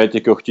tých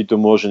pretekoch ti to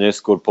môže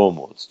neskôr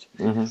pomôcť.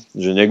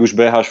 Že nech už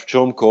beháš v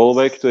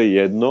čomkoľvek, to je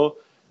jedno,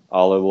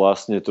 ale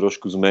vlastne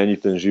trošku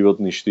zmeniť ten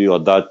životný štýl a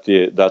dať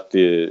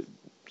tie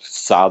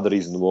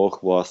sádry z nôh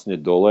vlastne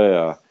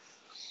dole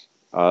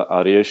a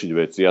riešiť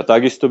veci. A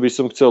takisto by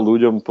som chcel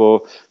ľuďom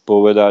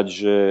povedať,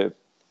 že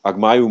ak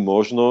majú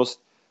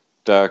možnosť,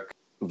 tak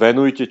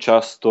venujte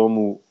čas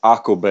tomu,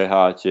 ako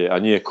beháte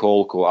a nie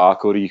koľko a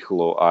ako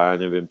rýchlo a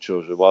ja neviem čo,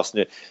 že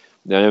vlastne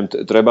ja neviem,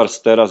 trebárs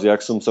teraz, jak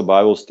som sa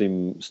bavil s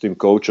tým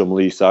coachom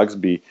Lee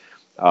Saxby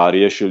a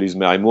riešili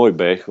sme aj môj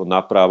beh, on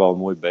naprával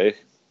môj beh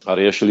a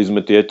riešili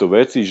sme tieto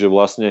veci, že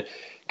vlastne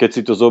keď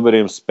si to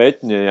zoberiem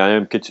spätne, ja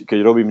neviem, keď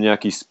robím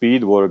nejaký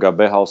speedwork a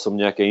behal som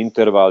nejaké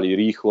intervaly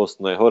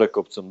rýchlostné, hore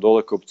kopcom,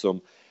 dole kopcom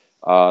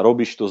a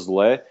robíš to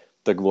zle,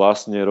 tak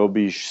vlastne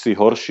robíš si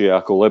horšie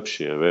ako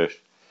lepšie, vieš.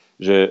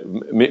 Že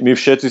my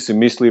všetci si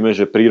myslíme,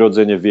 že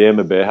prirodzene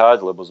vieme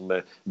behať, lebo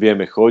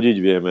vieme chodiť,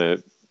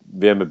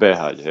 vieme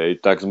behať. Hej.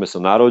 Tak sme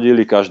sa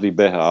narodili, každý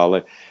beha,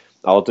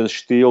 ale ten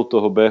štýl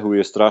toho behu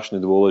je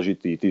strašne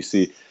dôležitý. Ty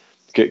si,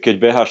 keď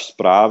beháš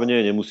správne,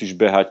 nemusíš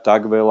behať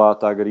tak veľa,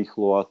 tak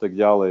rýchlo a tak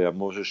ďalej a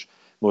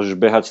môžeš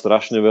behať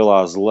strašne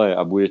veľa a zle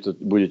a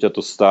bude ťa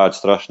to stáť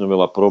strašne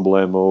veľa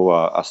problémov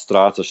a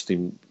strácaš s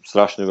tým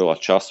strašne veľa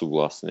času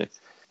vlastne.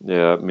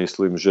 Ja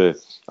myslím, že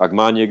ak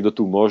má niekto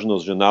tú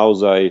možnosť, že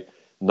naozaj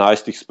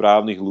nájsť tých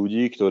správnych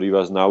ľudí, ktorí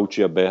vás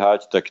naučia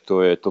behať, tak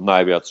to je to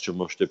najviac, čo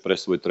môžete pre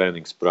svoj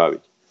trénink spraviť.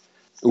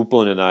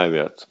 Úplne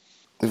najviac.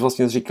 Ty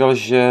vlastně říkal,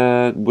 že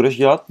budeš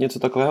dělat něco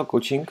takového,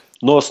 coaching?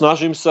 No,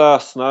 snažím sa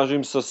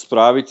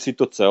spraviť si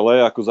to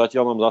celé, ako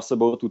zatiaľ mám za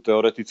sebou tú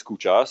teoretickú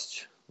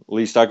časť.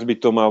 Lee Saxby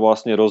to má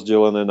vlastne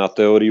rozdelené na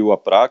teóriu a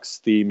prax s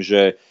tým,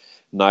 že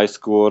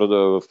najskôr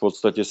v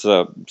podstate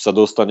sa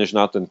dostaneš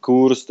na ten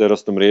kurz,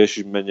 teraz tam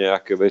riešime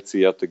nejaké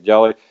veci a tak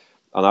ďalej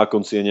a na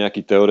konci je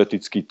nejaký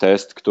teoretický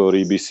test,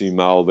 ktorý by si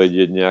mal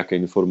vedieť nejaké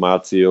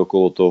informácie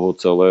okolo toho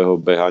celého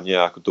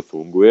behania, ako to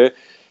funguje.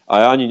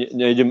 A ja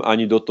nejdem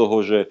ani do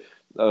toho, že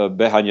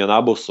behania na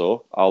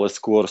boso, ale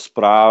skôr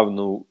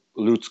správnu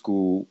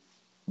ľudskú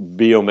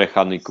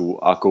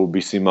biomechaniku, akou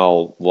by si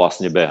mal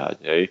vlastne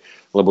behať. Hej?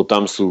 Lebo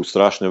tam sú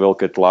strašne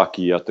veľké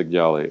tlaky a tak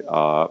ďalej.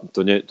 A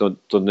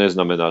to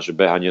neznamená, že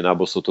behanie na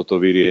boso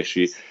toto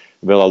vyrieši.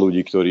 Veľa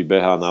ľudí, ktorí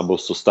behá na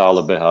boso,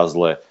 stále behá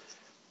zle.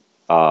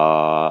 A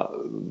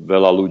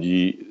veľa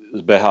ľudí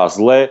behá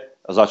zle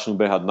a začnú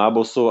behať na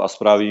boso a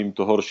spraví im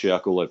to horšie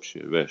ako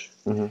lepšie. Vieš?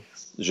 Uh-huh.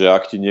 Že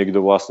ak ti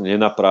niekto vlastne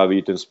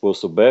nenapraví ten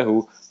spôsob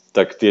behu,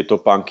 tak tie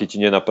topánky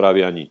ti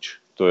nenapravia nič.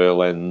 To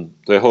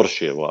je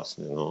horšie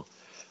vlastne. No.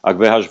 Ak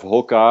beháš v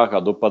hokách a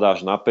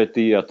dopadáš na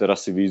pety a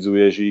teraz si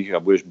vyzuješ ich a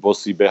budeš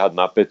bosý behať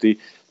na pety,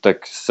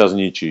 tak sa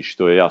zničíš,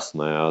 to je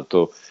jasné. A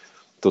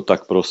to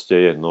tak proste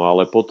je. No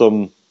ale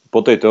potom,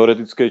 po tej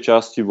teoretickej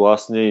časti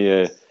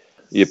vlastne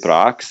je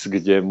prax,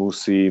 kde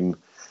musím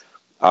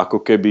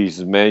ako keby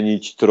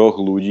zmeniť 3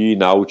 ľudí,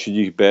 naučiť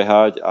ich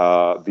behať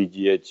a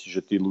vidieť,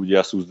 že tí ľudia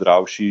sú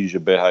zdravší, že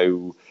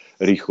behajú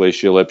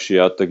rýchlejšie, lepšie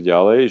a tak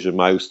ďalej, že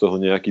majú z toho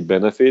nejaký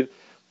benefit.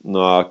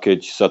 No a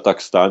keď sa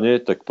tak stane,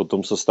 tak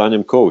potom sa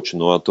stanem coach.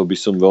 No a to by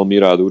som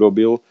veľmi rád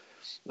urobil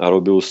a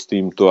robil s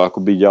tým to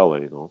akoby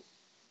ďalej. No.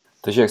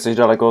 Takže jak jsi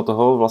daleko od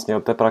toho, vlastně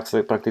od té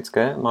praxe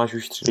praktické? Máš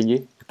už 3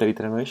 lidi, který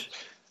trénuješ?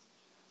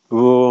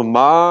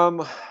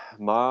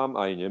 Mám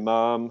aj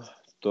nemám.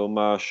 To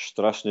máš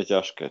strašne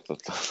ťažké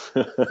toto.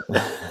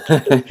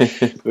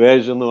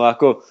 Vieš, no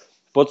ako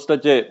v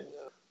podstate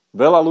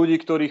veľa ľudí,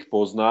 ktorých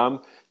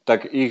poznám,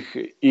 tak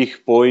ich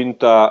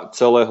pointa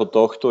celého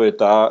tohto je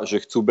tá, že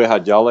chcú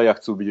behať ďalej a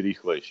chcú byť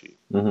rýchlejší.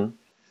 Mm-hmm.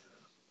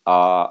 A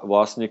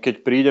vlastne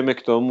keď prídeme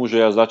k tomu,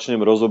 že ja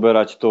začnem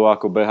rozoberať to,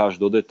 ako beháš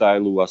do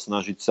detailu a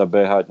snažiť sa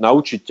behať,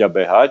 naučiť ťa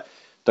behať,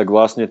 tak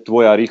vlastne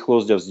tvoja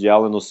rýchlosť a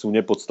vzdialenosť sú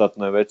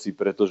nepodstatné veci,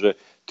 pretože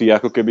ty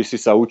ako keby si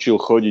sa učil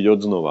chodiť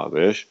odznova,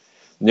 vieš.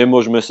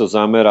 Nemôžeme sa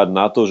zamerať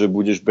na to, že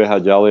budeš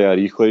behať ďalej a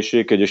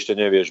rýchlejšie, keď ešte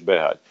nevieš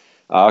behať.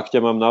 A ak ťa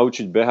mám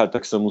naučiť behať,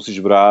 tak sa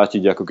musíš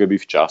vrátiť ako keby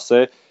v čase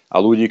a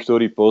ľudí,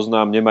 ktorí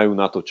poznám, nemajú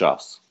na to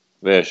čas.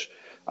 Vieš.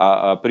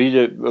 A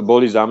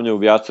boli za mňou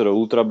viacero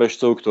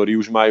ultrabežcov, ktorí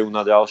už majú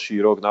na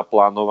ďalší rok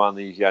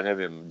naplánovaných, ja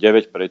neviem,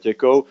 9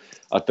 pretekov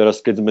a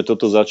teraz keď sme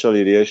toto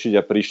začali riešiť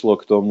a prišlo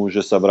k tomu,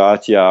 že sa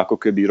vrátia ako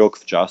keby rok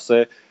v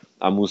čase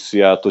a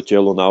musia to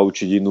telo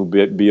naučiť inú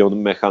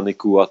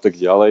biomechaniku a tak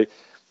ďalej,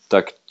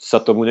 tak sa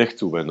tomu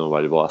nechcú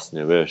venovať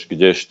vlastne, vieš,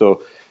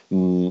 kdežto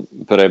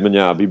pre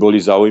mňa by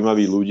boli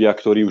zaujímaví ľudia,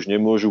 ktorí už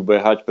nemôžu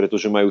behať,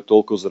 pretože majú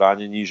toľko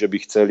zranení, že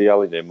by chceli,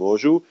 ale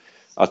nemôžu.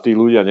 A tí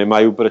ľudia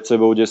nemajú pred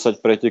sebou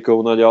 10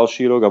 pretekov na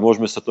ďalší rok a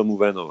môžeme sa tomu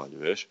venovať,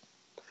 vieš.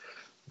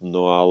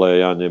 No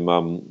ale ja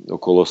nemám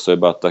okolo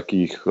seba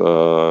takých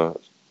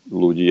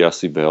ľudí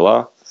asi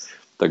veľa,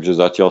 takže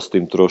zatiaľ s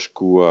tým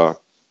trošku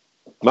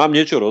mám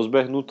niečo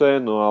rozbehnuté,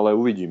 no ale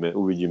uvidíme,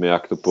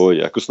 jak to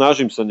pôjde. Ako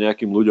snažím sa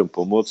nejakým ľuďom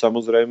pomôcť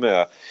samozrejme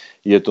a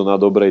je to na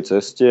dobrej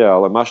ceste,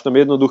 ale máš tam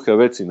jednoduché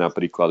veci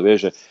napríklad,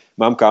 vieš, že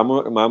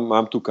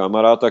mám tu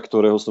kamaráta,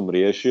 ktorého som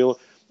riešil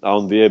a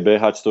on vie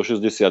behať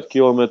 160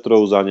 km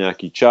za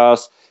nejaký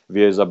čas,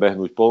 vie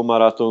zabehnúť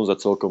polmaratón za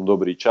celkom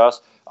dobrý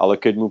čas, ale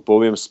keď mu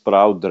poviem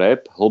správ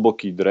drep,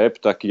 hlboký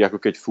drep, taký ako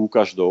keď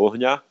fúkaš do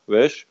ohňa,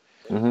 vieš,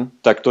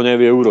 tak to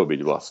nevie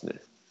urobiť vlastne.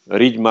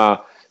 Riť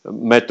má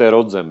meter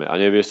od zeme a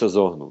nevie sa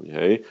zohnúť.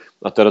 Hej?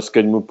 A teraz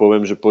keď mu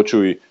poviem, že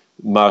počuj,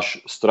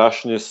 máš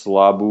strašne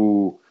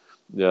slabú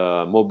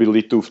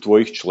mobilitu v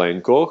tvojich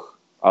členkoch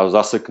a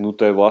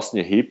zaseknuté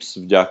vlastne hips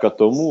vďaka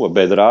tomu,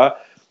 bedrá,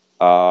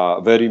 a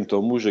verím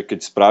tomu, že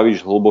keď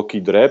spravíš hlboký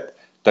drep,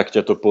 tak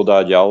ťa to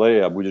podá ďalej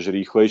a budeš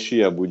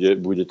rýchlejší a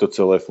bude to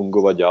celé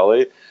fungovať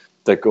ďalej,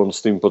 tak on s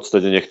tým v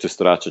podstate nechce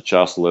stráčať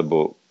čas,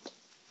 lebo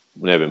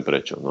neviem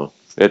prečo. No.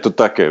 Je to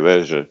také,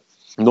 vieš,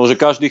 že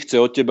každý chce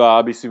od teba,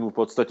 aby si mu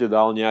v podstate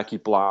dal nejaký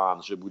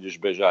plán, že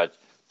budeš bežať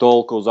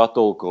toľko za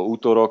toľko,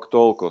 útorok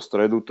toľko,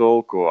 stredu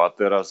toľko a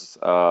teraz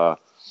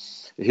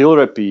hill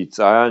repeats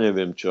a ja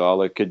neviem čo,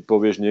 ale keď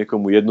povieš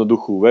niekomu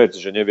jednoduchú vec,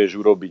 že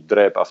nevieš urobiť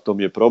drep a v tom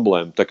je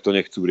problém, tak to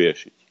nechcú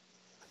riešiť.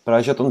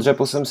 Právě, že o tom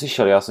dřepu jsem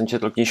slyšel. Já jsem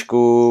četl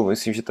knížku,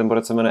 myslím, že ten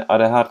borec se jmenuje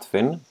Adehard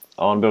Finn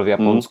a on byl v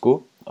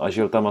Japonsku a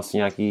žil tam asi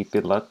nějaký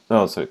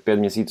 5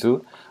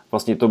 měsíců.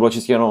 Vlastně to bylo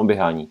čistě jenom o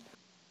běhání.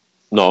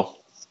 No.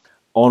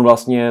 On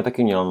vlastně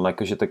taky měl,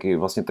 jakože taky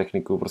vlastně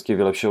techniku prostě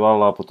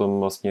vylepšoval a potom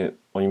vlastně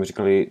oni mu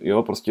říkali,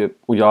 jo, prostě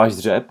uděláš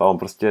dřep a on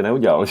prostě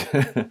neudělal.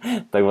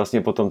 Tak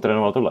vlastně potom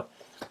trénoval tohle.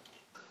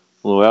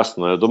 No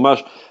jasné, to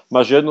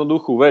máš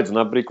jednoduchú vec,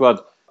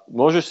 napríklad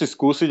môžeš si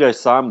skúsiť aj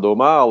sám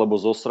doma, alebo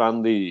zo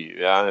srandy,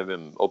 ja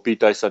neviem,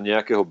 opýtaj sa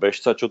nejakého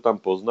bežca, čo tam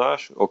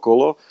poznáš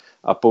okolo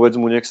a povedz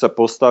mu, nech sa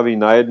postaví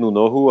na jednu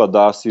nohu a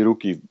dá si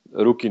ruky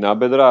na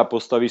bedra a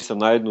postaví sa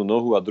na jednu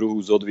nohu a druhú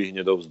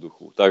zodvihne do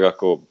vzduchu. Tak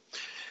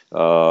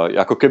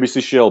ako keby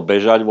si šiel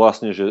bežať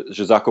vlastne,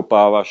 že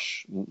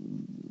zakopávaš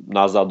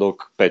na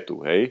zadok petu,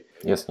 hej?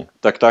 Jasne.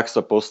 Tak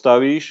sa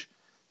postavíš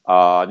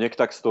a nech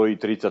tak stojí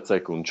 30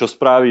 sekúnd. Čo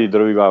spraví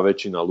drvivá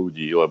väčšina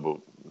ľudí, lebo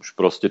už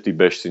proste tí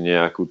bežci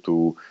nejakú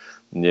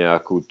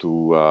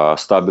tú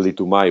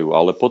stabilitu majú.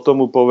 Ale potom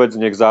mu povedz,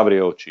 nech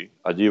zavrie oči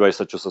a dívaj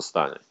sa, čo sa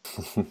stane.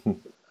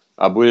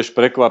 A budeš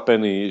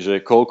prekvapený,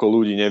 že koľko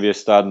ľudí nevie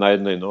stáť na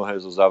jednej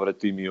nohe so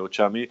zavretými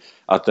očami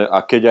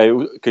a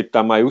keď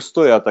tam aj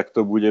ustoja, tak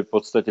to bude v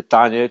podstate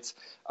tanec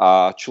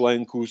a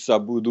členku sa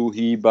budú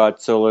hýbať,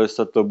 celé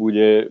sa to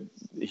bude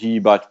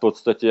hýbať v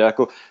podstate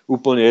ako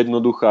úplne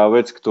jednoduchá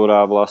vec,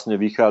 ktorá vlastne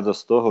vychádza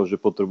z toho,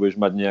 že potrebuješ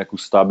mať nejakú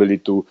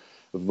stabilitu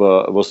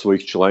vo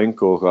svojich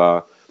členkoch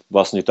a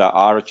vlastne tá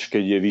arch,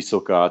 keď je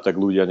vysoká, tak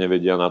ľudia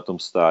nevedia na tom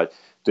stáť.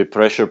 Tie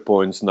pressure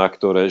points, na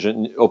ktoré, že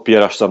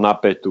opieraš sa na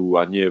petu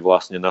a nie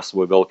vlastne na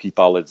svoj veľký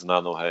palec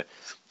na nohe.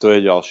 To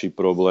je ďalší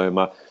problém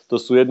a to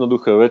sú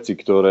jednoduché veci,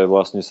 ktoré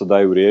vlastne sa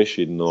dajú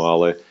riešiť, no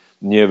ale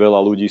nie veľa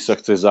ľudí sa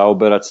chce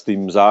zaoberať s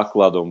tým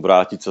základom,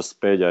 vrátiť sa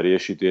späť a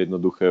riešiť tie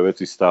jednoduché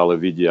veci, stále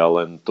vidia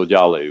len to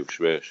ďalej už,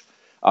 vieš.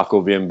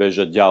 Ako viem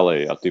bežať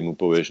ďalej a ty mu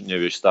povieš,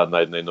 nevieš stáť na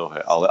jednej nohe,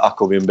 ale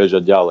ako viem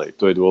bežať ďalej,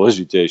 to je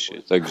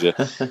dôležitejšie, takže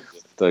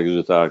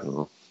tak,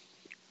 no.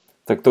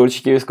 Tak to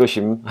určitě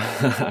vyzkouším,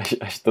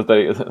 až to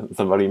tady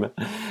zabalíme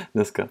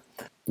dneska.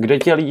 Kde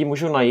tě lidi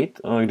můžou najít,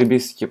 kdyby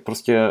ste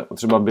prostě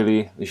třeba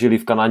žili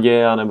v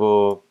Kanadě,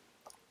 anebo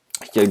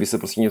chtěli by se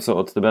prostě něco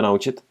od tebe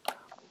naučit?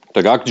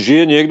 Tak ak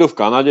žije niekto v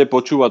Kanade,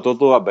 počúva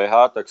toto a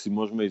behá, tak si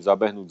môžeme ísť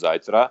zabehnúť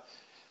zajtra.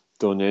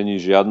 To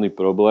není žiadny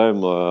problém.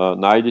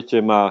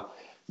 Nájdete ma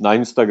na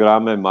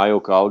Instagrame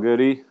Majo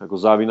Calgary, ako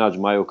zavináč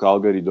Majo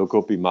Calgary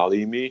dokopy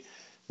malými.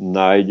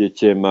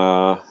 Nájdete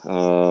ma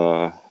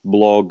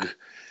blog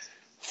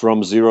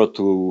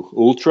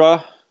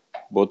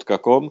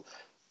fromzerotoultra.com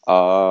a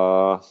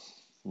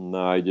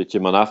nájdete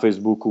ma na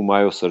Facebooku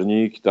Majo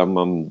Srník, tam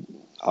mám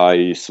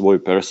aj svoj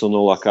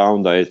personal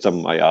account a je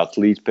tam aj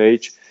athlete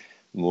page.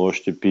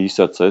 Môžete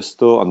písať cez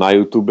to a na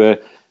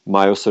YouTube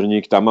Majo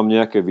Srník, tam mám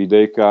nejaké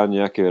videjka,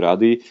 nejaké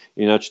rady.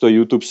 Ináč to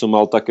YouTube som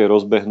mal také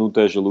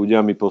rozbehnuté, že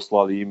ľudia mi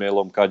poslali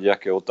e-mailom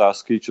kadejaké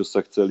otázky, čo sa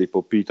chceli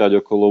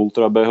popýtať okolo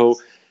ultrabehov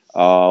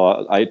a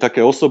aj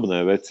také osobné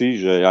veci,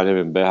 že ja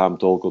neviem,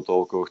 behám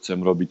toľko, chcem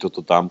robiť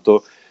toto,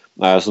 tamto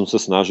a ja som sa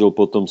snažil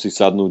potom si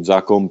sadnúť za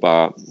komp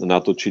a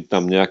natočiť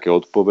tam nejaké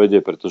odpovede,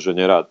 pretože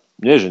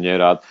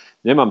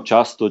nemám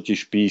čas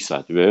totiž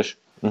písať, vieš.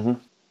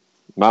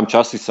 Mám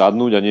čas si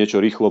sadnúť a niečo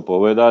rýchlo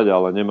povedať,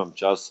 ale nemám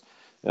čas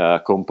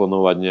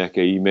komponovať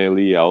nejaké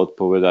e-maily a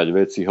odpovedať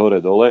veci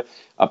hore-dole.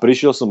 A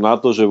prišiel som na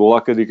to, že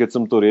voľakedy, keď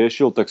som to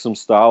riešil, tak som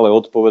stále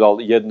odpovedal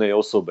jednej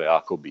osobe,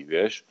 akoby,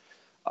 vieš.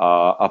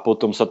 A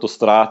potom sa to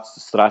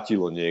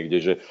stratilo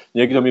niekde, že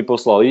niekto mi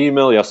poslal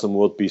e-mail, ja som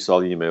mu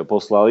odpísal e-mail,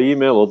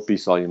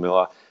 odpísal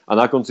e-mail a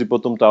na konci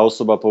potom tá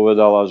osoba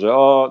povedala, že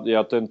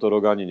ja tento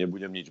rok ani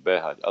nebudem nič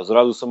behať. A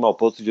zrazu som mal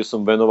pocit, že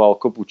som venoval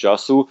kopu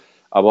času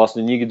a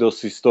vlastne nikto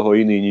si z toho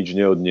iný nič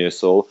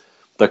neodniesol,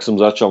 tak som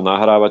začal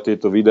nahrávať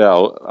tieto videá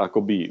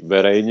akoby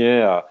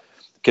verejne a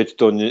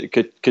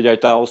keď aj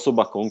tá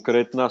osoba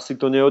konkrétna si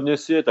to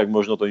neodnesie, tak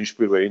možno to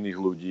inšpiruje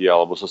iných ľudí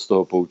alebo sa z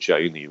toho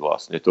poučia iní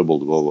vlastne. To bol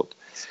dôvod.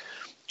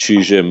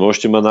 Čiže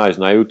môžete ma nájsť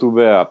na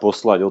YouTube a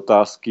poslať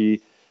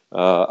otázky,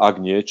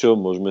 ak niečo,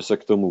 môžeme sa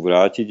k tomu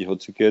vrátiť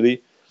hocikedy.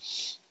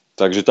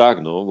 Takže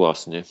tak, no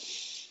vlastne.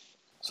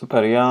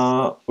 Super,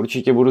 já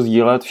určitě budu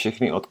sdílet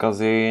všechny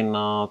odkazy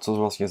na co jsi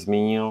vlastně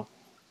zmínil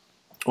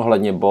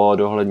ohledně bod,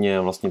 ohledně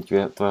vlastně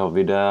tvého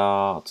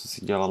videa, co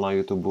jsi dělal na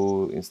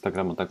YouTube,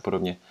 Instagram a tak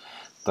podobně.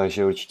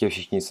 Takže určitě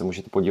všichni se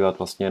můžete podívat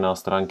vlastně na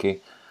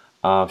stránky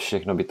a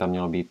všechno by tam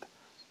mělo být.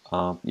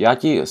 A já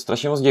ti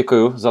strašně moc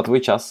děkuju za tvůj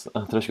čas.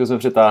 Trošku jsme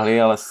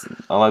přetáhli,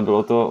 ale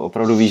bylo to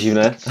opravdu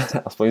výživné,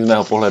 aspoň z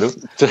mého pohledu.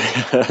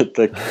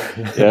 Tak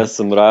ja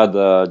som rád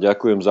a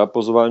ďakujem za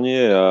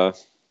pozvanie a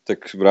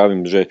tak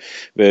vravím, že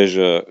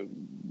vieš,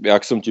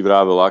 jak som ti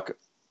vravel,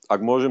 ak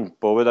môžem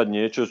povedať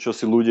niečo, čo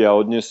si ľudia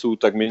odnesú,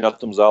 tak mi na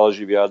tom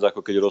záleží viac, ako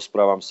keď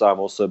rozprávam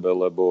sám o sebe,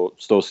 lebo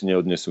z toho si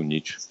neodnesú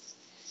nič.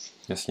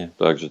 Jasně.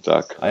 Takže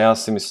tak. A já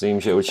si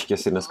myslím, že určitě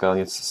si dneska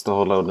něco z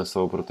tohohle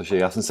odnesou, protože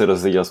já jsem se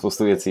dozvěděl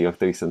spoustu věcí, o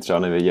kterých jsem třeba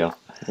nevěděl.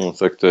 No,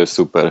 tak to je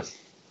super.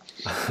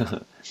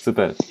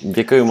 Super,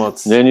 děkuji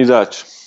moc. Není zač.